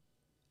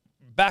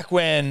back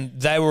when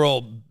they were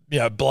all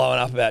blowing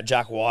up about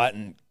Jack White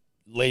and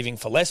leaving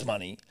for less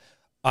money,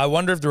 I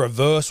wonder if the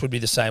reverse would be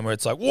the same, where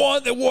it's like, why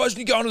isn't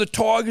he going to the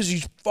Tigers?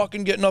 He's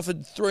fucking getting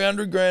offered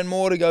 $300,000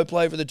 more to go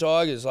play for the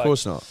Tigers. Like, Of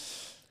course not.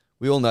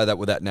 We all know that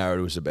what that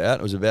narrative was about.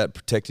 It was about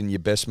protecting your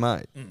best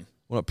mate. Well,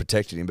 not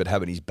protecting him, but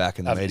having his back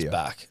in the having his media.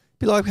 back.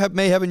 Be like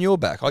me having your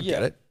back. I Yeah.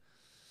 get it.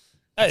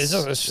 Hey, It is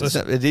what it is.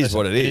 It is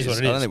what it I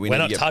don't is. think we We're need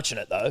to not get- touching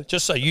it though.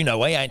 Just so you know,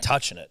 we ain't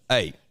touching it.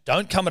 Hey,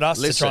 Don't come at us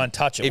to listen. try and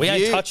touch it. If We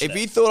ain't you- touching If it.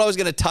 you thought I was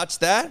going to touch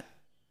that,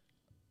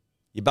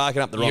 you're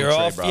barking up the wrong You're tree,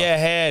 off bro. your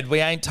head. We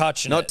ain't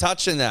touching Not it.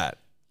 touching that.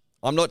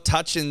 I'm not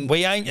touching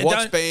We ain't-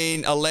 what's don't-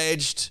 been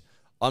alleged.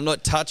 I'm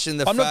not touching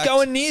the I'm fact not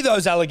going near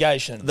those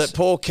allegations. that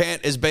Paul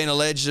Kent has been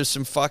alleged of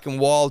some fucking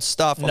wild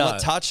stuff. I'm no. not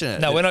touching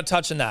it. No, we're not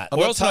touching that. I'm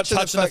We're not also not touching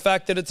the touching the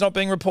fact that it's not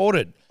being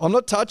reported. I'm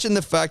not touching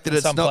the fact that In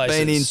it's some not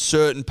been in places.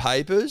 certain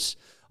papers.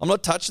 I'm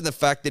not touching the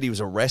fact that he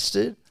was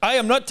arrested. Hey,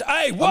 I'm not.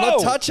 Hey, whoa!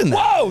 not touching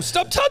that. Whoa!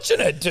 Stop touching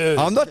it, dude.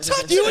 I'm not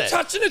touching You were it.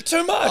 touching it too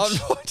I'm much.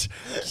 not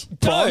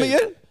priming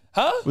it.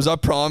 Huh? Was I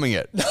priming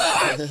it?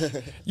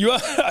 You are.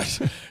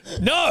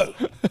 No,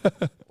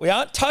 we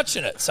aren't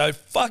touching it. So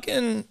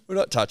fucking. We're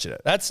not touching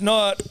it. That's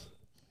not.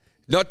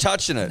 Not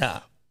touching it. Nah.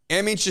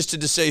 I'm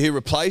interested to see who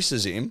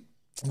replaces him.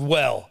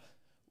 Well,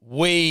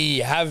 we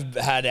have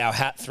had our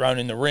hat thrown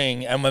in the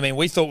ring, and I mean,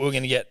 we thought we were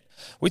going to get.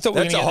 We thought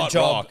we were That's going to a get the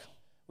hot job. rock.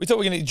 We thought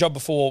we were going to get the job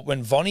before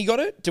when Vonnie got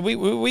it. Did we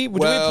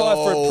apply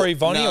for it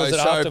pre-Vonnie or was it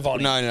after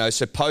Vonnie? No.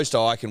 So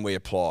post-Icon we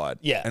applied.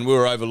 Yeah. And we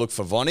were overlooked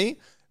for Vonnie.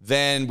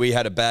 Then we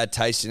had a bad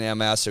taste in our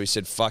mouth, so we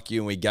said, fuck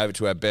you, and we gave it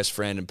to our best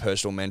friend and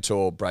personal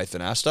mentor, Braith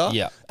and Astor.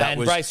 Yeah, That and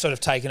was, Braith's sort of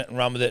taken it and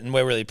run with it, and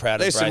we're really proud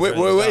of listen, Braith.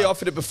 were we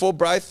offered it before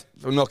Braith?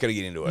 We're not going to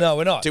get into it. No,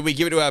 we're not. Did we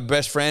give it to our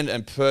best friend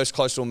and first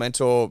close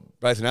mentor,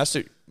 Braith and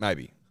Astor?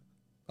 Maybe.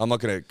 I'm not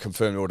going to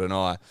confirm or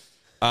deny.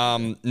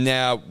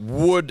 Now,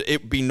 would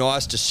it be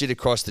nice to sit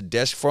across the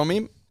desk from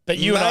him? But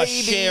you and I are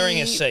Maybe.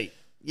 sharing a seat.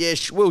 Yeah,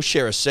 we'll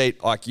share a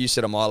seat. Like you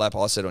said on my lap,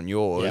 I said on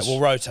yours. Yeah,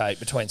 we'll rotate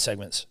between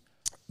segments.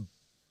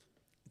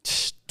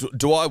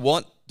 Do I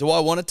want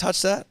to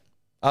touch that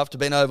after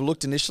being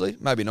overlooked initially?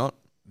 Maybe not.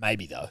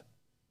 Maybe though.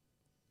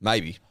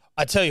 Maybe.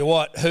 I tell you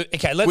what.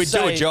 Let's We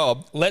say do a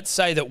job. Let's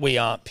say that we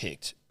aren't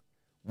picked.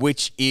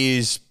 Which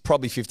is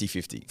probably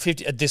 50-50.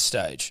 50 at this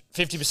stage.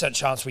 50%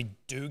 chance we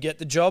do get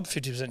the job.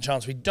 50%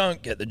 chance we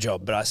don't get the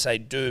job. But I say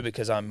do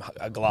because I'm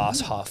a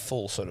glass half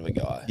full sort of a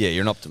guy. Yeah,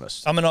 you're an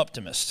optimist. I'm an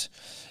optimist.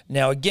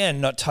 Now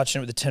again, not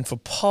touching it with a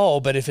 10-foot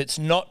pole. But if it's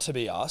not to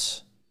be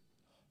us,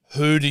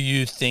 who do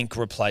you think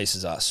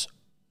replaces us?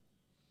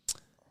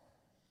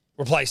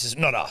 Replaces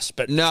not us,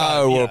 but No, kind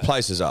of, you know.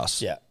 replaces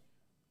us. Yeah.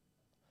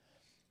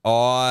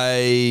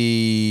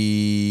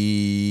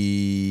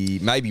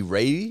 Maybe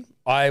Reedy.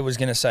 I was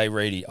going to say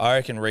Reedy. I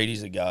reckon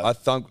Reedy's a go. I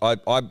think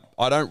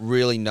I don't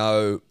really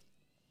know.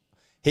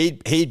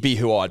 He'd be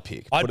who I'd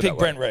pick. I'd Put it pick that way.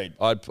 Brent Reid.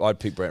 I'd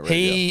pick Brent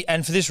Reid.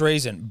 And for this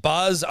reason,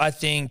 Buzz, I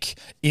think,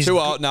 is Too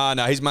old. No,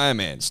 he's my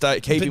man.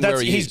 Keep him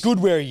where he is. He's good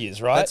where he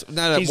is, right?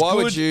 No. He's Why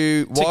good would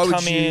you? Why to would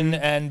come you? in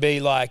and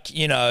be like,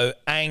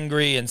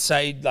 angry and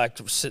say like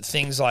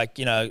things like,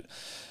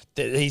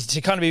 he's to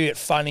kind of be a bit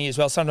funny as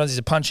well. Sometimes he's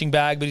a punching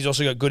bag, but he's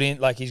also got good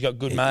he's got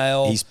good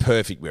mail. He's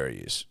perfect where he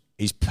is.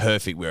 He's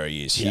perfect where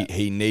he is. Yeah.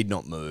 He need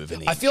not move.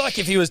 And I feel like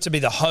if he was to be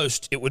the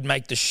host, it would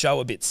make the show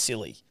a bit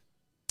silly.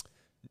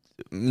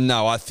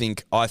 No, I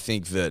think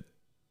that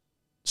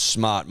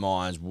smart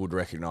minds would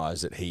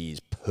recognise that he is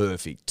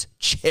perfect,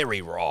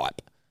 cherry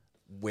ripe,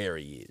 where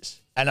he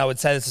is. And I would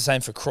say that's the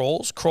same for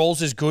Crawls.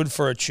 Crawls is good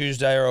for a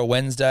Tuesday or a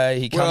Wednesday.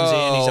 He comes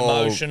in, he's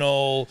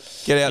emotional.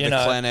 Get out the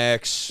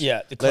Kleenex.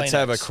 Yeah, the Let's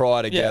have a Kleenex.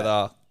 cry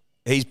together.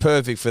 He's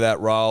perfect for that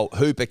role.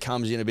 Hooper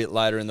comes in a bit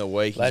later in the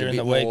week. Later He's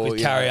in a the bit week more,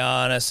 with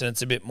Carianis, and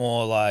it's a bit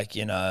more like,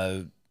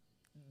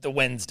 the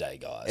Wednesday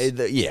guys.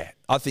 Yeah,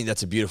 I think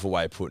that's a beautiful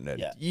way of putting it.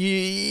 Yeah.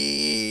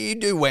 You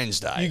do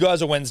Wednesday. You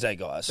guys are Wednesday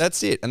guys.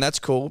 That's it, and that's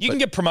cool. You can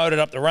get promoted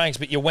up the ranks,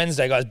 but you're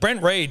Wednesday guys.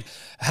 Brent Reid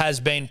has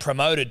been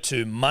promoted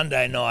to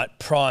Monday night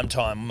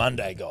primetime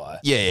Monday guy.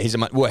 Yeah, he's a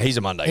Monday guy.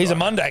 He's a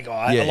Monday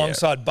guy Yeah,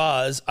 alongside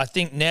Buzz. I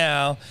think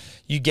now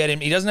you get him.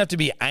 He doesn't have to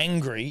be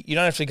angry. You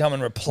don't have to come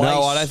and replace.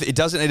 No, I don't. It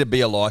doesn't need to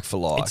be a like for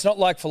like. It's not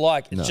like for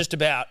like. It's just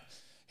about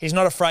he's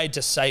not afraid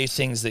to say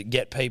things that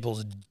get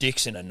people's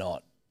dicks in a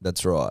knot.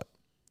 That's right.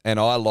 And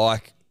I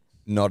like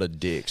knotted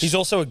dicks. He's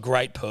also a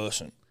great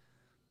person.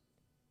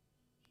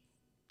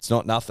 It's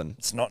not nothing.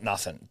 It's not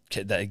nothing.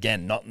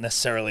 Again, not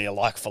necessarily a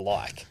like for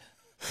like.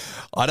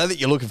 I don't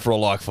think you're looking for a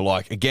like for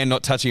like. Again,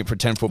 not touching it for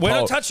 10 foot We're pole.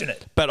 not touching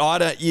it. But I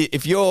don't.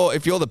 If you're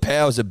the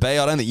powers that be,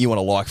 I don't think you want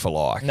a like for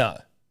like. No.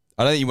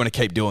 I don't think you want to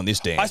keep doing this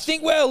dance. I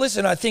think,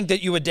 I think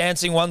that you were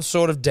dancing one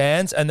sort of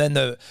dance and then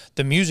the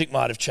music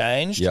might have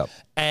changed. Yep.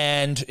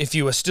 And if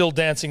you were still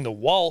dancing the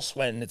waltz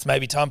when it's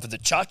maybe time for the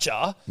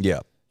cha-cha.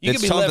 Yeah. You It's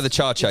could be time left- for the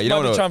cha-cha. It You might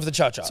know be what? time for the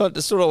cha-cha.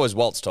 It's not always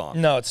waltz time.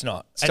 No, it's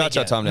not. It's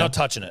cha-cha time now. Not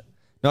touching it.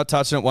 Not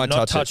touching it. Won't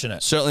Not touch touching it.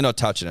 it. Certainly not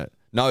touching it.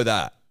 Know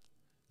that.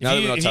 No,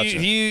 we're not touching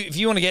it. If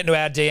you want to get into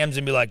our DMs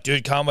and be like,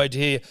 dude, can't wait to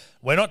hear,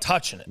 we're not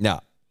touching it. No.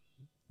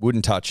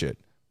 Wouldn't touch it.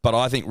 But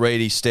I think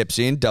Reedy steps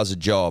in, does a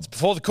job.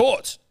 Before the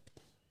courts.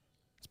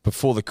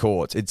 Before the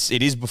courts.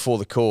 It is before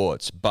the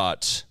courts,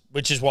 but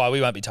Which is why we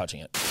won't be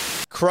touching it.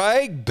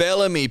 Craig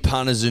Bellamy,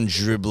 punters and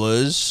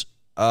dribblers,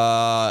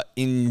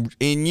 in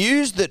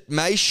news that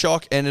may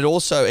shock and it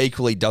also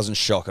equally doesn't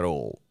shock at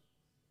all,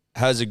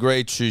 has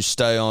agreed to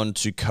stay on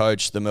to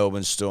coach the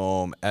Melbourne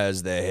Storm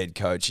as their head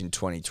coach in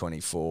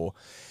 2024.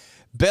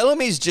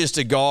 Bellamy's just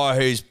a guy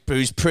who's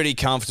pretty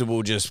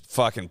comfortable just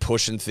fucking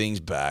pushing things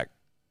back.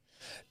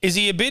 Is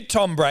he a bit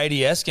Tom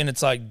Brady-esque? And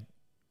it's like,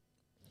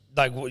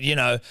 at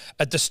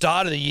the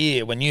start of the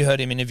year when you heard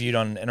him interviewed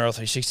on NRL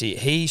 360,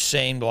 he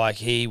seemed like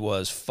he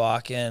was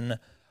fucking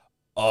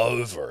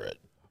over it.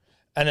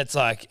 And it's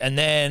like, and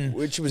then...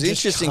 Which was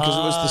just interesting because it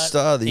was the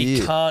start of the year.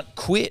 He can't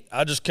quit.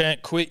 I just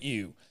can't quit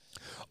you.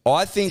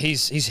 I think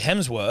He's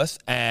Hemsworth,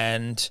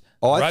 and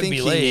I rugby think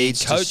he league needs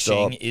to coaching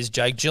stop. is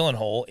Jake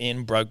Gyllenhaal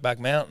in Brokeback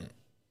Mountain.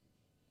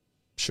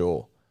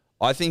 Sure.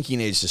 I think he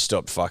needs to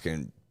stop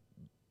fucking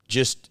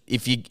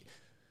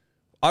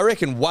I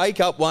reckon wake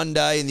up one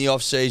day in the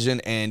off season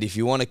and if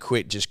you want to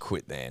quit, just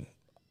quit then.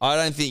 I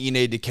don't think you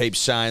need to keep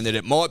saying that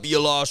it might be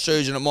your last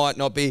season, it might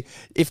not be.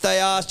 If they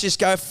ask, just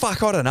go,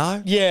 fuck, I don't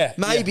know. Yeah.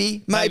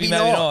 Maybe Maybe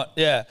not.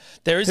 Yeah.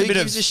 There is Who a bit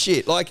gives of a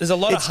shit? Like there's a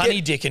lot of it's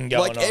honey dicking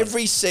going like on.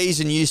 every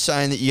season you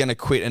saying that you're going to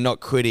quit and not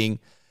quitting.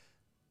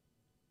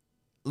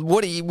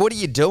 What are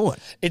you doing?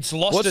 It's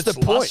lost What's its the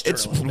point? luster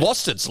It's a little bit.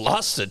 lost its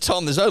luster,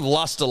 Tom. There's no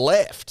luster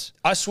left.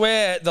 I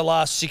swear the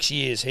last 6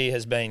 years he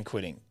has been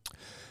quitting.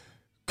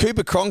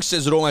 Cooper Cronk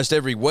says it almost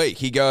every week.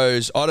 He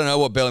goes, I don't know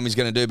what Bellamy's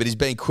going to do, but he's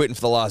been quitting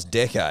for the last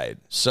decade.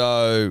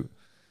 So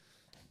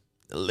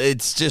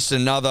it's just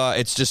another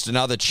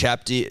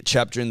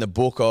chapter in the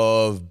book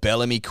of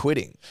Bellamy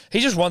quitting.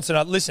 He just wants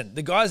to listen,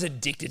 the guy's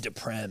addicted to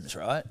prams,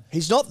 right?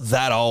 He's not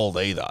that old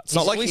either. It's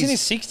not like he's in his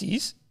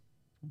 60s.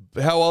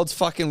 How old's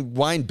fucking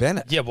Wayne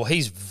Bennett? Yeah, well,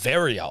 he's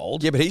very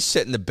old. Yeah, but he's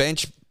setting the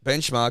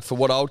benchmark for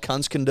what old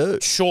cunts can do.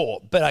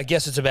 Sure, but I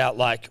guess it's about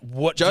like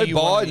what Joe do you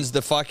want Biden's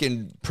the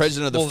fucking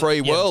president of the Well, free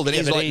yeah, world, and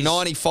yeah, he's but like he's-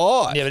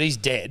 95. Yeah, but he's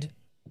dead.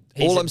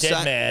 He's a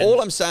dead man.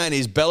 All I'm saying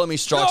is Bellamy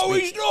strikes No,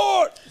 me. he's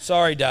not.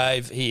 Sorry,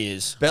 Dave. He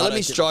is. Bellamy I don't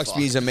give a strikes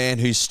me fuck. as a man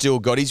who's still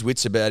got his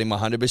wits about him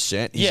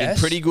 100%. He's Yes. in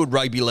pretty good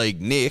rugby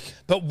league nick.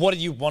 But what do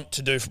you want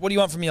to do? What do you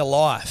want from your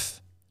life?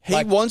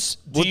 He wants...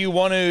 Do you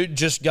want to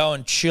just go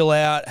and chill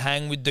out,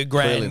 hang with the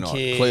Clearly not.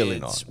 grandkids? Clearly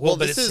not. Well,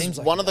 but this it is seems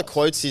like one he of the does.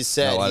 quotes he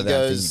said. No, I he don't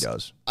think goes, he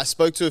does. I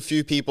spoke to a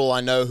few people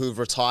I know who've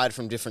retired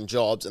from different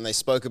jobs, and they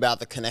spoke about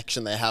the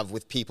connection they have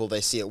with people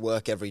they see at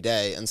work every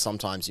day, and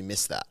sometimes you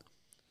miss that.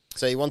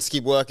 So he wants to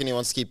keep working, he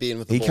wants to keep being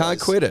with the He boys. can't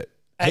quit it.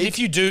 And if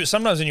you do,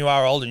 sometimes when you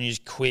are older and you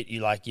just quit,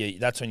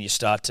 that's when you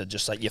start to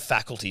just like your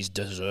faculties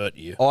desert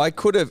you. I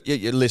could have.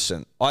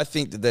 Listen, I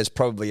think that there's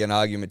probably an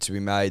argument to be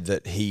made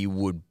that he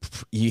would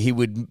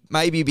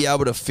maybe be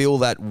able to fill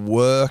that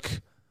work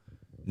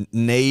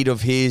need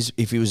of his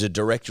if he was a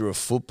director of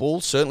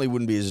football. Certainly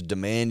wouldn't be as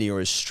demanding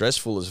or as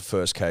stressful as a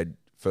first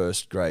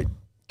grade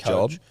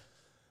job.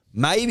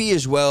 Maybe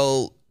as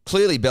well.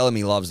 Clearly,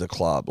 Bellamy loves the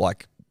club,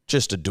 like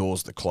just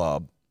adores the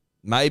club.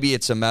 Maybe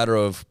it's a matter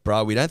of,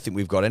 bro, we don't think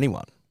we've got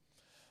anyone.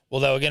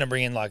 Well, they were going to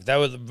bring in they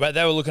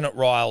were looking at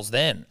Riles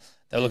then.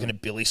 They were looking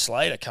at Billy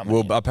Slater coming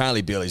in. Well,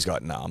 apparently Billy's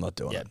got, no, I'm not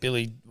doing it.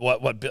 Billy,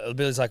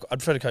 Billy's like, I'd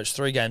prefer to coach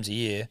 3 games a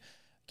year,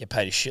 get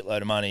paid a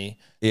shitload of money,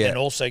 Yeah. and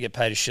also get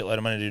paid a shitload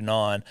of money to do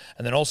 9,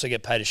 and then also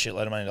get paid a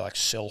shitload of money to like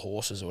sell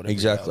horses or whatever.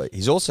 Exactly.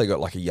 He's also got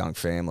like a young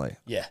family.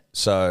 Yeah.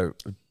 So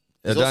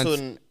he's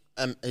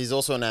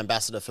also an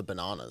ambassador for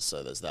bananas,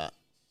 so there's that.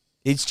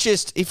 it's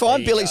just, if There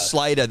I'm you Billy go.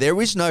 Slater, there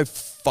is no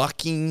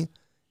fucking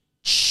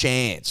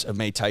chance of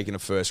me taking a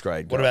first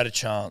grade What guy. about a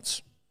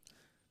chance?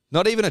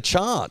 Not even a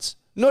chance.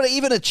 Not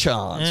even a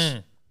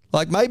chance.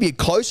 Like maybe a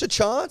closer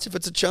chance if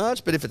it's a chance,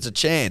 but if it's a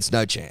chance,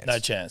 no chance. No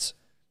chance.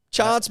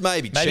 Chance,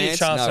 maybe. Maybe chance,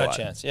 a chance, no way.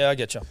 chance. Yeah, I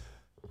get you.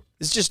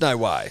 There's just no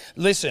way.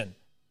 Listen,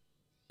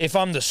 if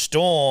I'm the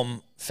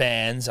Storm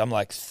fans, I'm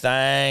like,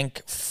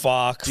 thank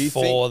fuck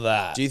for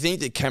that. Do you think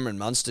that Cameron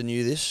Munster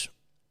knew this?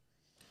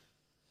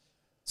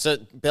 So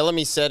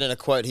Bellamy said in a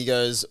quote, he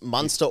goes,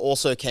 Munster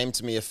also came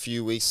to me a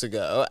few weeks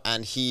ago,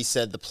 and he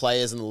said the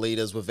players and the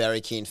leaders were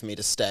very keen for me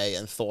to stay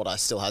and thought I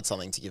still had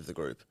something to give the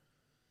group.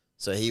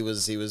 So he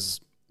was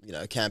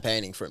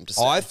campaigning for him to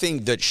stay. I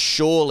think that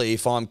surely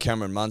if I'm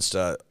Cameron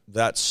Munster,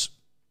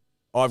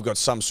 I've got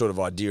some sort of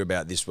idea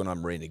about this when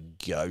I'm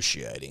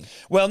renegotiating.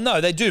 Well, no,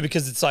 they do,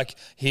 because it's like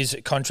his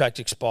contract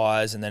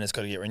expires and then it's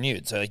got to get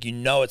renewed. So like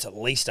it's at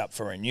least up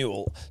for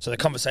renewal. So the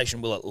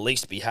conversation will at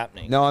least be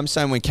happening. No, I'm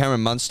saying when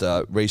Cameron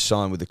Munster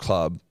re-signed with the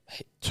club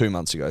 2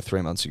 months ago,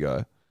 3 months ago.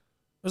 It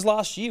was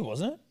last year,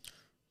 wasn't it?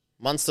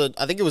 Munster,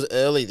 I think it was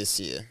early this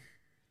year.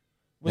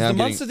 Was Now the I'm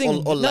Munster getting-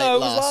 thing? or late No, it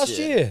was last last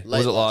year. year. Late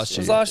Was it last It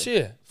year? was last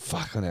year.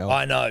 Fucking hell.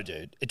 I know,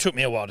 dude. It took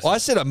me a while to I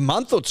said a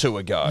month or two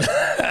ago.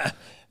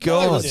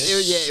 God.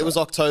 It was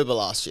October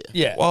last year.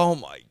 Yeah. Oh,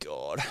 my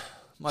God.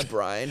 My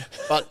brain.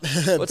 But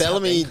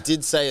Bellamy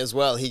did say as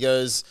well, he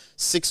goes,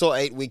 6 or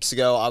 8 weeks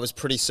ago, I was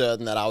pretty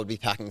certain that I would be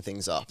packing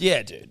things up.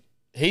 Yeah, dude.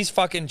 He's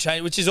fucking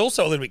changed, which is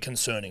also a little bit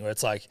concerning, where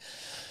it's like,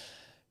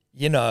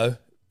 when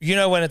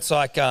it's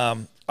like,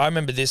 I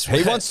remember this.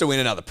 He wants to win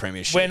another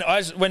premiership.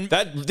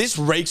 This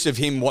reeks of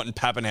him wanting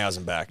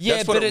Pappenhausen back. Yeah,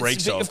 That's what but it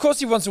reeks of. Of course,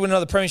 he wants to win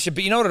another premiership,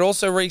 but you know what? It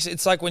also reeks.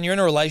 It's like when you're in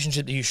a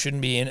relationship that you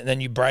shouldn't be in, and then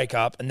you break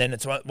up, and then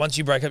it's once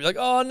you break up, you're like,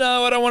 oh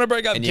no, I don't want to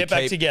break up. And Get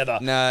back together.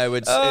 No,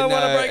 it's I want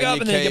to no, break up,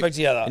 and then you get back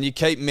together. And you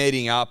keep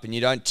meeting up, and you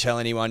don't tell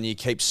anyone. You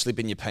keep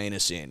slipping your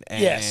penis in.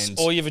 And, Yes,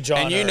 or your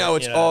vagina, And you know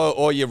it's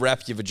or you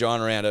wrap your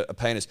vagina around a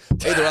penis.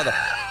 Either other.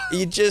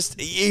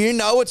 You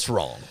know it's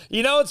wrong.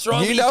 You know it's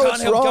wrong. You but know you can't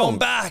it's help wrong. going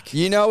back.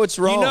 You know it's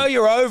wrong. You know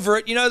you're over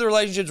it. You know the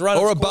relationship's run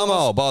or a its course.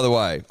 bumhole, by the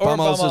way. Or a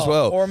Bumholes as bumhole,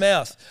 well. or a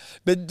mouth.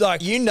 But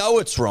like, You know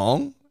it's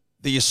wrong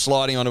that you're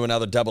sliding onto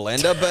another double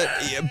ender,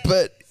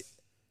 but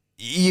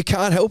you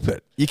can't help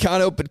it. You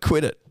can't help but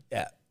quit it.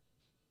 yeah,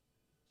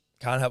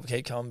 can't help but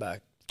keep coming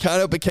back. Can't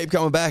help but keep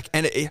coming back.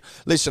 And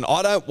listen,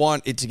 I don't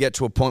want it to get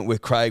to a point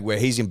with Craig where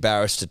he's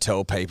embarrassed to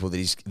tell people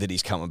that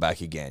he's coming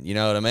back again. You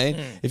know what I mean?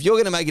 If you're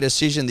going to make a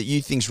decision that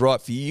you think's right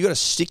for you, you got to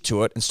stick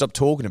to it and stop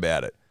talking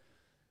about it.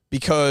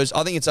 Because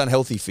I think it's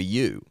unhealthy for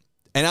you.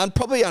 And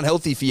probably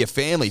unhealthy for your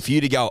family, for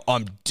you to go,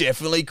 I'm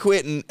definitely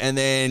quitting, and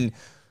then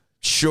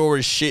sure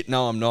as shit,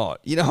 no, I'm not.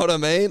 You know what I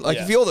mean? Like,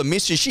 Yeah. if you're the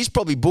missus, she's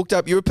probably booked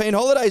up European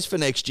holidays for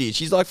next year.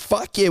 She's like,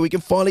 fuck yeah, we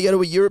can finally go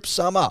to a Europe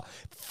summer.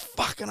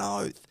 Fucking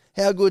oath.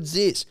 How good's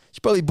this? She's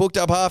probably booked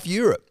up half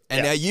Europe.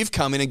 And now you've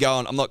come in and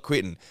gone, I'm not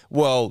quitting.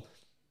 Well,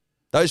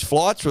 those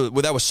flights, they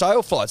were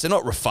sale flights. They're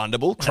not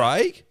refundable,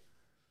 Craig.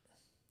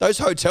 Those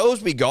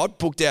hotels we got,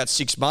 booked out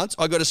 6 months.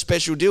 I got a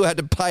special deal, had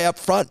to pay up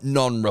front,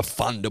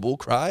 non-refundable,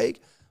 Craig.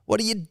 What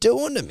are you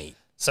doing to me?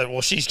 So, well,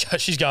 she's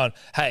going,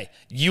 hey,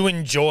 you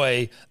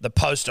enjoy the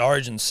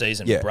post-origin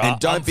season, Yeah, bruh. and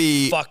don't I'm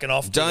be fucking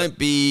off. Don't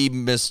be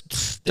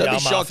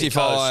shocked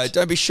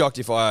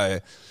if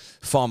I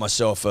find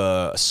myself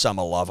a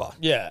summer lover,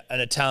 Yeah, an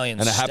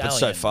Italian and it happens so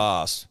stallion.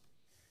 fast.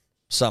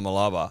 Summer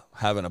lover,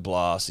 having a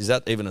blast. Is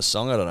that even a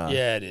song? I don't know.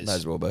 Yeah, it is. May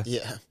as well be.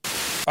 Yeah.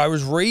 I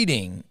was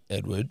reading,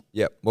 Edward.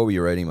 Yep. What were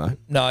you reading, mate?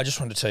 No, I just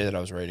wanted to tell you that I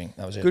was reading.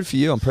 That was it. Good for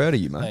you. I'm proud of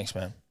you, mate. Thanks,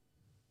 man.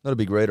 Not a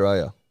big reader, are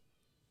you?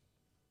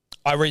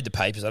 I read the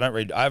papers. I don't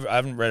read. I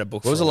haven't read a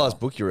book. What was for the a last while.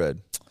 book you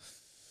read?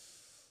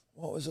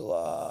 What was the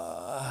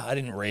last? I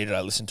didn't read it. I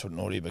listened to an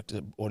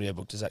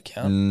audiobook. Does that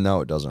count?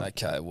 No, it doesn't.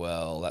 Okay,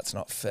 well, that's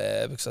not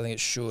fair because I think it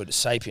should.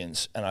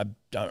 Sapiens, and I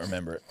don't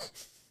remember it.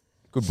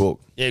 Good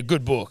book. Yeah,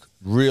 good book.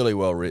 Really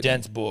well written.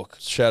 Dense book.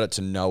 Shout out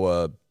to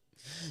Noah.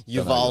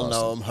 Yuval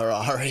Noam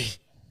Harari.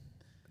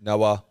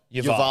 Noah.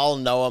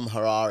 Yuval Noam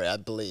Harari, I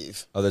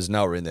believe. Oh, there's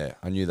Noah in there.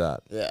 I knew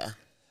that. Yeah.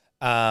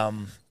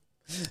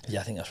 Yeah,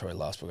 I think that's probably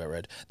the last book I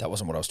read. That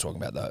wasn't what I was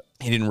talking about, though.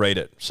 He didn't read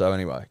it. So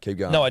anyway, keep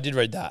going. No, I did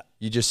read that.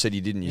 You just said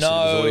you didn't. You said it No,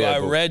 was audio I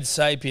book. read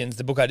Sapiens.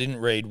 The book I didn't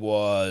read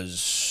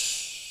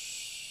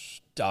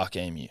was Dark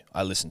Emu.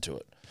 I listened to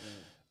it,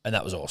 and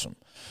that was awesome.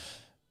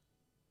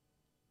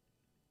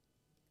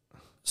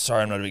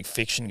 Sorry, I'm not a big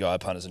fiction guy,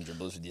 punters and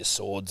dribblers with your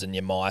swords and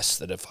your mice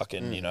that are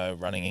fucking,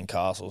 running in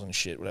castles and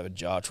shit, whatever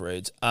Jarch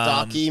reads.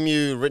 Dark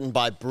Emu, written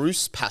by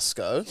Bruce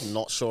Pascoe.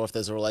 Not sure if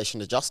there's a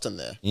relation to Justin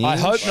there. I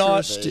hope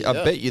not. Interesting. I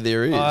bet you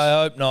there is.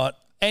 I hope not.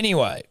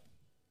 Anyway,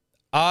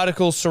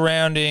 article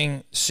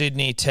surrounding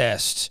Sydney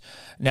Test.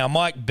 Now,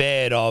 Mike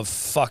Baird of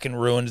fucking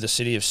ruined the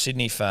city of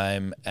Sydney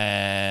fame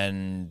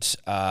and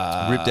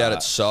Ripped out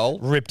its soul.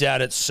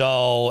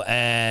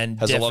 And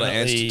Has a lot of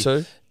answers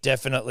too.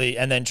 Definitely,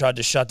 and then tried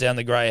to shut down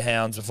the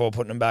Greyhounds before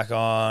putting them back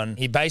on.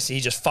 He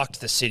just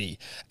fucked the city,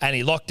 and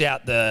he locked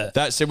out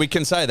So we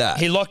can say that.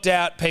 He locked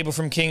out people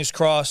from King's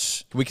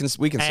Cross. We can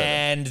say that.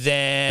 And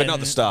then... But not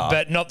the Star.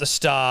 But not the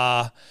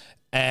Star.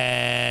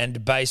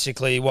 And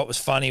basically what was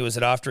funny was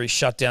that after he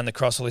shut down the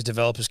Cross, all his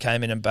developers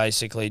came in and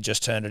basically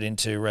just turned it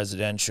into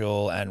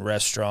residential and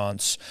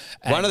restaurants.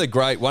 And One of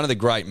the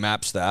great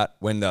maps that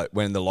when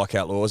the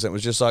lockout laws, it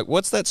was just like,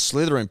 what's that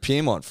slither in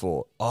Piermont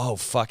for? Oh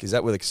fuck, is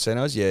that where the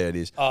casino is? Yeah, it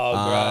is. Oh,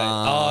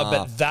 great.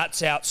 But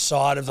that's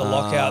outside of the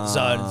lockout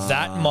zone.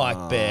 That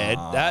Mike Baird,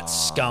 that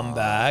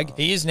scumbag.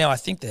 He is now, I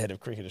think, the head of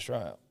Cricket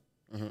Australia.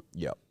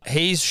 Yep.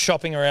 He's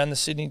shopping around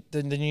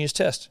the New Year's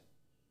Test.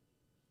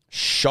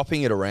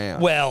 Shopping it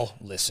around. Well,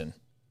 listen.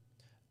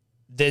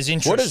 There's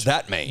interest. What does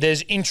that mean?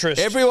 There's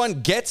interest.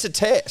 Everyone gets a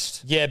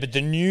test. Yeah, but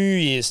the New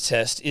Year's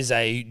Test is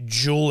a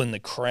jewel in the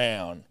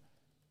crown.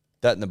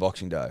 That and the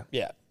Boxing Day.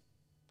 Yeah.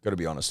 Got to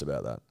be honest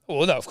about that.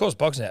 Well, no, of course,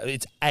 Boxing Day.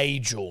 It's a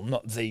jewel,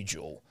 not the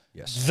jewel.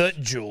 Yes. The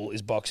jewel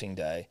is Boxing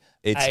Day.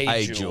 It's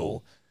a jewel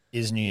jewel.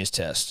 is New Year's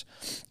Test.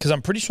 Because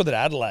I'm pretty sure that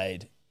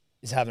Adelaide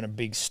is having a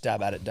big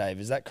stab at it,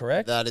 Dave. Is that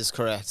correct? That is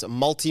correct. A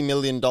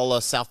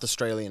multi-million-dollar South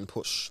Australian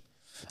push.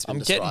 It's been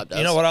described as.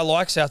 You know what? I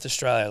like South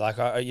Australia. Like,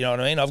 you know what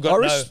I mean? I've got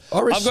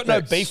no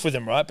respect. beef with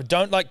them, right? But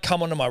don't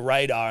come onto my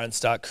radar and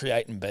start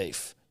creating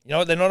beef. You know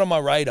what? They're not on my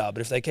radar, but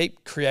if they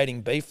keep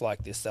creating beef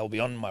like this, they'll be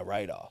on my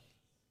radar.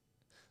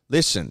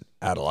 Listen,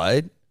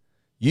 Adelaide,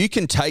 you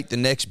can take the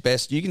next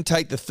best. You can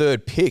take the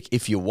third pick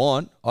if you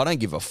want. I don't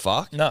give a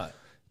fuck. No.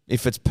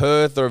 If it's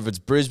Perth or if it's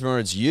Brisbane or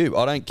it's you,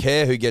 I don't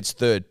care who gets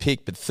third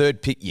pick, but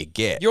third pick you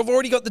get. You've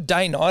already got the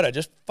day-nighter.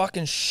 Just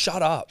fucking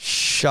shut up.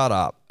 Shut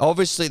up.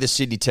 Obviously, the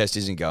Sydney Test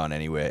isn't going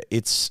anywhere.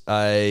 It's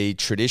a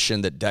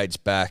tradition that dates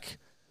back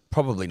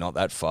probably not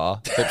that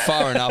far, but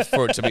far enough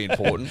for it to be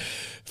important.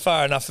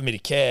 Far enough for me to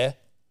care.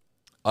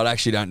 I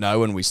actually don't know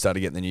when we started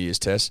getting the New Year's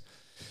Test,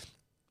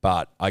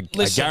 but I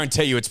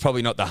guarantee you it's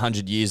probably not the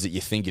 100 years that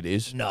you think it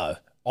is. No.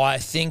 I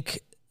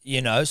think...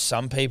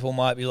 some people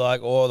might be like,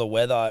 "Oh, the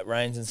weather, it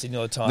rains in Sydney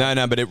all the time."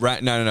 No, but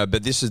no.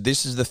 But this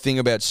is the thing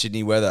about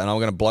Sydney weather, and I'm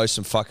going to blow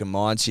some fucking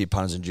minds here,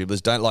 punters and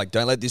dribblers. Don't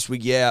let this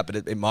wig you out, but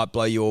it might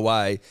blow you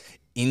away.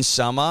 In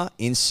summer,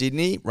 in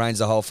Sydney, rains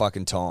the whole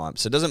fucking time.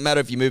 So it doesn't matter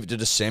if you move it to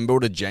December or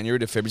to January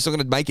to February. It's not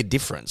going to make a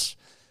difference.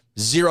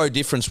 Zero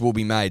difference will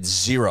be made.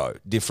 Zero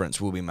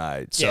difference will be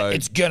made. So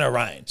it's gonna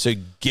rain. So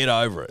get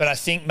over it. But I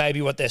think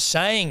maybe what they're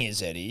saying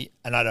is, Eddie,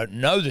 and I don't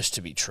know this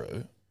to be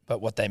true,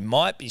 but what they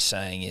might be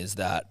saying is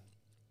that,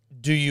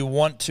 do you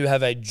want to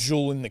have a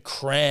jewel in the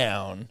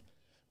crown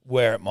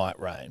where it might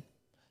rain?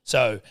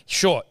 So,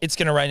 sure, it's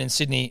going to rain in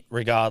Sydney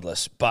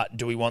regardless, but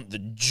do we want the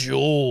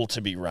jewel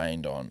to be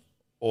rained on?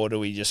 Or do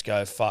we just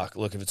go, fuck,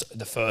 look, if it's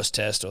the first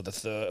test or the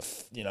third,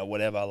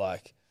 whatever,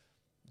 like,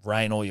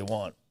 rain all you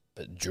want,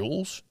 but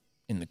jewels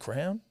in the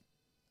crown?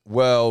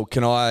 Well,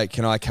 can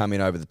I come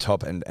in over the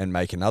top and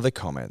make another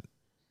comment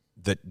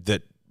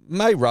that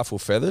may ruffle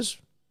feathers,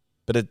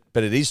 but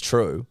it is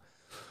true.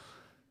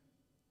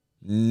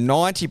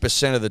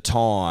 90% of the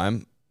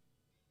time,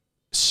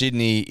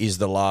 Sydney is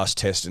the last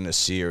test in a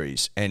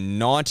series,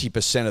 and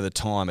 90% of the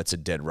time it's a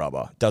dead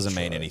rubber. Doesn't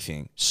mean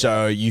anything.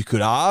 So you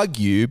could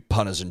argue,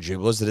 punters and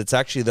dribblers, that it's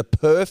actually the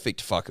perfect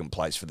fucking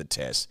place for the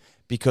test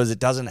because it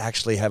doesn't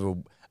actually have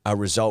a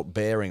result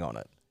bearing on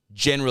it.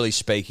 Generally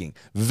speaking,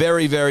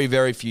 very, very,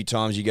 very few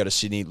times you go to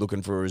Sydney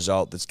looking for a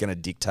result that's going to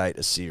dictate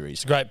a series.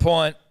 It's a great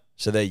point.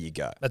 So there you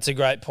go. That's a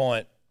great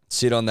point.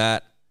 Sit on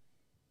that.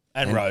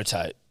 And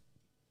rotate.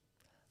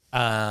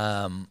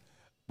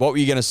 What were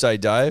you going to say,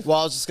 Dave? Well,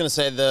 I was just going to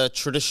say the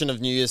tradition of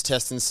New Year's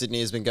Test in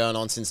Sydney has been going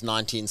on since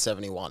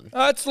 1971.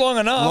 That's long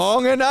enough.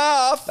 Long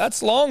enough.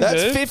 That's long,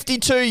 That's dude.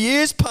 52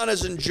 years,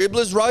 punters and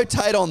dribblers.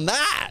 Rotate on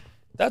that.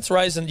 That's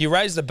you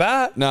raised the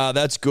bat. No,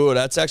 that's good.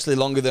 That's actually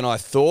longer than I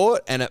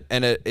thought, and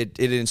it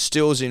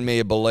instills in me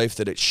a belief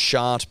that it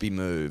shan't be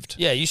moved.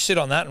 Yeah, you sit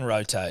on that and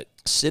rotate.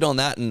 Sit on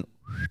that and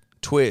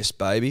twist,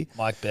 baby.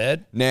 Mike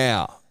Baird.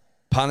 Now,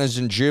 punters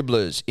and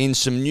dribblers, in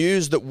some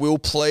news that will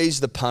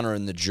please the punter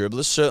and the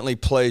dribbler, certainly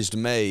pleased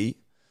me.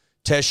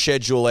 Test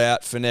schedule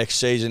out for next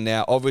season.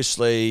 Now,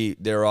 obviously,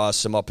 there are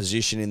some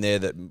opposition in there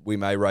that we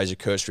may raise a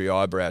cursory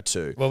eyebrow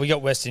to. Well, we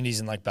got West Indies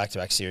in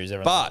backback-to-back series.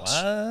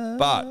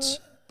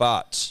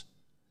 But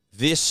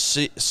this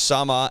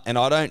summer, and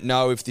I don't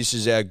know if this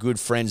is our good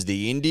friends,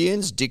 the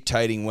Indians,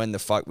 dictating when the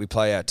fuck we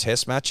play our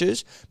test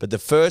matches. But the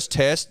first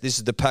test, this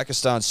is the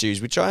Pakistan series,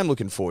 which I am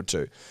looking forward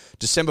to.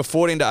 December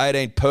 14 to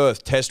 18,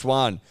 Perth, test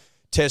 1.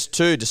 Test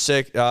 2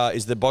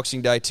 is the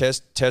Boxing Day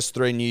test. Test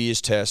 3, New Year's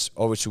test.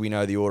 Obviously, we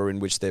know the order in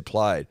which they're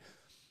played.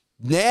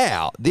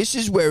 Now, this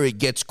is where it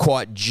gets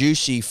quite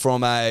juicy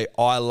from a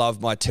I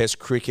love my test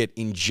cricket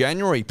in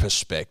January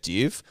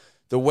perspective.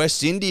 The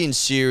West Indian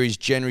series,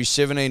 January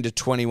 17 to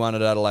 21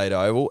 at Adelaide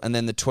Oval, and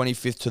then the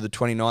 25th to the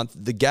 29th,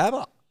 the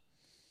Gabba.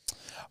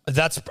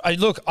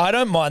 Look, I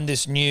don't mind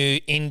this new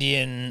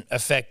Indian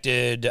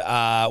affected,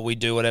 we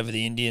do whatever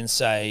the Indians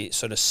say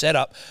sort of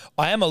setup.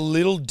 I am a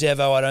little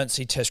devo. I don't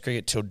see Test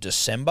cricket till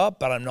December,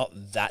 but I'm not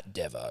that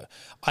devo.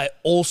 I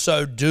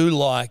also do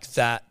like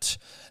that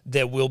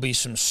there will be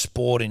some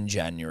sport in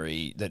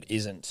January that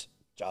isn't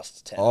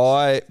just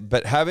tennis.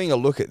 But having a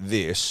look at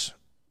this,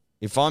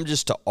 if I'm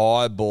just to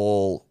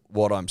eyeball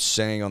what I'm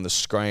seeing on the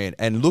screen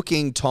and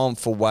looking, Tom,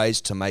 for ways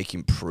to make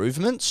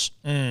improvements,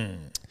 a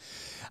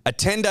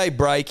 10-day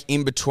break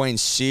in between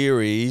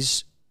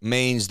series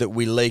means that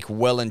we leak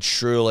well and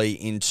truly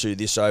into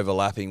this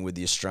overlapping with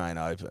the Australian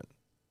Open,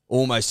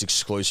 almost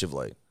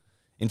exclusively.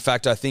 In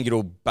fact, I think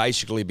it'll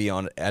basically be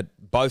on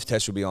both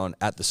tests will be on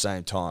at the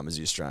same time as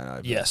the Australian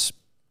Open. Yes.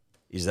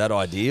 Is that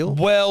ideal?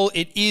 Well,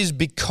 it is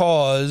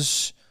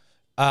because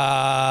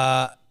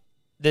the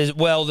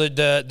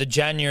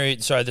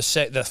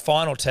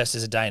final test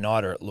is a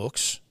day-nighter, it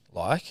looks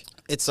like.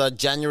 It's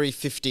January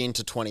 15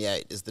 to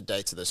 28 is the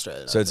date of the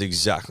Australian So Open. it's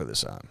exactly the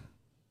same.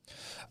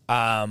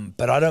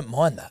 But I don't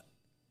mind that.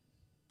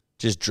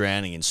 Just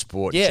drowning in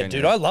sport. Yeah,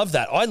 dude, I love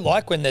that. I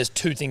like when there's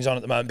two things on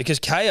at the moment because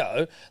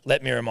KO,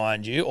 let me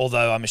remind you,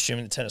 although I'm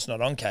assuming the tennis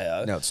not on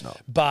KO. No, it's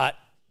not. But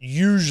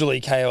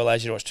usually KO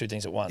allows you to watch two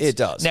things at once. It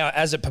does. Now,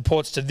 as it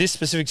purports to this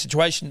specific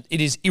situation,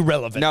 it is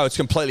irrelevant. No, it's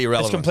completely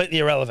irrelevant. It's completely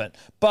irrelevant.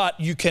 But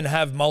you can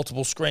have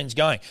multiple screens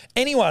going.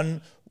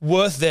 Anyone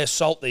worth their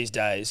salt these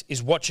days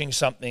is watching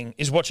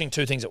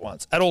two things at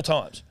once at all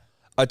times.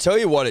 I tell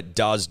you what it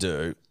does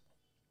do.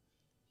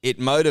 It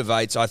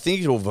motivates, I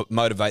think it'll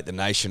motivate the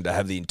nation to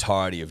have the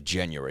entirety of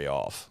January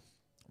off.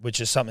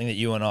 Which is something that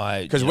you and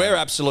I... Because we're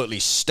absolutely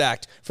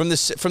stacked. From the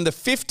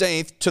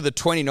 15th to the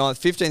 29th,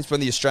 15th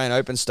when the Australian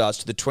Open starts,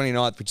 to the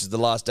 29th, which is the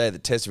last day of the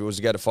test, if it was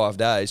to go to 5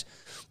 days,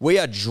 we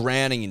are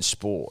drowning in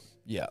sport.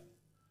 Yeah.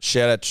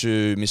 Shout out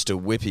to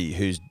Mr. Whippy,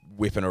 who's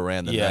whipping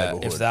around the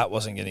neighbourhood. If that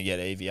wasn't going to get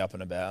Evie up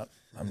and about,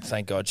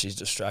 thank God she's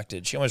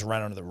distracted. She almost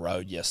ran onto the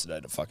road yesterday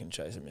to fucking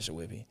chase at Mr.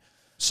 Whippy.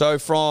 So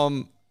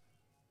from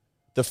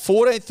the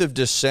 14th of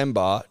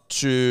December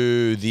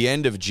to the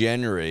end of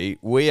January,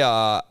 we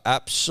are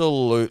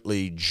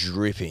absolutely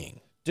dripping.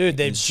 Dude,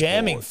 they're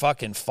jamming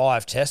fucking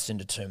 5 tests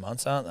into 2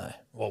 months, aren't they?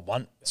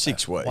 Well,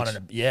 6 weeks.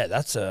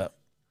 Is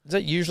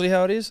that usually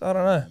how it is? I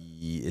don't know.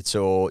 Yeah, it's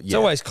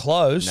always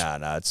close. No,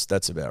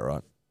 that's about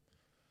right.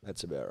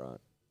 That's about right.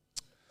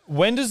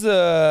 When does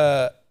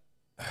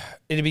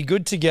it'd be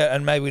good to get,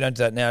 and maybe we don't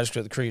do that now, just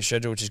got the cricket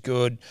schedule, which is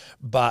good,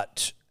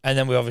 and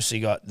then we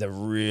obviously got the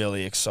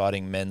really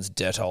exciting men's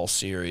Dettol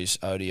series,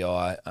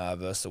 ODI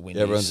versus the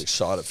Windies. Everyone's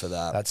excited for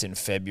that. That's in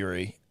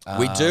February.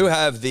 We do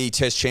have the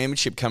Test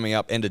Championship coming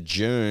up end of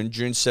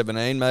June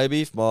 17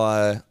 maybe, if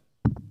my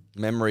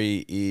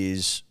memory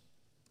is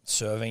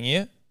serving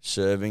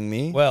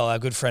me. Well, our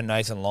good friend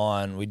Nathan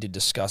Lyon, we did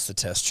discuss the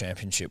Test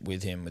Championship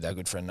with our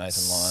good friend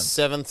Nathan Lyon.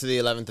 7th to the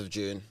 11th of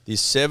June. The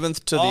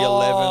 7th to the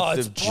 11th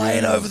of June.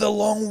 Playing over the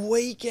long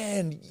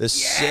weekend. The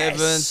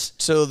 7th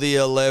to the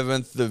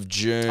 11th of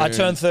June. I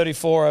turned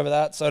 34 over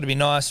that, so it'd be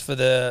nice for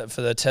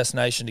the Test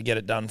Nation to get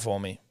it done for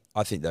me.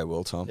 I think they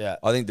will, Tom. Yeah.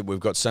 I think that we've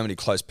got so many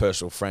close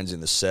personal friends in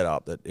the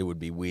setup that it would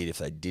be weird if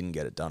they didn't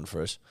get it done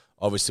for us.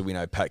 Obviously, we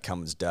know Pat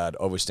Cummins' dad.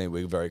 Obviously,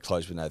 we're very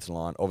close with Nathan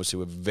Lyon. Obviously,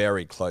 we're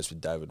very close with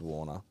David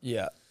Warner.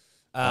 Yeah.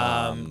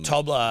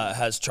 Tobler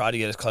has tried to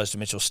get as close to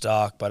Mitchell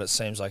Starc, but it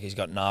seems like he's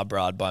got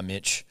nabra'd by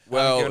Mitch.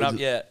 Well, haven't given up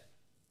yet.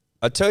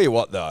 I tell you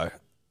what, though,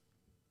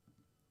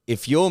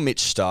 if you're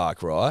Mitch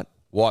Starc, right,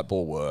 white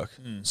ball work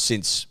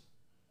since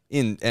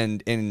in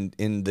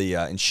the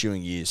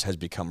ensuing years has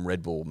become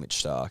red ball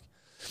Mitch Starc.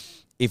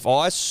 If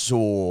I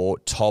saw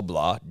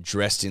Tobler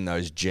dressed in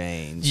those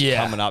jeans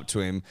coming up to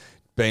him,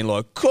 being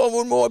like, "Come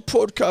on my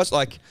podcast,"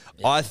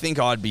 I think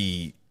I'd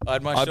be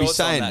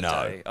saying on that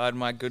no. day. I had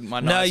my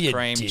nice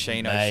cream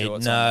chino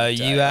shorts. No, on that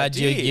you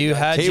day.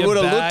 had He your would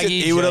have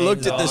baggy he would have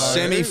looked jeans at the on.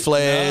 semi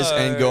flares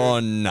and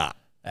gone, nah.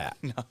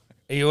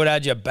 You would have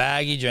had your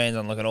baggy jeans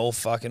on, looking all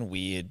fucking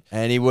weird.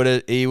 And he would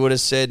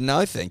have said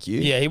no, thank you.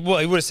 Yeah, he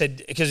would have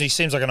said, because he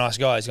seems like a nice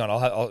guy. He's gone,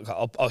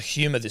 I'll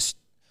humour this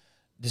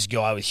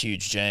guy with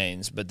huge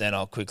jeans, but then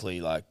I'll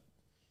quickly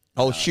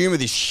I'll humour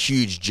this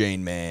huge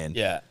jean man.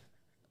 Yeah.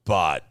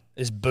 But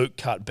This boot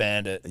cut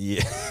bandit.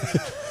 yeah.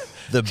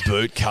 The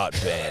boot cut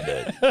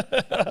bandit.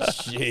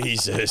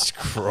 Jesus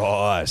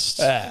Christ.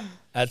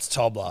 That's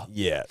Tobler.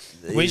 Yeah.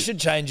 We should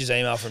change his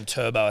email from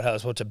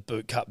turbo@hellosport to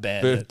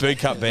bootcutbandit.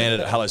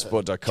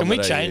 Bootcutbandit@hellosport.com. Can we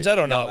change that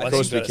or not? No, once of you've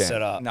course we got it can.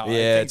 set up. No, Yeah, I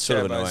think it's sort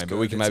of Turbo's annoying, but good.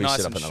 we can It's maybe nice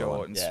set up and another short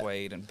one. and Yeah.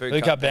 sweet. And Bootcut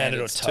Bootcut Bandit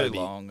or Bandit's too Toby.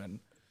 long. And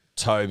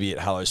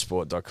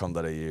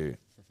Toby@hellosport.com.au.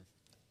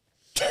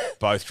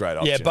 Both great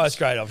options. Yeah, both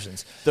great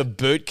options. The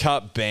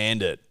Bootcut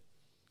Bandit.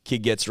 Kid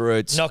gets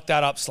roots. Knock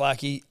that up,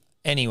 Slacky.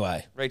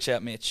 Anyway, reach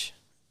out, Mitch.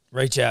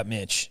 reach out,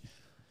 Mitch.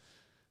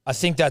 I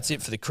think that's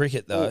it for the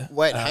cricket, though.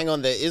 Wait, hang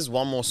on. There is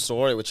one more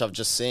story which I've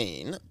just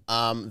seen.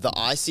 The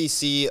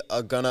ICC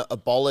are going to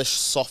abolish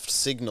soft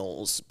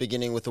signals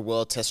beginning with the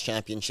World Test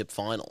Championship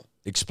final.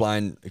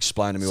 Explain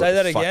to me Say what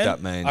that the fuck again.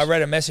 that means. I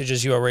read a message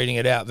as you were reading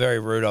it out. Very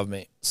rude of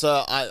me.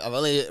 So I've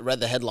only read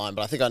the headline,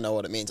 but I think I know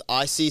what it means.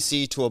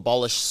 ICC to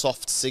abolish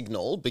soft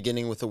signal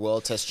beginning with the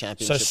World Test So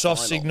Championship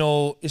soft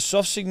final.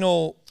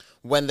 signal.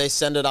 When they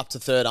send it up to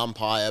third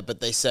umpire, but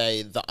they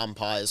say the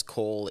umpire's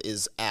call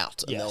is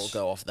out, and Yes. they'll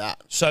go off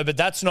that. So, but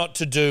that's not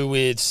to do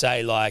with,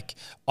 say, like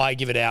I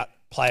give it out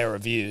player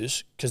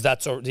reviews because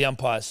that's the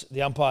umpire's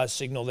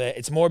signal there.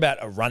 It's more about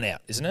a run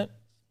out, isn't it?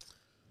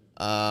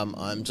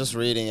 I'm just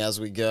reading as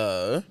we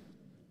go.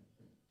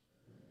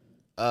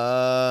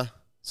 Soft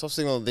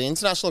signal. The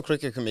International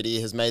Cricket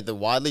Committee has made the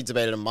widely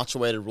debated and much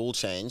awaited rule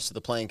change to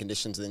the playing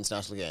conditions of the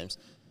international games.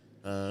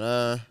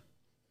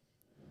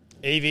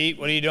 Evie,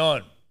 what are you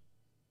doing?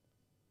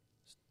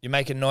 You're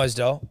making noise,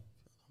 doll.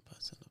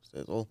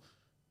 Well,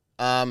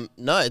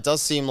 no, it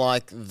does seem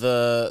like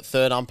the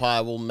third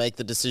umpire will make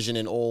the decision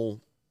in all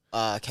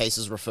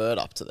cases referred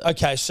up to them.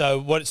 Okay, so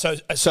what? So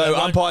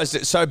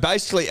umpires. So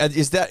basically,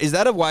 is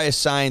that a way of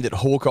saying that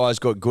Hawkeye's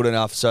got good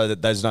enough so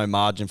that there's no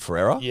margin for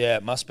error? Yeah,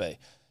 it must be.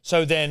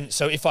 So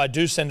if I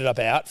do send it up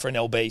out for an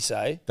LB,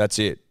 say That's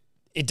it.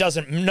 it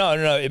doesn't. No.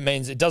 It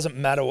means it doesn't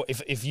matter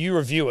if you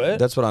review it.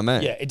 That's what I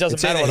meant. Yeah, it doesn't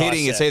it's matter Either what I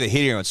hitting, it's say. either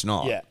hitting or it's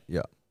not. Yeah.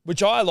 Yeah.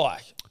 Which I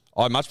like.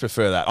 I much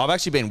prefer that. I've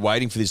actually been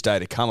waiting for this day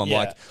to come. I'm Yeah.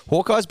 like,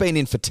 Hawkeye's been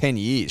in for 10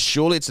 years.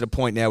 Surely it's at a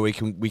point now where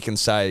we can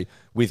say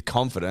with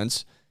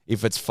confidence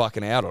if it's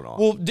fucking out or not.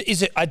 Well,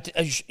 is it?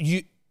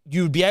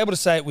 You would be able to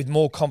say it with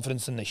more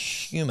confidence than the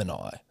human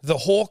eye. The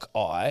hawk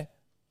eye,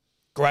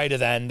 greater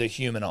than the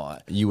human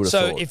eye. You would have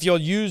so thought. if you're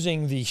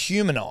using the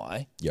human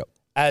eye Yep.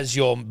 as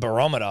your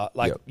barometer,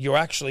 like Yep. you're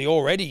actually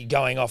already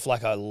going off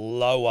like a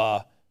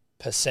lower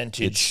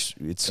percentage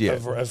It's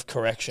of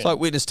correction. It's like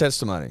witness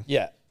testimony.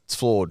 yeah, It's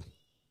flawed.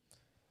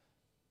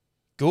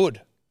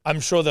 good. I'm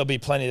sure there'll be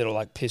plenty that'll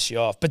like piss you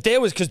off. But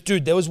there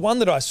was one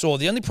that I saw.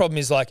 The only problem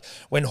is like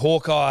when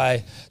Hawkeye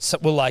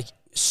will like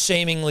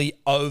seemingly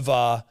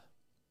overestimate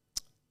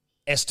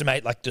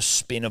like the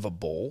spin of a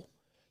ball.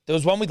 There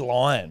was one with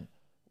Lion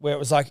where it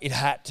was like it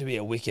had to be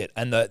a wicket,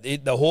 and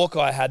the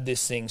Hawkeye had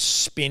this thing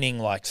spinning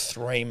like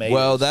 3 meters.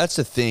 Well, that's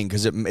the thing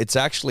because it's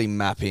actually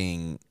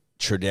mapping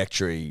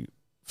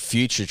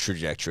future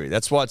trajectory.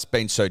 That's why it's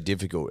been so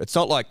difficult. It's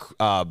not like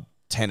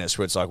tennis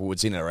where it's like, well,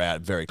 it's in or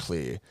out, very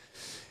clear.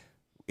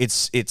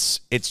 It's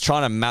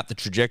trying to map the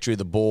trajectory of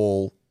the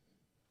ball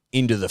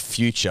into the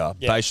future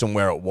based on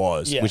where it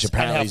was, Yes, which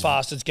apparently and how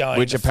fast it's going.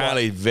 which to fly.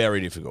 apparently is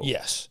very difficult.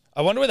 Yes.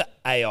 I wonder whether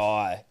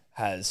AI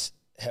has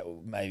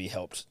maybe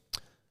helped.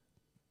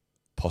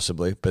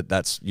 Possibly,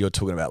 but you're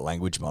talking about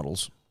language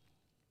models.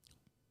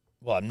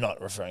 Well, I'm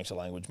not referring to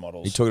language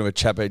models. You're talking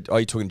about are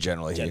you talking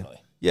generally here?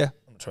 Generally. Yeah,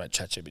 I'm talking about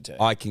ChatGPT.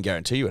 I can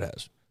guarantee you it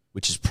has,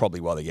 which is probably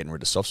why they're getting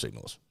rid of soft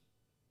signals.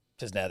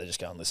 Because now they're just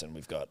going, listen,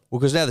 we've got... Well,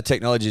 because now the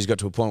technology has got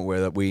to a point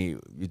where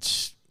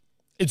It's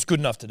good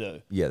enough to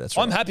do. Yeah, that's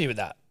right. I'm happy with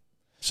that.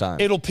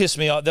 Same. It'll piss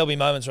me off. There'll be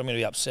moments where I'm going to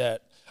be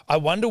upset. I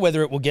wonder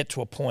whether it will get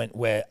to a point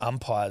where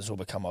umpires will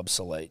become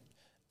obsolete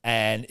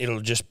and it'll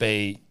just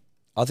be...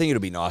 I think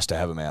it'll be nice to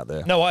have them out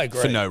there. No, I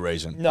agree. For no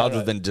reason,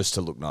 other than just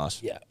to look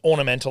nice. Yeah,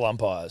 ornamental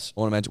umpires.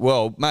 Ornamental.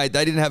 Well, mate,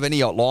 they didn't have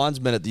any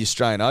linesmen at the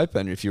Australian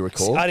Open, if you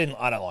recall. I don't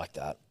like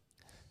that.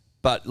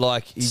 But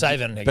like,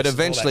 Saving, I but guess,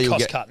 eventually all you'll that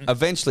get cost-cutting.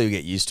 eventually you'll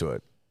get used to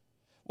it.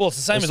 Well, it's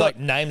the same It's as like-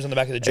 like names on the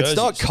back of the jerseys.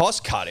 It's not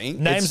cost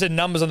cutting. Names and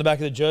numbers on the back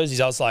of the jerseys.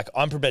 I was like,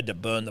 I'm prepared to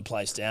burn the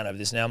place down over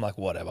this. Now I'm like,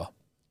 whatever.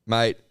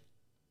 Mate.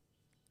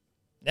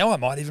 Now I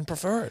might even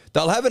prefer it.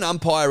 They'll have an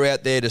umpire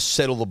out there to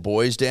settle the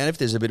boys down if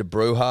there's a bit of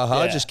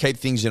brouhaha, Yeah. just keep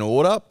things in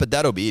order. But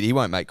that'll be it. He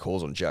won't make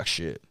calls on jack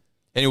shit,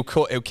 and he'll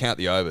count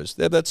the overs.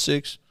 That's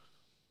 6.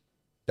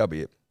 That'll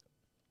be it.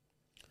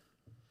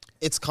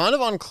 It's kind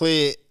of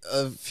unclear.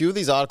 A few of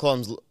these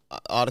articles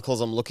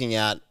I'm looking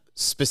at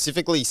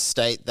specifically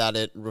state that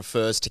it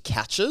refers to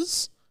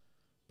catches,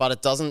 but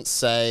it doesn't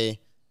say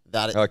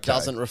that it Okay.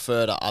 doesn't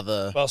refer to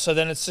other. Well, so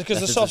then it's because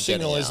the Methods soft of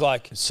getting signal is out.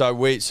 like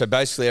So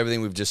basically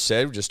everything we've just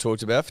said, we just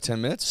talked about for 10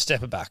 minutes.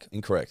 step it back.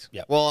 Incorrect.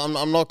 Yeah. Well,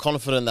 I'm not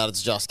confident that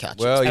it's just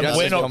catches. Well, you And don't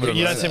we're seem not. confident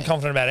You about don't seem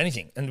confident about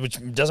anything, and which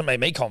doesn't make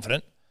me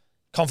confident.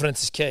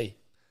 Confidence is key.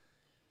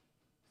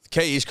 The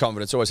key is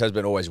confidence. Always has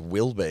been. Always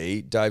will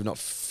be. Dave not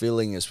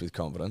filling us with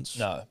confidence.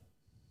 No.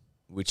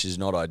 Which is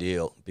not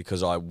ideal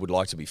because I would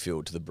like to be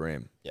filled to the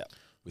brim. Yeah.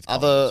 With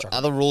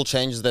Other rule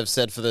changes they've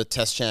said for the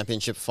Test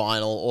Championship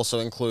final also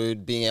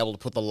include being able to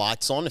put the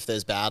lights on if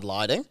there's bad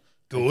lighting,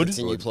 Good.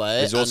 continue play.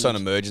 There's also an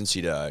and-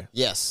 emergency day.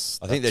 Yes.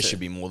 I think that there too. should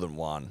be more than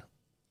one.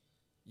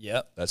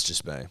 Yep. That's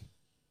just me.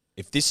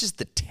 If this is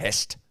the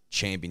Test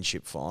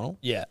Championship final,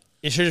 Yeah.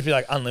 It should just be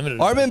like unlimited.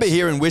 I remember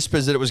hearing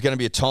whispers that it was going to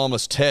be a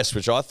timeless test,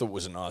 which I thought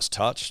was a nice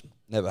touch.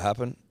 Never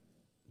happened.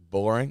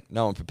 Boring.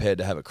 No one prepared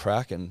to have a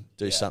crack and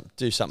do something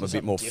a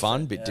bit more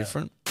fun, bit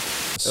different.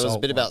 There was a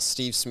bit about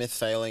Steve Smith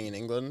failing in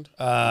England.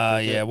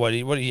 Yeah. What do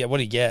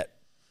you get?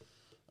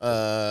 Where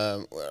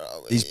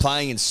are we? He's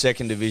playing in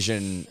second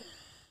division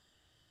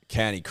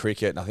county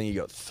cricket, and I think he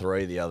got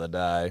 3 the other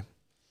day.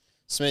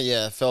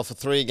 Smith, fell for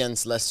 3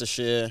 against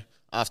Leicestershire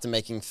after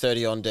making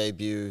 30 on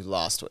debut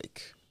last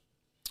week.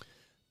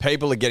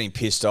 People are getting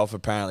pissed off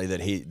apparently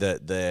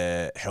that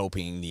they're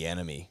helping the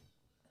enemy.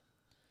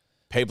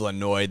 People are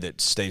annoyed that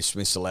Steve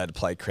Smith's allowed to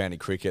play county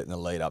cricket in the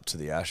lead up to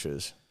the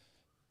Ashes.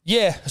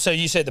 Yeah. So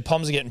you said the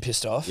Poms are getting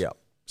pissed off. Yeah,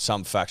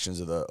 some factions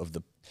of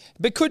the.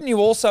 But couldn't you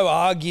also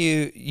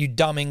argue, you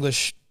dumb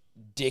English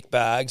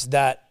dickbags,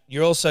 that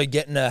you're also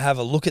getting to have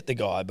a look at the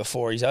guy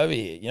before he's over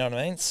here? You know what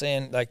I mean?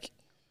 Saying like,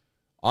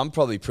 I'm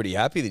probably pretty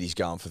happy that he's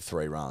going for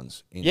 3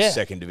 runs in Yeah.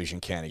 second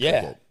division county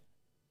Yeah. cricket.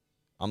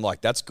 I'm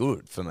like, that's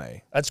good for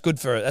me. that's good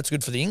for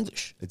the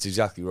English. It's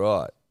exactly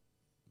right.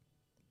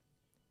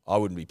 I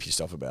wouldn't be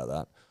pissed off about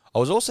that. I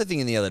was also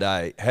thinking the other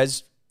day,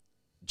 has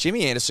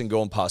Jimmy Anderson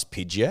gone past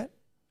Pidge yet?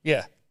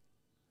 Yeah.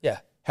 Yeah.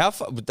 How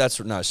far?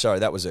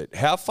 That was it.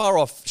 How far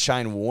off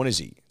Shane Warne is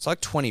he? It's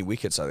like 20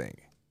 wickets, I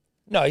think.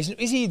 No, is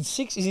he in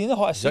 6? Is he in the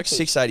high He's like 6s?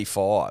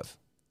 685.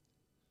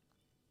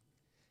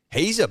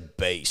 He's a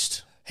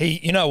beast.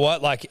 You know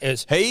what? Like,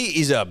 He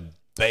is a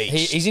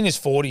beast. he's in his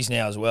 40s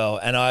now as well.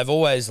 And I've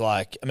always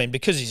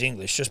because he's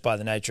English, just by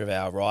the nature of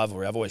our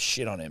rivalry, I've always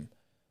shit on him.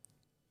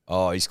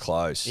 Oh, he's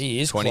close. He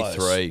is 23.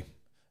 close.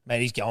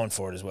 Mate, he's going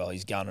for it as well.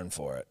 He's gunning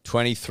for it.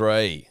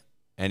 23.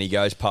 And he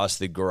goes past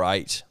the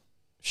great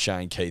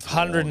Shane Keith.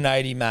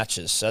 180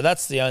 matches. So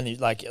that's the only,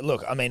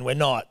 look, I mean, we're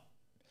not,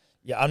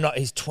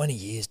 he's 20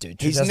 years,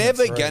 dude. He's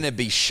never 2003. going to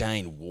be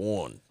Shane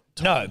Warne.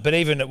 No, but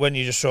even when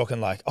you're just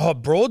talking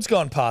Broad's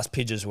gone past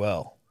Pidge as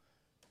well.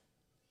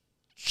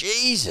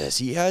 Jesus,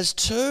 he has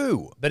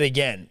 2. But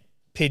again,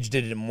 Pidge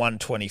did it in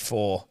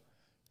 124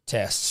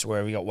 tests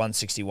where we got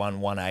 161,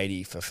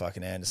 180 for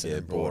fucking Anderson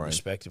and Broad boring.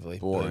 respectively.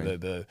 Boring. Boo,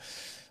 boo, boo.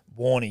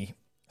 Warney,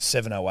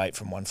 708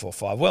 from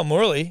 145. Well,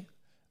 Murley,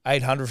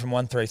 800 from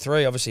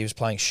 133. Obviously, he was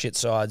playing shit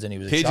sides and he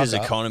was a Pidge's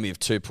chucker. economy of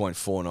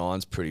 2.49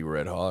 is pretty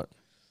red hot.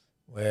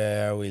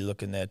 Where are we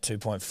looking there?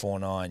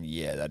 2.49.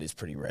 Yeah, that is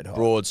pretty red hot.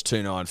 Broad's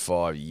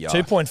 295. Yeah.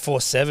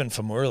 2.47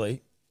 for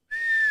Murley.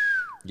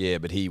 Yeah,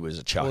 but he was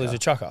a chucker. Well, he's a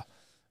chucker.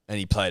 And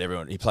he played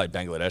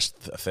Bangladesh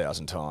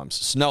 1,000 times.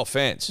 So no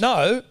offense.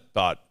 No.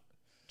 But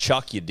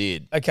chuck, you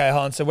did. Okay,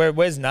 hold on. So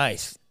where's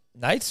Nath?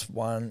 Nath's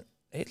one.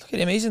 Hey, look at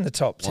him. He's in the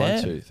top 10.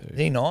 1, 2, 3. Is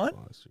he 9? 5,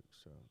 6,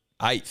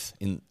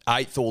 7.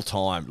 Eighth all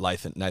time.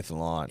 Nathan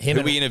Lyon, Him who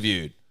and- we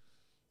interviewed.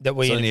 That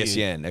we It's on the interviewed.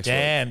 SEN next week.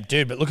 Damn,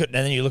 dude. But and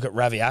then you look at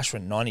Ravi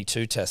Ashwin,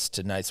 92 tests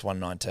to Nate's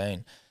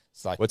 119.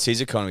 It's like, What's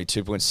his economy?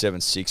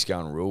 2.76,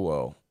 going real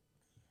well.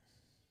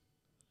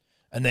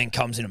 and then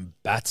comes in and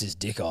bats his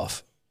dick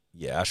off.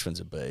 Yeah, Ashwin's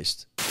a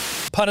beast.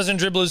 Punters and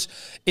dribblers,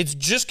 it's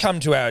just come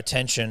to our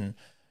attention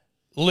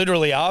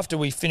literally after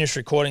we finished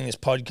recording this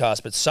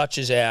podcast, but such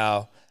is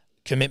our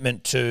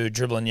commitment to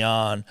Dribble and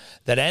Yarn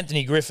that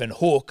Anthony Griffin,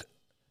 Hook,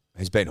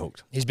 He's been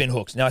hooked. he's been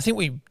hooked. Now, I think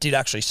we did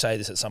actually say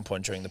this at some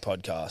point during the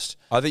podcast.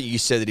 I think you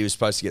said that he was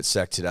supposed to get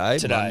sacked today.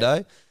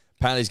 Monday.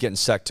 Apparently he's getting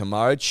sacked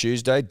tomorrow,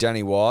 Tuesday.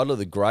 Danny Wilder,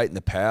 the great and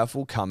the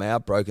powerful, come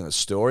out, broken the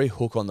story.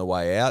 Hook on the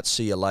way out.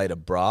 See you later,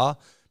 brah.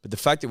 But the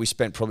fact that we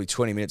spent probably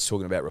 20 minutes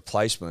talking about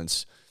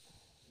replacements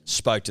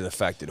spoke to the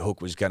fact that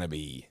Hook was going to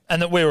be...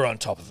 And that we were on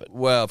top of it.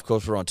 Well, of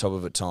course we're on top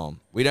of it, Tom.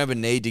 We don't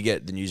even need to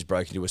get the news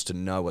broken to us to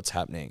know what's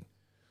happening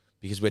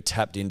because we're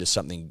tapped into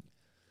something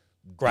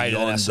Greater than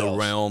beyond the ourselves.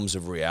 realms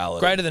of reality.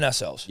 Greater than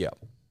ourselves. Yep.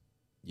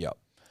 Yep.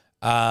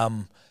 So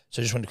I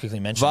just wanted to quickly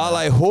mention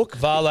Varley that. Hook.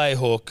 Varley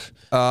Hook.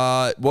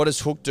 What does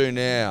Hook do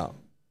now?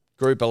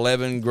 Group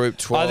 11, Group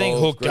 12. I think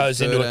Hook Group goes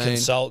 13. into a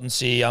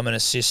consultancy. I'm an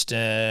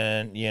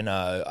assistant.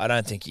 I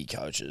don't think he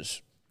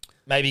coaches.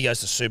 Maybe he goes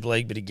to Super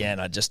League, but again,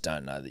 I just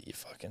don't know that you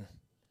fucking...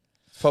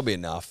 Probably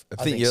enough.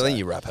 I think so.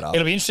 you wrap it up.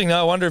 It'll be interesting, though.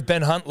 I wonder if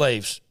Ben Hunt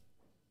leaves.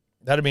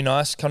 That'd be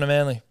nice. Come to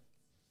Manly.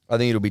 I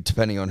think it'll be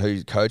depending on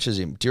who coaches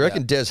him. Do you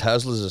reckon Des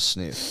Hasler's a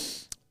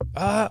sniff?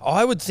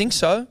 I would think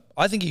so.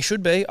 I think he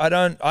should be.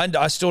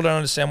 I still don't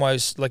understand why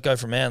he's let go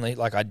from Manly.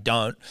 I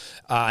don't.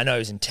 I know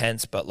he's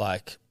intense, but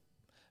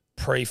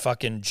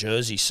pre-fucking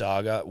Jersey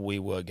saga, we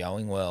were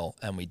going well,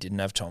 and we didn't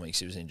have Tommy because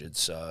he was injured.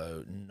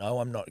 So, no,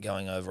 I'm not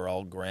going over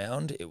old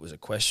ground. It was a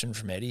question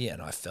from Eddie,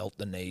 and I felt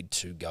the need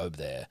to go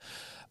there.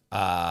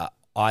 I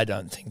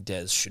don't think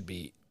Des should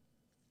be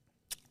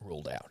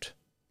ruled out.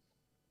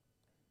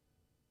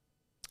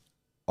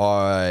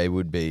 I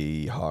would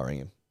be hiring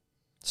him.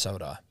 So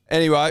would I.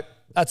 Anyway,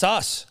 That's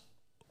us.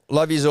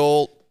 love yous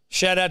all.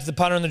 Shout out to the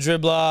punter and the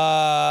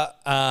dribbler.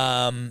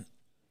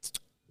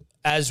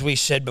 as we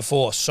said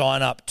before,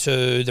 sign up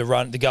to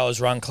the Goers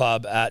Run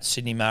Club at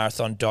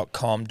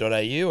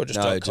sydneymarathon.com.au or just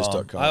No, .com. just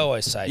 .com. I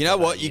always say You know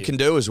what .au. you can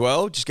do as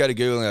well? Just go to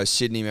Google and go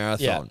Sydney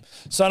Marathon.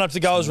 Yeah. Sign up to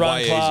Goers Run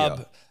way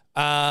Club.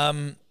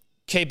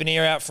 Keep an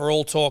ear out for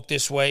All Talk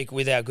this week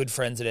with our good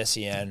friends at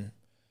SEN.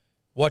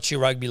 Watch your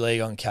rugby league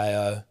on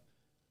KO.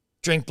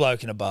 Drink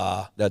bloke in a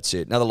bar. That's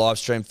it. Another live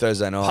stream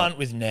Thursday night. Punt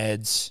with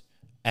Neds.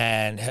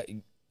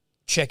 And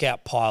check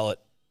out Pilot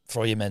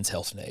for all your men's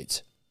health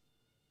needs.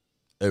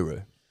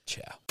 Uru.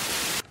 Ciao.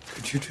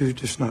 Could you two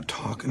just not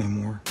talk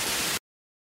anymore?